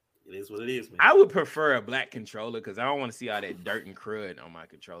 It is what it is, man. I would prefer a black controller because I don't want to see all that dirt and crud on my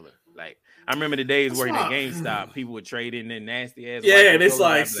controller. Like I remember the days That's working at fine. GameStop, people would trade in their nasty ass. Yeah, white and it's controllers.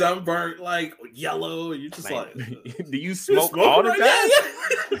 like I'd be sunburnt, like yellow, and you're just like, do you "You smoke all the right time?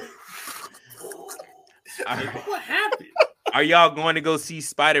 now?" Yeah. What happened? Are y'all going to go see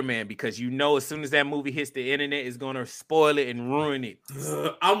Spider-Man? Because you know as soon as that movie hits the internet, it's going to spoil it and ruin it.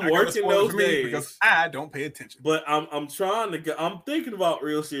 I'm I gotta working spoil it those for me days, because I don't pay attention. but I'm trying to go. I'm thinking about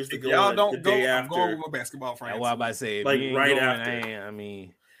real seriously If going y'all the don't go, day I'm going after. with my basketball friends. That's what I'm about to say. If Like, you ain't right going, after. I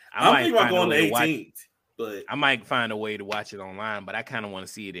mean, I'm might thinking about find a going way the to watch it. 18th, but I might find a way to watch it online, but I kind of want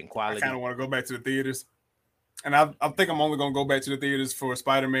to see it in I quality. kind of want to go back to the theaters, and I think I'm only gonna go back to the theaters for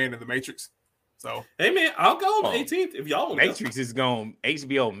Spider-Man and The Matrix. So hey man, I'll go on the Oh. 18th if y'all want. Matrix is going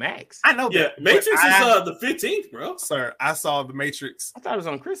HBO Max. I know Yeah, that. but Matrix is I- the 15th, bro. Sir, I saw The Matrix I thought it was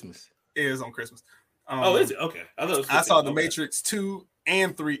on Christmas. is on Christmas. Oh, is it? Okay. I thought it was I saw 15th. The Okay. Matrix 2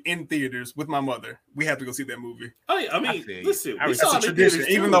 and 3 in theaters with my mother. We have to go see that movie. Oh yeah, I I mean, feel you. listen, I we respect saw the it in tradition,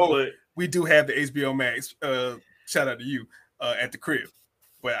 theaters even too, though- but We do have the HBO Max. Shout out to you at the crib.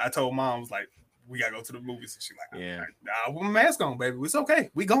 But I told mom, I was like, we gotta go to the movies. And she's like, Yeah. nah, with my mask on, baby. It's okay.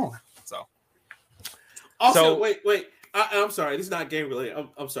 We going. So also So- wait. I'm sorry, this is not game related.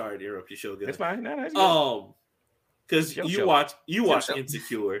 I'm sorry to interrupt your show, guys. That's fine. No, that's good. Because Your you show. watch Your show.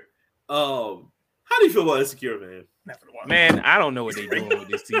 Insecure. How do you feel about Insecure, man? Man, I don't know what they're doing with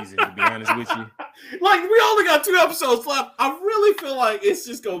this season, to be honest with you. Like, we only got 2 episodes left. I really feel like it's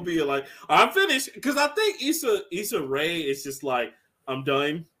just gonna be like, I'm finished. Because I think Issa Rae is just like, I'm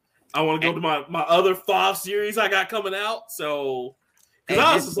done. I want to go to my other 5 series I got coming out. So, because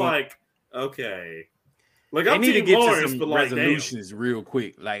I was just like, okay. Like, they I'm need to Team get Lawrence, to some but like, resolutions real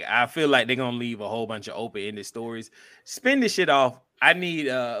quick. Like, I feel like they're gonna leave a whole bunch of open-ended stories. Spin this shit off. I need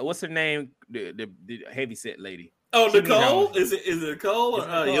what's her name? The heavy set lady. Oh, Nicole? Is it Nicole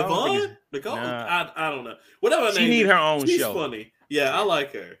or Yvonne? Nicole? Nah. I don't know. Whatever her She name need is, her own she's show. funny. Yeah, I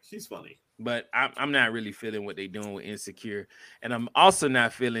like her. She's funny. But I'm not really feeling what they're doing with Insecure. And I'm also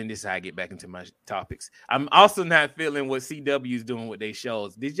not feeling this. I get back into my topics. I'm also not feeling what CW is doing with their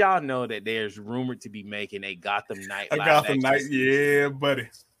shows. Did y'all know that there's rumored to be making a Gotham Knight? A Gotham Knight, yeah, buddy.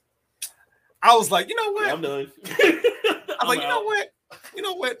 I was like, you know what? Yeah, I'm done. I'm like, you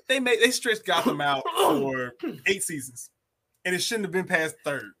know what? They stretched Gotham out for 8 seasons, and it shouldn't have been past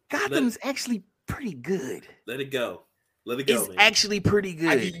 3rd. Gotham's actually pretty good. Let it go. Let it go. It's man. actually pretty good.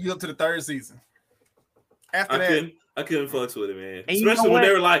 I give you up to the 3rd season. After that, I couldn't fucks with it, man. And especially when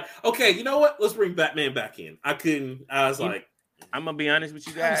they were like, okay, you know what? Let's bring Batman back in. I was like, I'm gonna be honest with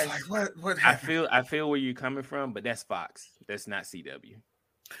you I guys. was like, what I happened? feel where you're coming from, but that's Fox. That's not CW.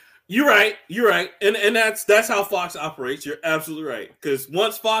 You're right. And that's how Fox operates. You're absolutely right. Because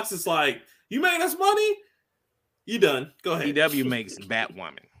once Fox is like, you made us money, you done. Go ahead. CW makes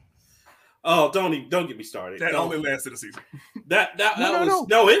Batwoman. Oh, don't get me started. That only lasted a season.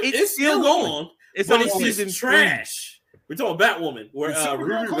 It's still going. It's But on it's season just trash. We're talking Batwoman, where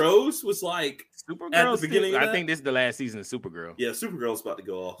Ruby Rose was like Supergirl at the beginning. I think this is the last season of Supergirl. Yeah, Supergirl's about to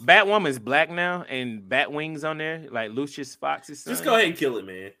go off. Batwoman's black now, and Batwing's on there, like Lucius Fox's son. Just go ahead and kill it,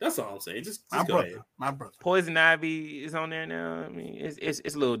 man. That's all I'm saying. Just go ahead. My brother. Poison Ivy is on there now. I mean,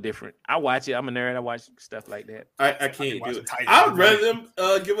 it's a little different. I watch it. I'm a nerd. I watch stuff like that. I can't do it. I would rather them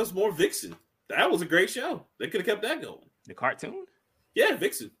give us more Vixen. That was a great show. They could have kept that going. The cartoon? Yeah,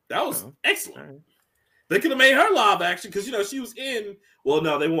 Vixen. That was excellent. Right. They could have made her live action because she was in. Well,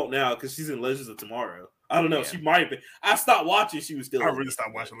 no, they won't now because she's in Legends of Tomorrow. I don't know. Yeah. She might be. I stopped watching. She was still. I really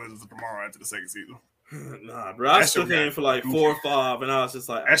stopped watching Legends of Tomorrow after the 2nd season. Nah, bro. I still came for like 4 or 5, and I was just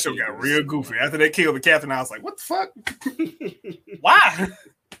like, that show got real goofy. After they killed the captain, I was like, what the fuck? Why?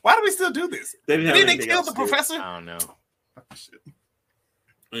 Why do we still do this? Did they kill the professor? I don't know. Shit.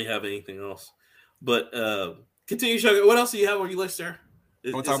 I didn't have anything else. But continue, Sugar. What else do you have on your list, sir?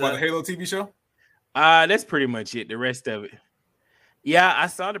 Want to talk about the Halo TV show? That's pretty much it. The rest of it. Yeah, I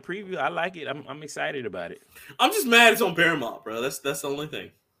saw the preview. I like it. I'm excited about it. I'm just mad it's on Paramount, bro. That's the only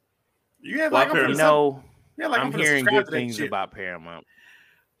thing. You have Paramount. I'm hearing good things about Paramount.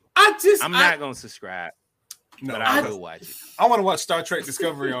 I'm not gonna subscribe. No, but I will watch it. I want to watch Star Trek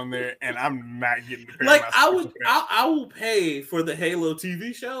Discovery on there, and I'm not getting the Paramount. Like I will pay for the Halo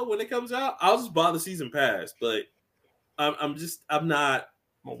TV show when it comes out. I'll just buy the season pass, but I'm not.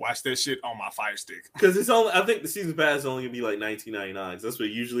 I'm gonna watch that shit on my Fire Stick because it's only. I think the season pass is only gonna be like $19.99. That's what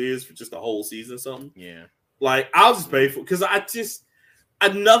it usually is for just a whole season or something. Yeah. Like I'll just pay for it because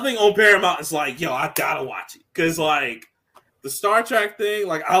nothing on Paramount is like, yo, I gotta watch it because like the Star Trek thing.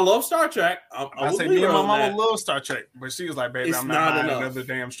 Like I love Star Trek. I say me and my mama love Star Trek, but she was like, baby, I'm not buying another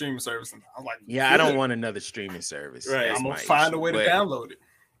damn streaming service. And I'm like, yeah, I don't want another streaming service. Right. I'm gonna find a way to download it.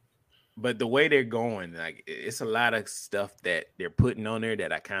 But the way they're going, like it's a lot of stuff that they're putting on there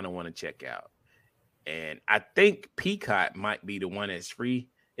that I kind of want to check out. And I think Peacock might be the one that's free.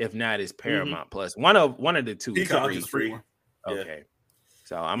 If not, it's Paramount Plus. One of the two. Peacock is free. Okay. Yeah.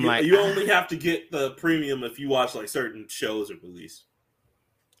 So I'm you only have to get the premium if you watch like certain shows or movies.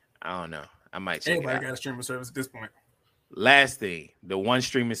 I don't know. I might check Anybody it out. got a streaming service at this point. Last thing, the one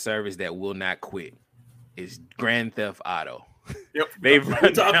streaming service that will not quit is Grand Theft Auto. Yep. We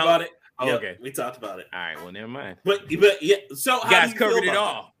talked about it. Oh, yep, okay. We talked about it. All right. Well, never mind. But yeah. So you guys covered it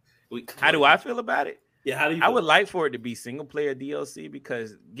all. How do I feel about it? Yeah. How do you? I would like for it to be single player DLC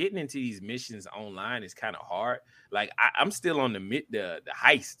because getting into these missions online is kind of hard. Like I'm still on the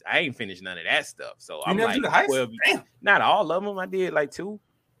heist. I ain't finished none of that stuff. So I'm like, do the heist? Damn. Not all of them. I did like 2.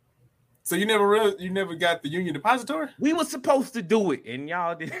 So you never got the Union Depository? We were supposed to do it, and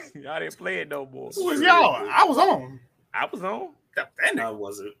y'all didn't play it no more. Who was y'all? I was on. I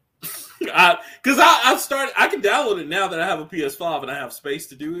wasn't. Because I started. I can download it now that I have a PS5 and I have space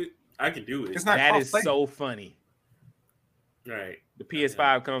to do it. I can do it. That is so funny. Right. The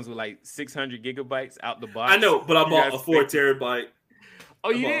PS5 comes with like 600 gigabytes out the box. I know, but I bought a 4 terabyte. Oh,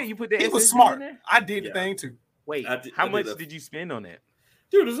 you did? You put the It was smart. I did the thing too. Wait, how much did you spend on that?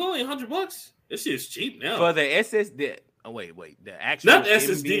 Dude, it was only $100. This shit's cheap now. For the SSD, Oh wait. The actual not the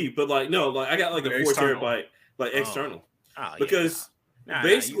SSD, but like no, like I got like a 4 external. terabyte, like external. Oh, Because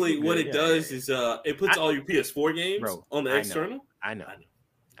basically what it does is it puts all your PS4 games on the external. I know.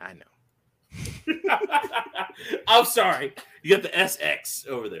 I'm sorry. You got the SX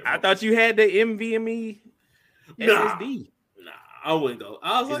over there. I thought you had the NVMe SSD. Nah, I wouldn't go.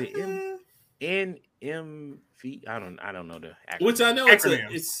 I was Is like, NMV. I don't know the acronym. Which I know it's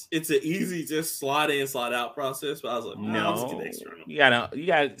an easy just slide in, slide out process. But I was like, no, I'll just get the external. You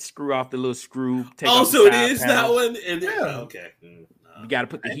gotta screw off the little screw. So it is that one. And okay. You gotta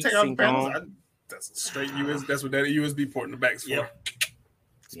put the heat sink on. That's a straight USB. That's what that USB port in the back's for.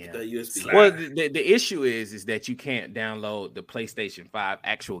 Yeah. The USB. Well, the issue is that you can't download the PlayStation 5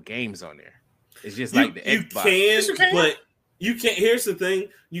 actual games on there. It's just like the Xbox. You can, but you can't. Here's the thing: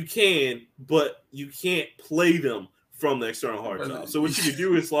 you can, but you can't play them from the external hard drive. So what you can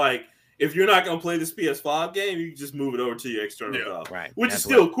do is like, if you're not gonna play this PS5 game, you can just move it over to your external drive, right? Which is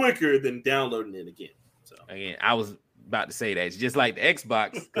still quicker than downloading it again. So again, I was about to say that it's just like the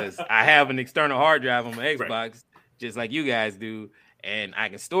Xbox because I have an external hard drive on my Xbox, just like you guys do. And I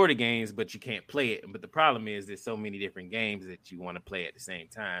can store the games, but you can't play it. But the problem is there's so many different games that you want to play at the same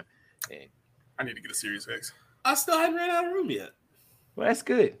time. And I need to get a Series X. I still haven't ran out of room yet. Well, that's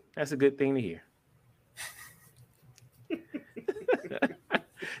good. That's a good thing to hear.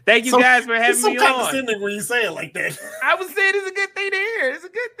 Thank you guys for having me on. It's so condescending when you say it like that. I was saying it's a good thing to hear. It's a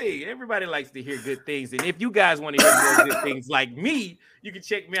good thing. Everybody likes to hear good things. And if you guys want to hear more good things like me, you can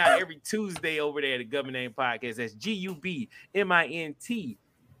check me out every Tuesday over there at the Government Name Podcast. That's GUBMINTNAME.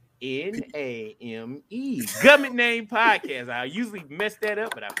 Government Name Podcast. I usually mess that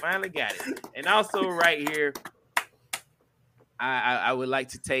up, but I finally got it. And also right here, I would like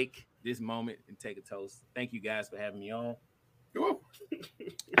to take this moment and take a toast. Thank you guys for having me on.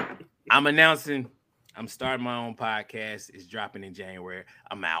 I'm starting my own podcast. It's dropping in January.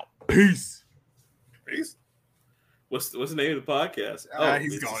 I'm out. Peace. What's the name of the podcast?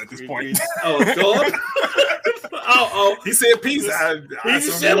 He's gone at this point. It's gone? He said peace. He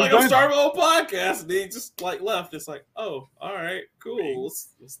just said like I'm starting my own podcast, and he just like left. It's like, oh, all right, cool. What's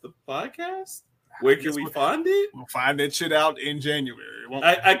the podcast? Where can we find it? We'll find that shit out in January.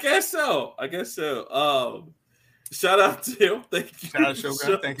 I guess so. Shout out to him. Thank you. Shout out to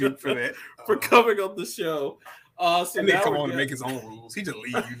Shogun. Thank you for that. For coming on the show. So and then come on and make his own rules. He just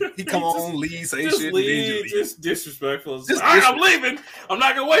leave. He come on, leave, say shit, leave, and then just disrespectful. I'm leaving. I'm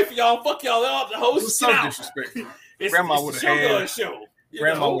not gonna wait for y'all. Fuck y'all out. The host. It was so disrespectful. Grandma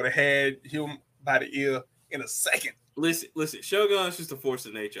would have had him by the ear in a second. Listen. Shogun's just a force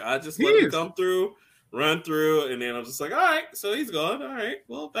of nature. I just let him come through, run through, and then I'm just like, all right, so he's gone. All right,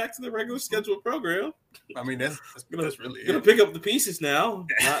 well, back to the regular scheduled program. I mean, that's really gonna pick up the pieces now.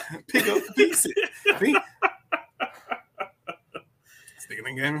 Pick up the pieces. Sticking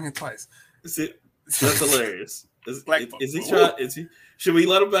in game twice. That's hilarious. Is he trying? Should we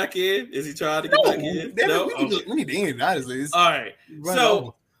let him back in? Is he trying to get back in? No. We need to end it. Honestly. All right.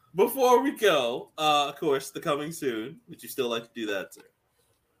 So before we go, of course, the coming soon. Would you still like to do that, sir?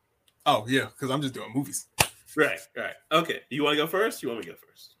 Oh yeah, because I'm just doing movies. Right. Okay. You want to go first? You want me to go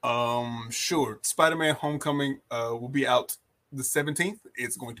first? Sure. Spider-Man: Homecoming will be out the 17th.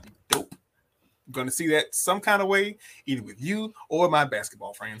 It's going to be dope. I'm going to see that some kind of way, either with you or my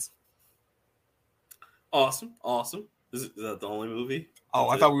basketball friends. Awesome. Is that the only movie? Oh,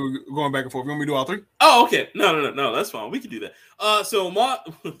 I thought we were going back and forth. You want me to do all three? Oh, okay. No. That's fine. We can do that. So,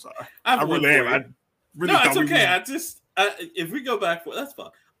 sorry. I really am. No, it's okay. If we go back for that's fine.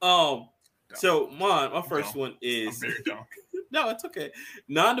 So my first one is I'm very dumb. No, it's okay.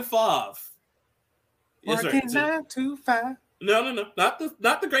 9 to 5. Working 9 to 5. No. Not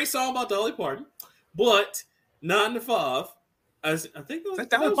the great song about Dolly Parton, but 9 to 5. I think that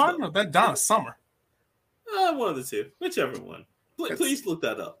Dolly Parton or that Donna Summer? One of the two, whichever one. Please look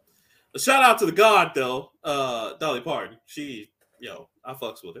that up. A shout out to the God though, Dolly Parton. I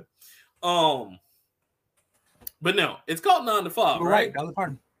fucks with her. But no, it's called 9 to 5, right? Dolly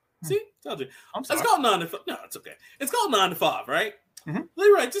Parton. See, told you. I'm sorry. It's called 9 to 5. No, it's okay. It's called 9 to 5, right? Mm-hmm.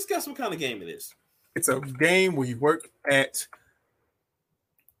 Leroy, just guess what kind of game it is. It's a game where you work at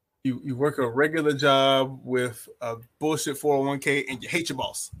you work a regular job with a bullshit 401k and you hate your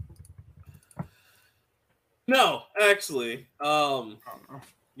boss. No, actually.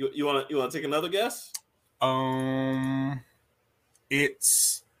 You want to take another guess?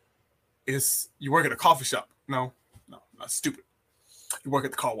 It's you work at a coffee shop. No, not stupid. You work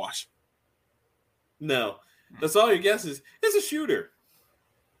at the car wash. No. That's all your guesses. It's a shooter.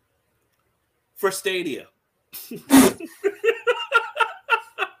 For Stadia.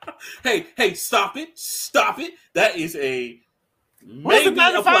 Hey, stop it. That is a What does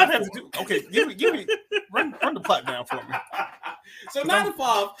 9 to 5 have platform. to do? Okay, give me run the plot down for me. So 9 to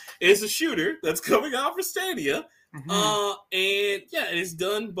 5 is a shooter that's coming out for Stadia. Mhm. And yeah, it's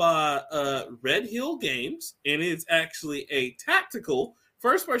done by Red Hill Games, and it's actually a tactical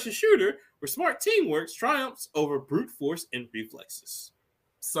first-person shooter where smart teamwork triumphs over brute force and reflexes.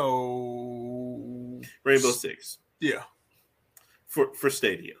 So Rainbow Six yeah, for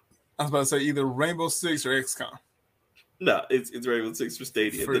Stadia. I was about to say either Rainbow Six or XCOM. No, it's Rainbow Six for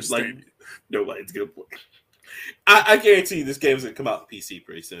Stadia. For Stadia. Like nobody's gonna play. I guarantee you this game's gonna come out on PC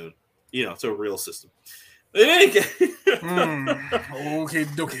pretty soon. You know, it's a real system. Okay.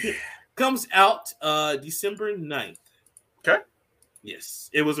 Comes out December 9th. Okay. Yes.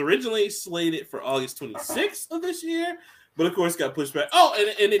 It was originally slated for August 26th of this year, but of course got pushed back. Oh,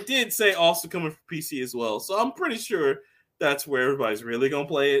 and it did say also coming for PC as well. So I'm pretty sure that's where everybody's really gonna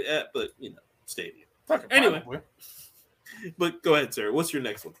play it at, but you know, Stadia. Anyway. Probably. But go ahead, sir. What's your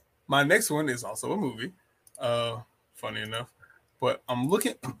next one? My next one is also a movie. Funny enough. But I'm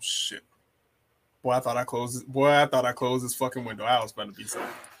looking shit. Boy, I thought I closed this fucking window. I was about to be so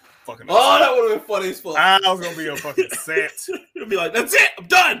fucking upset. Oh, that would have been funny as fuck. I was gonna be a fucking set. You'll be like, that's it, I'm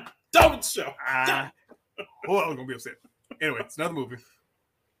done. Done with the show. I was gonna be upset. Anyway, it's another movie.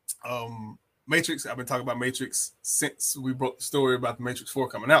 Matrix. I've been talking about Matrix since we broke the story about the Matrix 4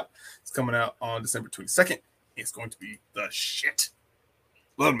 coming out. It's coming out on December 22nd. It's going to be the shit.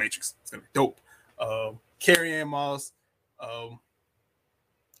 Love Matrix. It's gonna be dope. Carrie-Ann Moss.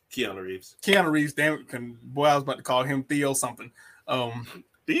 Keanu Reeves. Damn it, boy, I was about to call him Theo something.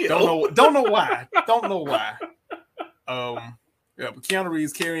 Theo? Don't know why. Yeah, but Keanu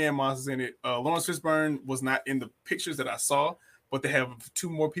Reeves, Carrie-Ann Moss is in it. Lawrence Fishburne was not in the pictures that I saw, but they have 2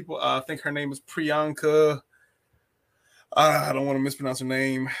 more people. I think her name is Priyanka. I don't want to mispronounce her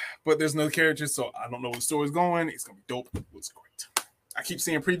name, but there's no characters, so I don't know where the story's going. It's gonna be dope. It looks great. I keep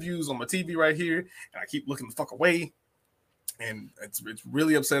seeing previews on my TV right here, and I keep looking the fuck away. And it's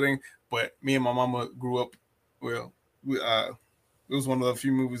really upsetting, but me and my mama grew up. Well, it was one of the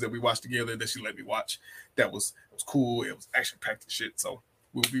few movies that we watched together that she let me watch. It was cool. It was action packed and shit. So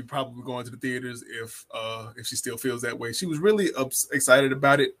we'll be probably going to the theaters if she still feels that way. She was really excited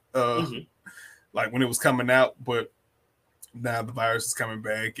about it, like when it was coming out. But now the virus is coming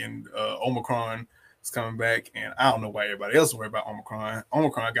back, and Omicron is coming back, and I don't know why everybody else is worried about Omicron.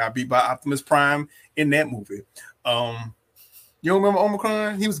 Omicron got beat by Optimus Prime in that movie. You don't remember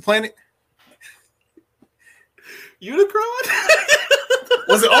Omicron? He was the planet. Unicron?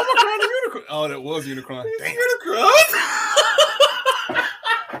 Was it Omicron or Unicron? Oh, that was Unicron. Damn. Unicron? What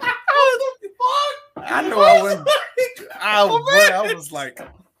the fuck? I know I wasn't. I was like,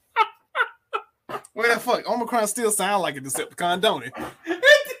 where the fuck? Omicron still sound like a Decepticon, don't it?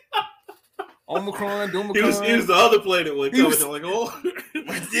 Omicron, Doomicron. He was the other planet one coming. Like, oh,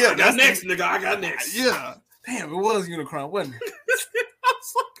 yeah, I got next, nigga. I got next. Yeah. Damn, it was Unicron, wasn't it?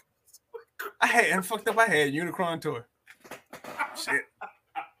 I had Unicron toy. Shit.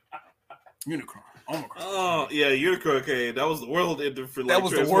 Unicron. Omicron. Oh yeah, Unicron came. That was the world ender for like that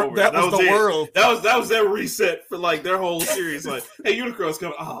was the world. That was the world. That was their reset for like their whole series. Like, hey, Unicron's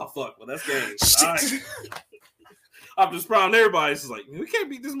coming. Oh fuck, well that's game. All right. Optimus Prime, everybody's just like, we can't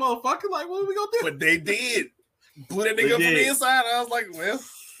beat this motherfucker. Like, what are we gonna do? But they did. Blew that nigga up from the inside. I was like, well.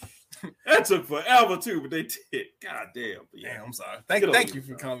 That took forever too, but they did. God damn. Yeah. Damn, I'm sorry. Thank you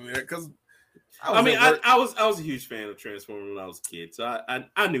for coming there, because I was a huge fan of Transformers when I was a kid, so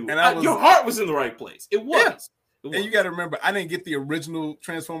I knew. And your heart was in the right place. It was. Yeah. It was. And you got to remember, I didn't get the original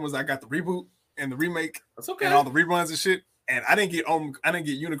Transformers. I got the reboot and the remake. That's okay. And all the reruns and shit. And I didn't get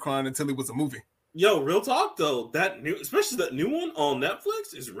Unicron until it was a movie. Yo, real talk though, especially that new one on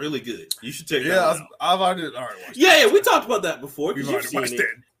Netflix is really good. You should check that out. Yeah, I've already watched it. Yeah, we talked about that before. We've already watched it.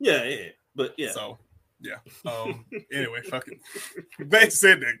 Yeah, but yeah. So, yeah. Anyway, fucking. They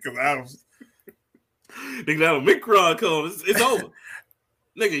said that because I was. Nigga, now Micron comes, it's over.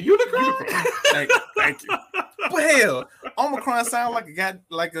 Nigga, Unicron. Thank you. But hell, Omicron sound like a guy,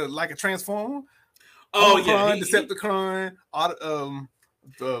 like a Transformer. Oh Omicron, yeah, Decepticon,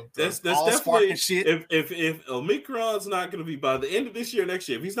 that's definitely shit. If Omicron's not going to be by the end of this year, next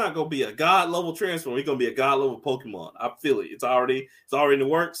year, if he's not going to be a god level Transformer, he's going to be a god level Pokemon. I feel it. It's already in the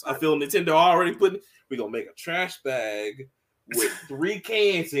works. I feel Nintendo already we're going to make a trash bag with 3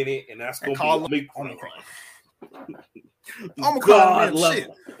 cans in it, and that's going to be Omicron. God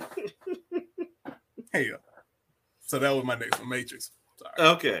level. Hey, so that was my next one, Matrix. Sorry.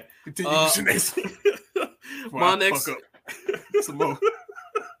 Okay. Continue with your next one. My next. Some more.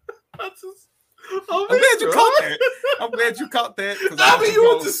 I'm glad you caught that. I'm glad you caught that. I mean, you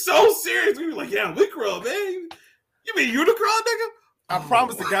were just so serious. We were like, yeah, Omicron, man. You mean Unicron, nigga? I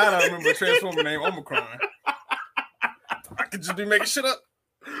promise to God I remember a Transformer named Omicron. I could just be making shit up.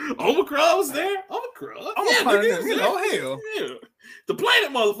 Omicron was there. Omicron. Yeah, nigga, you know, hell. Yeah. The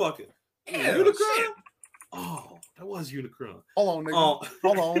planet motherfucker. Yeah, Unicron? shit. Oh, that was Unicron. Hold on, nigga.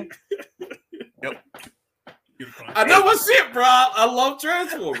 Hold on. Yep. Unicron. I know my shit, bro. I love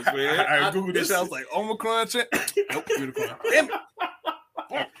Transformers, man. I Googled this shit. I was like, Omicron shit. Nope, Unicron. Damn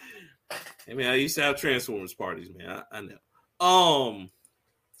it. Hey, man, I used to have Transformers parties, man. I know.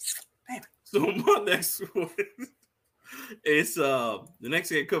 Damn it. So my next one is the next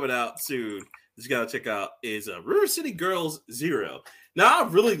game coming out soon. That you gotta check out is River City Girls Zero. Now I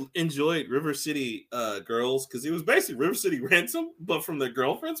really enjoyed River City Girls because it was basically River City Ransom, but from their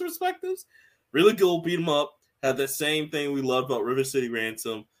girlfriends' perspectives. Really cool, beat 'em up. Had that same thing we loved about River City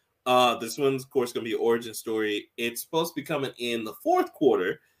Ransom. This one's, of course, gonna be an origin story. It's supposed to be coming in the fourth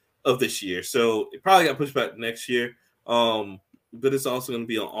quarter of this year, so it probably got pushed back next year. But it's also going to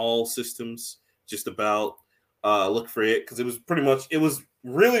be on all systems. Just about look for it because it was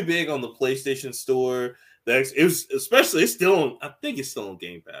really big on the PlayStation Store. It's still on. I think it's still on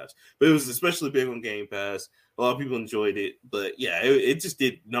Game Pass, but it was especially big on Game Pass. A lot of people enjoyed it, but yeah, it just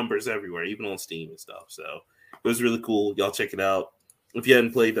did numbers everywhere, even on Steam and stuff. So it was really cool. Y'all check it out if you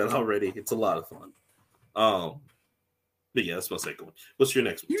hadn't played that already. It's a lot of fun. But yeah, that's my second one. What's your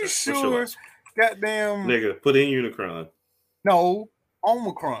next one? You sure? Goddamn. Nigga, put in Unicron. No,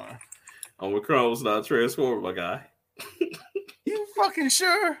 Omicron. Omicron was not a Transformer, my guy. You fucking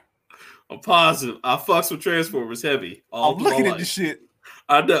sure? I'm positive. I fucks with Transformers heavy. I'm looking at this shit.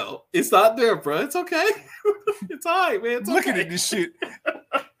 I know. It's not there, bro. It's okay. It's all right, man. It's looking at this shit.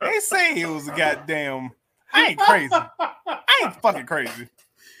 They say it was a goddamn... I ain't crazy. I ain't fucking crazy.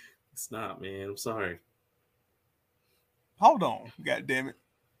 It's not, man. I'm sorry. Hold on. God damn it.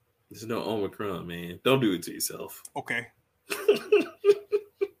 There's no Omicron, man. Don't do it to yourself. Okay.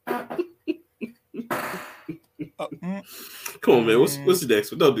 Come on, man. What's the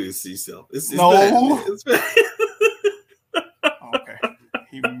next one? Don't do this to yourself. It's no. Bad, it's bad. Okay.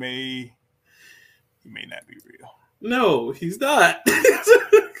 He may not be real. No, he's not.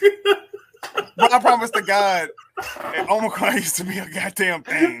 But I promise to God, Omicron used to be a goddamn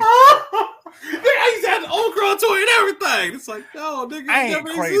thing. I used to have the Omicron toy and everything. It's like, no, nigga, I ain't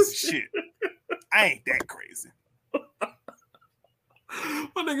crazy shit. I ain't that crazy.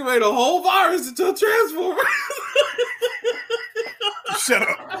 My nigga made a whole virus into a Transformer. Shut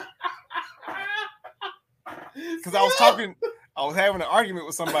up. Because I was having an argument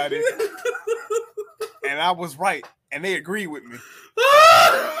with somebody, and I was right, and they agreed with me.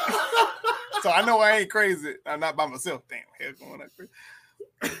 So I know I ain't crazy. I'm not by myself. Damn, hell going on crazy.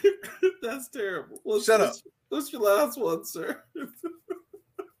 That's terrible. Shut up. What's your last one, sir?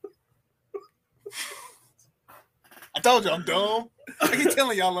 I told you I'm dumb. I keep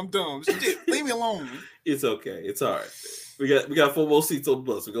telling y'all I'm dumb. Shit, leave me alone. It's okay. It's all right. We got 4 more seats on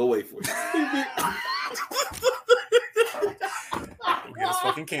the bus. We're gonna wait for you. We'll get us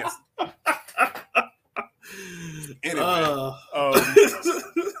fucking canceled. Anyway,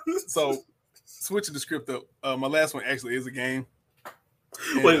 so switching the script up. My last one actually is a game.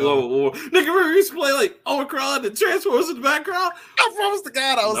 And, wait, whoa. Nigga, remember we used to play like Omicron and Transformers in the background? I promise to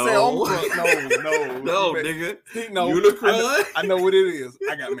God I was saying Omicron. No, nigga. No, Unicron? I know what it is.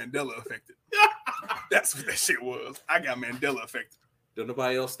 I got Mandela affected. That's what that shit was. I got Mandela affected. Don't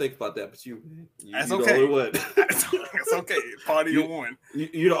nobody else think about that but you. That's you okay. The only one. That's okay. Party of one.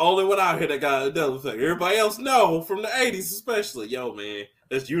 You're the only one out here that got Mandela affected. Everybody else know from the 80s especially. Yo, man.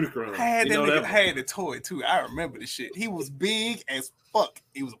 That's Unicron. I had that nigga had the toy too. I remember the shit. He was big as fuck.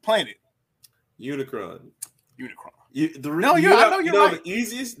 He was a planet. Unicron. I know you're right. The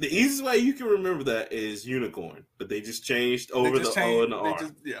easiest way you can remember that is unicorn, but they just changed over the O and the R.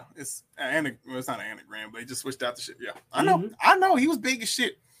 It's it's not an anagram, but they just switched out the shit. Yeah, I know. He was big as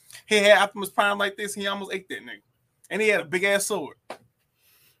shit. He had Optimus Prime like this. He almost ate that nigga, and he had a big ass sword.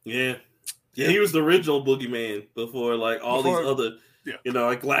 Yeah. He was the original boogeyman before like all these other. Yeah. You know,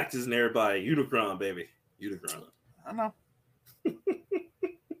 like Galactus and everybody. Unicron, baby. Unicron. I know.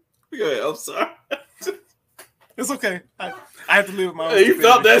 Okay, I'm sorry. It's okay. I have to live with my own. Hey, you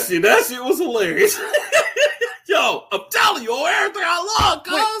felt that shit. That shit was hilarious. Yo, I'm telling you, everything I love,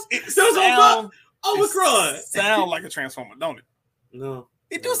 cuz. Omicron. Sound like a Transformer, don't it? No.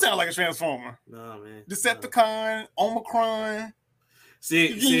 It do sound like a Transformer. No, man. Decepticon, Omicron.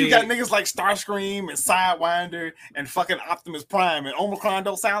 You got niggas like Starscream and Sidewinder and fucking Optimus Prime, and Omicron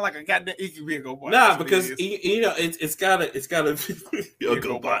don't sound like a goddamn Vehicle Bot. Nah, because it's gotta be a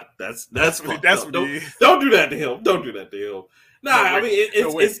GoBot. That's what it is. Don't do that to him. Don't do that to him. Nah, I mean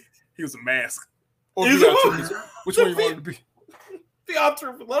it's he was a mask. Or which one you wanted to be? Beyond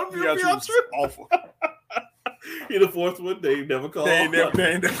Trooper. Let him be Beyond Trooper. Awful. He the fourth one. They never called. They ain't never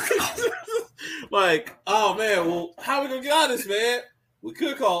called. Like, oh man, well, how we gonna get out of this, man? We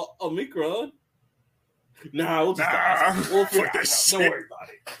could call Omicron. Nah, we'll just we'll figure that. Don't worry about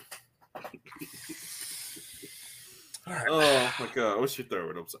it. Right. Oh my god, what's your third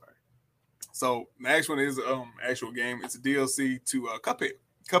one? I'm sorry. So the next one is actual game. It's a DLC to Cuphead.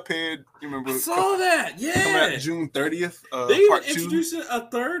 Cuphead, you remember? I saw that. Yeah, coming out June 30th. They even introduced a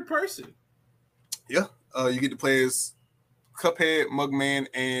third person. Yeah, you get to play as Cuphead, Mugman,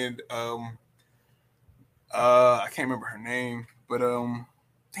 and I can't remember her name, but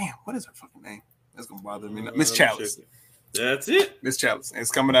damn, what is her fucking name? That's gonna bother me. Miss Chalice. That's it. Miss Chalice. And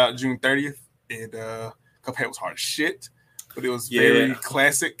it's coming out June 30th. And Cuphead was hard as shit, but it was very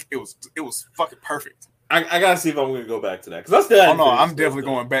classic. It was fucking perfect. I gotta see if I'm gonna go back to that because I'm definitely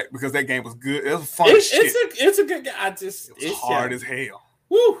going back because that game was good. It was fun. It's a good game. It's hard as hell.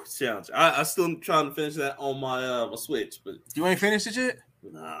 Woo, challenge. I still trying to finish that on my my Switch, but you ain't finished it yet.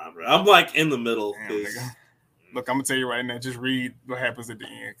 Nah, bro. I'm like in the middle. Damn, look, I'm gonna tell you right now. Just read what happens at the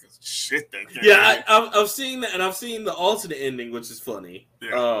end, because shit, that game. Yeah, I've seen that, and I've seen the alternate ending, which is funny.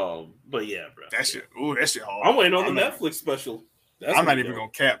 Yeah. But yeah, bro. That shit hard. I'm waiting on the Netflix special. I'm not even gonna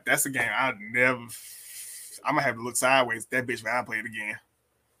cap. That's a game I'm gonna have to look sideways at that bitch when I play it again.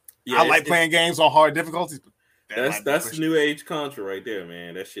 Yeah, I like playing games on hard difficulties, but that's the new age Contra right there,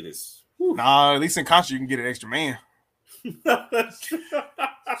 man. That shit is. Whew. Nah, at least in Contra you can get an extra man. That's true.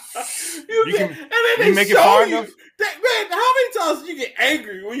 you can make it hard enough. Man, how many times do you get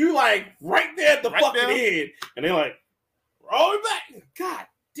angry when you like right there at the fucking end, and they're like, roll it back? God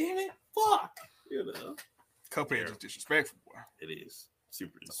damn it, fuck. You know, Cuphead is disrespectful, boy. It is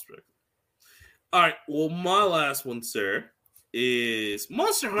super disrespectful. All right, well, my last one, sir, is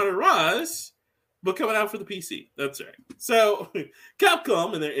Monster Hunter Rise, but coming out for the PC. That's right. So,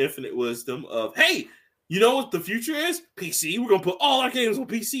 Capcom, in their infinite wisdom of, hey, you know what the future is? PC. We're going to put all our games on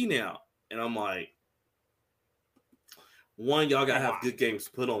PC now. And I'm like, one, y'all got to have good games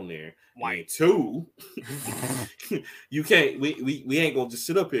to put on there. And two, you can't, we ain't going to just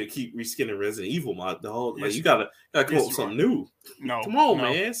sit up here and keep reskinning Resident Evil. Like, you got to come up with something new. No. Come on,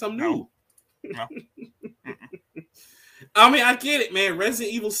 man. Something new. No. I mean, I get it, man.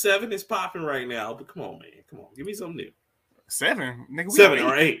 Resident Evil 7 is popping right now, but come on, man. Come on. Give me something new. 7? Nigga, 7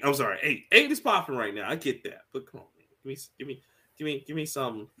 or 8. I'm sorry, 8. 8 is popping right now. I get that. But come on, man. Give me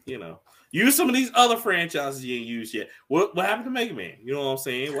some, use some of these other franchises you ain't used yet. What happened to Mega Man? You know what I'm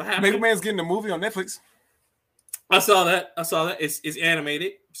saying? What happened? Mega Man's getting a movie on Netflix. I saw that. It's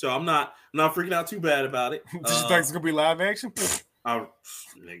animated, so I'm not freaking out too bad about it. Did you think it's gonna be live action?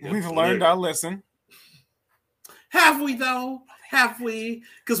 We've learned our lesson. Have we though? Have we?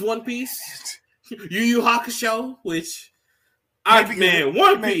 Because One Piece, Yu Yu Hakusho, which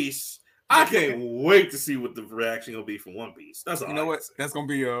One Piece. I can't wait to see what the reaction will be from One Piece. That's all. You know what? That's gonna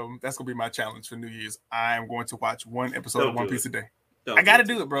be my challenge for New Year's. I am going to watch one episode of One Piece a day. I got to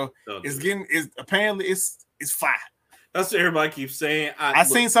do it, bro. Apparently it's fire. That's what everybody keeps saying. I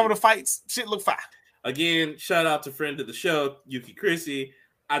seen some of the fights. Shit look fire. Again, shout out to friend of the show, Yuki Chrissy.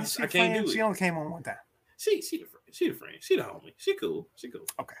 I can't do it. She only came on one time. She the friend. She the homie. She cool.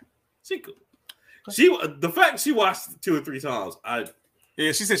 Okay. She cool. The fact she watched it 2 or 3 times.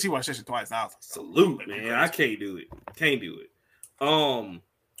 She said she watched that shit twice. Now salute, man. I can't do it.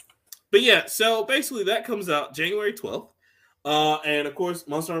 But yeah, so basically that comes out January 12th. And of course,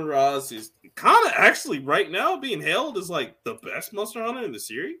 Monster Hunter Rise is kind of actually right now being hailed as like the best Monster Hunter in the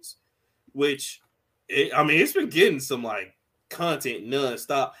series, which it's been getting some like content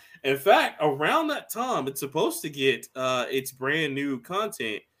nonstop. In fact, around that time, it's supposed to get its brand new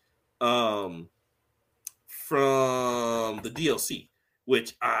content from the DLC,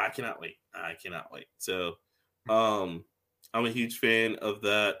 which I cannot wait. So I'm a huge fan of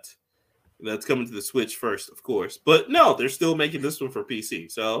that. That's coming to the Switch first, of course. But no, they're still making this one for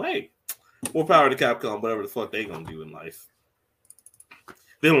PC. So, hey, more power to Capcom, whatever the fuck they going to do in life.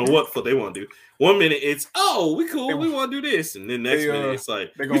 They don't know what the fuck they want to do. 1 minute, it's, we cool, we want to do this. And then next minute, it's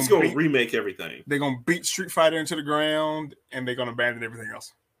like, we're just going to remake everything. They're going to beat Street Fighter into the ground, and they're going to abandon everything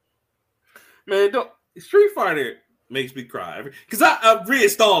else. Man, Street Fighter makes me cry. Because I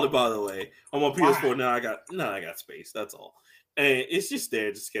reinstalled it, by the way, on my PS4. Now I got space. That's all. And it's just there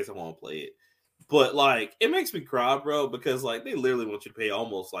just in case I want to play it. but like it makes me cry, bro, because like they literally want you to pay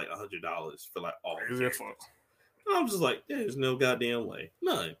almost like $100 for like all. I'm just like, there's no goddamn way,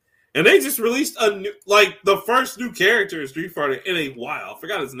 none. And they just released a new, like the first new character in Street Fighter in a while. I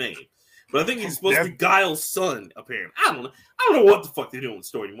forgot his name, but I think he's supposed to be Guile's son. Apparently, I don't know what the fuck they're doing with the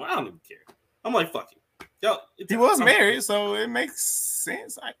story anymore. I don't even care. I'm like, fuck it. Yo, he was married, so it makes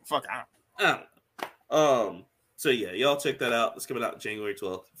sense. I don't know. So yeah, y'all check that out. It's coming out January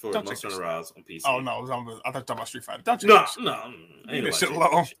 12th for Monster Hunter Rise on PC. Oh no, I thought you were talking about Street Fighter. Don't you? No. Leave that shit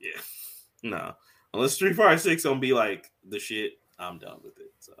alone. Yeah. No. Unless Street Fighter 6 gonna be like the shit, I'm done with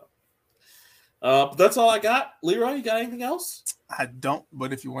it. So but that's all I got. Leroy, you got anything else? I don't,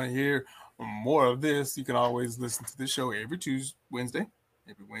 but if you want to hear more of this, you can always listen to this show every Wednesday.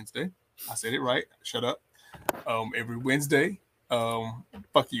 Every Wednesday. I said it right. Shut up. Every Wednesday.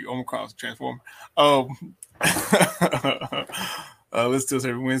 Fuck you, Omicron's Transformer. Listen to us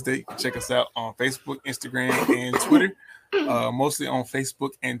every Wednesday. Check us out on Facebook, Instagram, and Twitter. Mostly on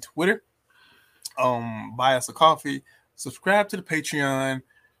Facebook and Twitter. Buy us a coffee, subscribe to the Patreon,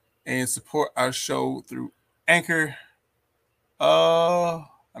 and support our show through Anchor. I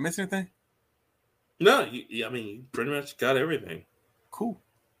missed anything? No, I mean, you pretty much got everything. Cool.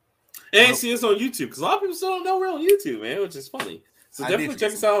 And see us on YouTube, because a lot of people still don't know we're on YouTube, man, which is funny. So definitely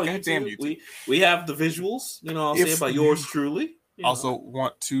check us out on YouTube. We have the visuals, you know what I'm saying, by yours truly. Also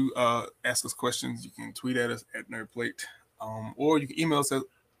want to ask us questions, you can tweet at us at Nerdplate, or you can email us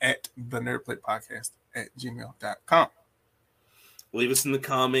at the nerdplatepodcast@gmail.com. Leave us in the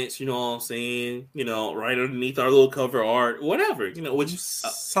comments, you know what I'm saying, you know, right underneath our little cover art, whatever, you know, which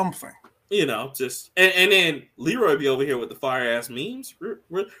something. You know, just and then Leroy be over here with the fire ass memes.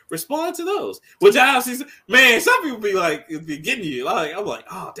 Respond to those. Which I honestly, man, some people be like, be getting you. Like I'm like,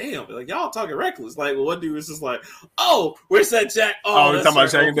 oh damn, like y'all talking reckless. Like one dude was just like, oh, where's that Jack? Oh, you're talking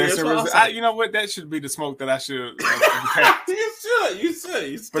about Jack and Dexter. You know what? That should be the smoke that I should. You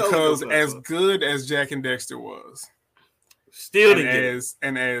should. Because as good as Jack and Dexter was, still as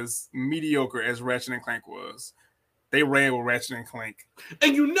mediocre as Ratchet and Clank was. They ran with Ratchet and Clank.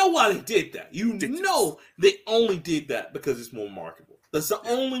 And you know why they did that. You know they only did that because it's more marketable. That's the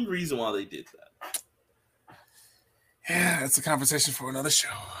only reason why they did that. Yeah, it's a conversation for another show.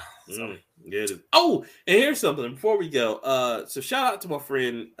 Yeah, it is. Oh, and here's something before we go. So shout out to my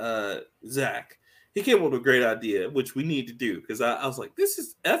friend Zach. He came up with a great idea, which we need to do, because I was like,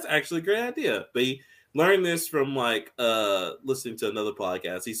 that's actually a great idea. But he learned this from like listening to another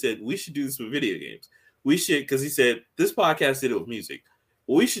podcast. He said we should do this with video games. We should, because he said this podcast did it with music.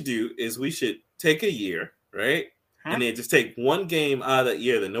 What we should do is we should take a year, right? And then just take one game out of that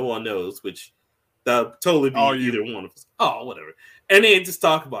year that no one knows, which that would totally be either one of us. Oh, whatever. And then just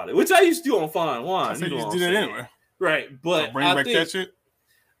talk about it, which I used to do on Fine Wine. You used to do that anyway. Right. But bring back that shit?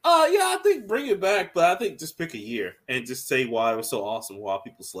 Yeah, I think bring it back, but I think just pick a year and just say why it was so awesome, why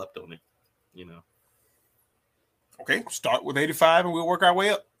people slept on it, you know. Okay, start with 85 and we'll work our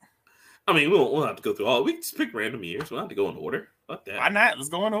way up. I mean, we'll have to go through all. We can just pick random years. We don't have to go in order. Fuck that. Why not? Let's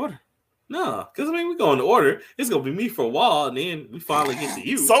go in order. No, because I mean, we go in order. It's gonna be me for a while, and then we finally get to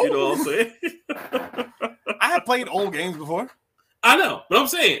you. So, you know what I'm saying? I have played old games before. I know, but I'm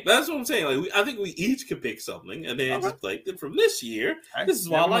saying that's what I'm saying. Like, I think we each could pick something, and then just like from this year, this is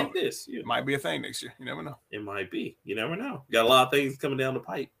why I like this. It might be a thing next year. You never know. It might be. You never know. Got a lot of things coming down the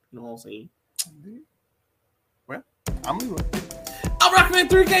pipe. You know what I'm saying? Well, I'm Leroy. I'm Rockman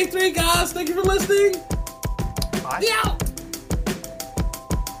 3K3, guys. Thank you for listening. Bye. Yeah.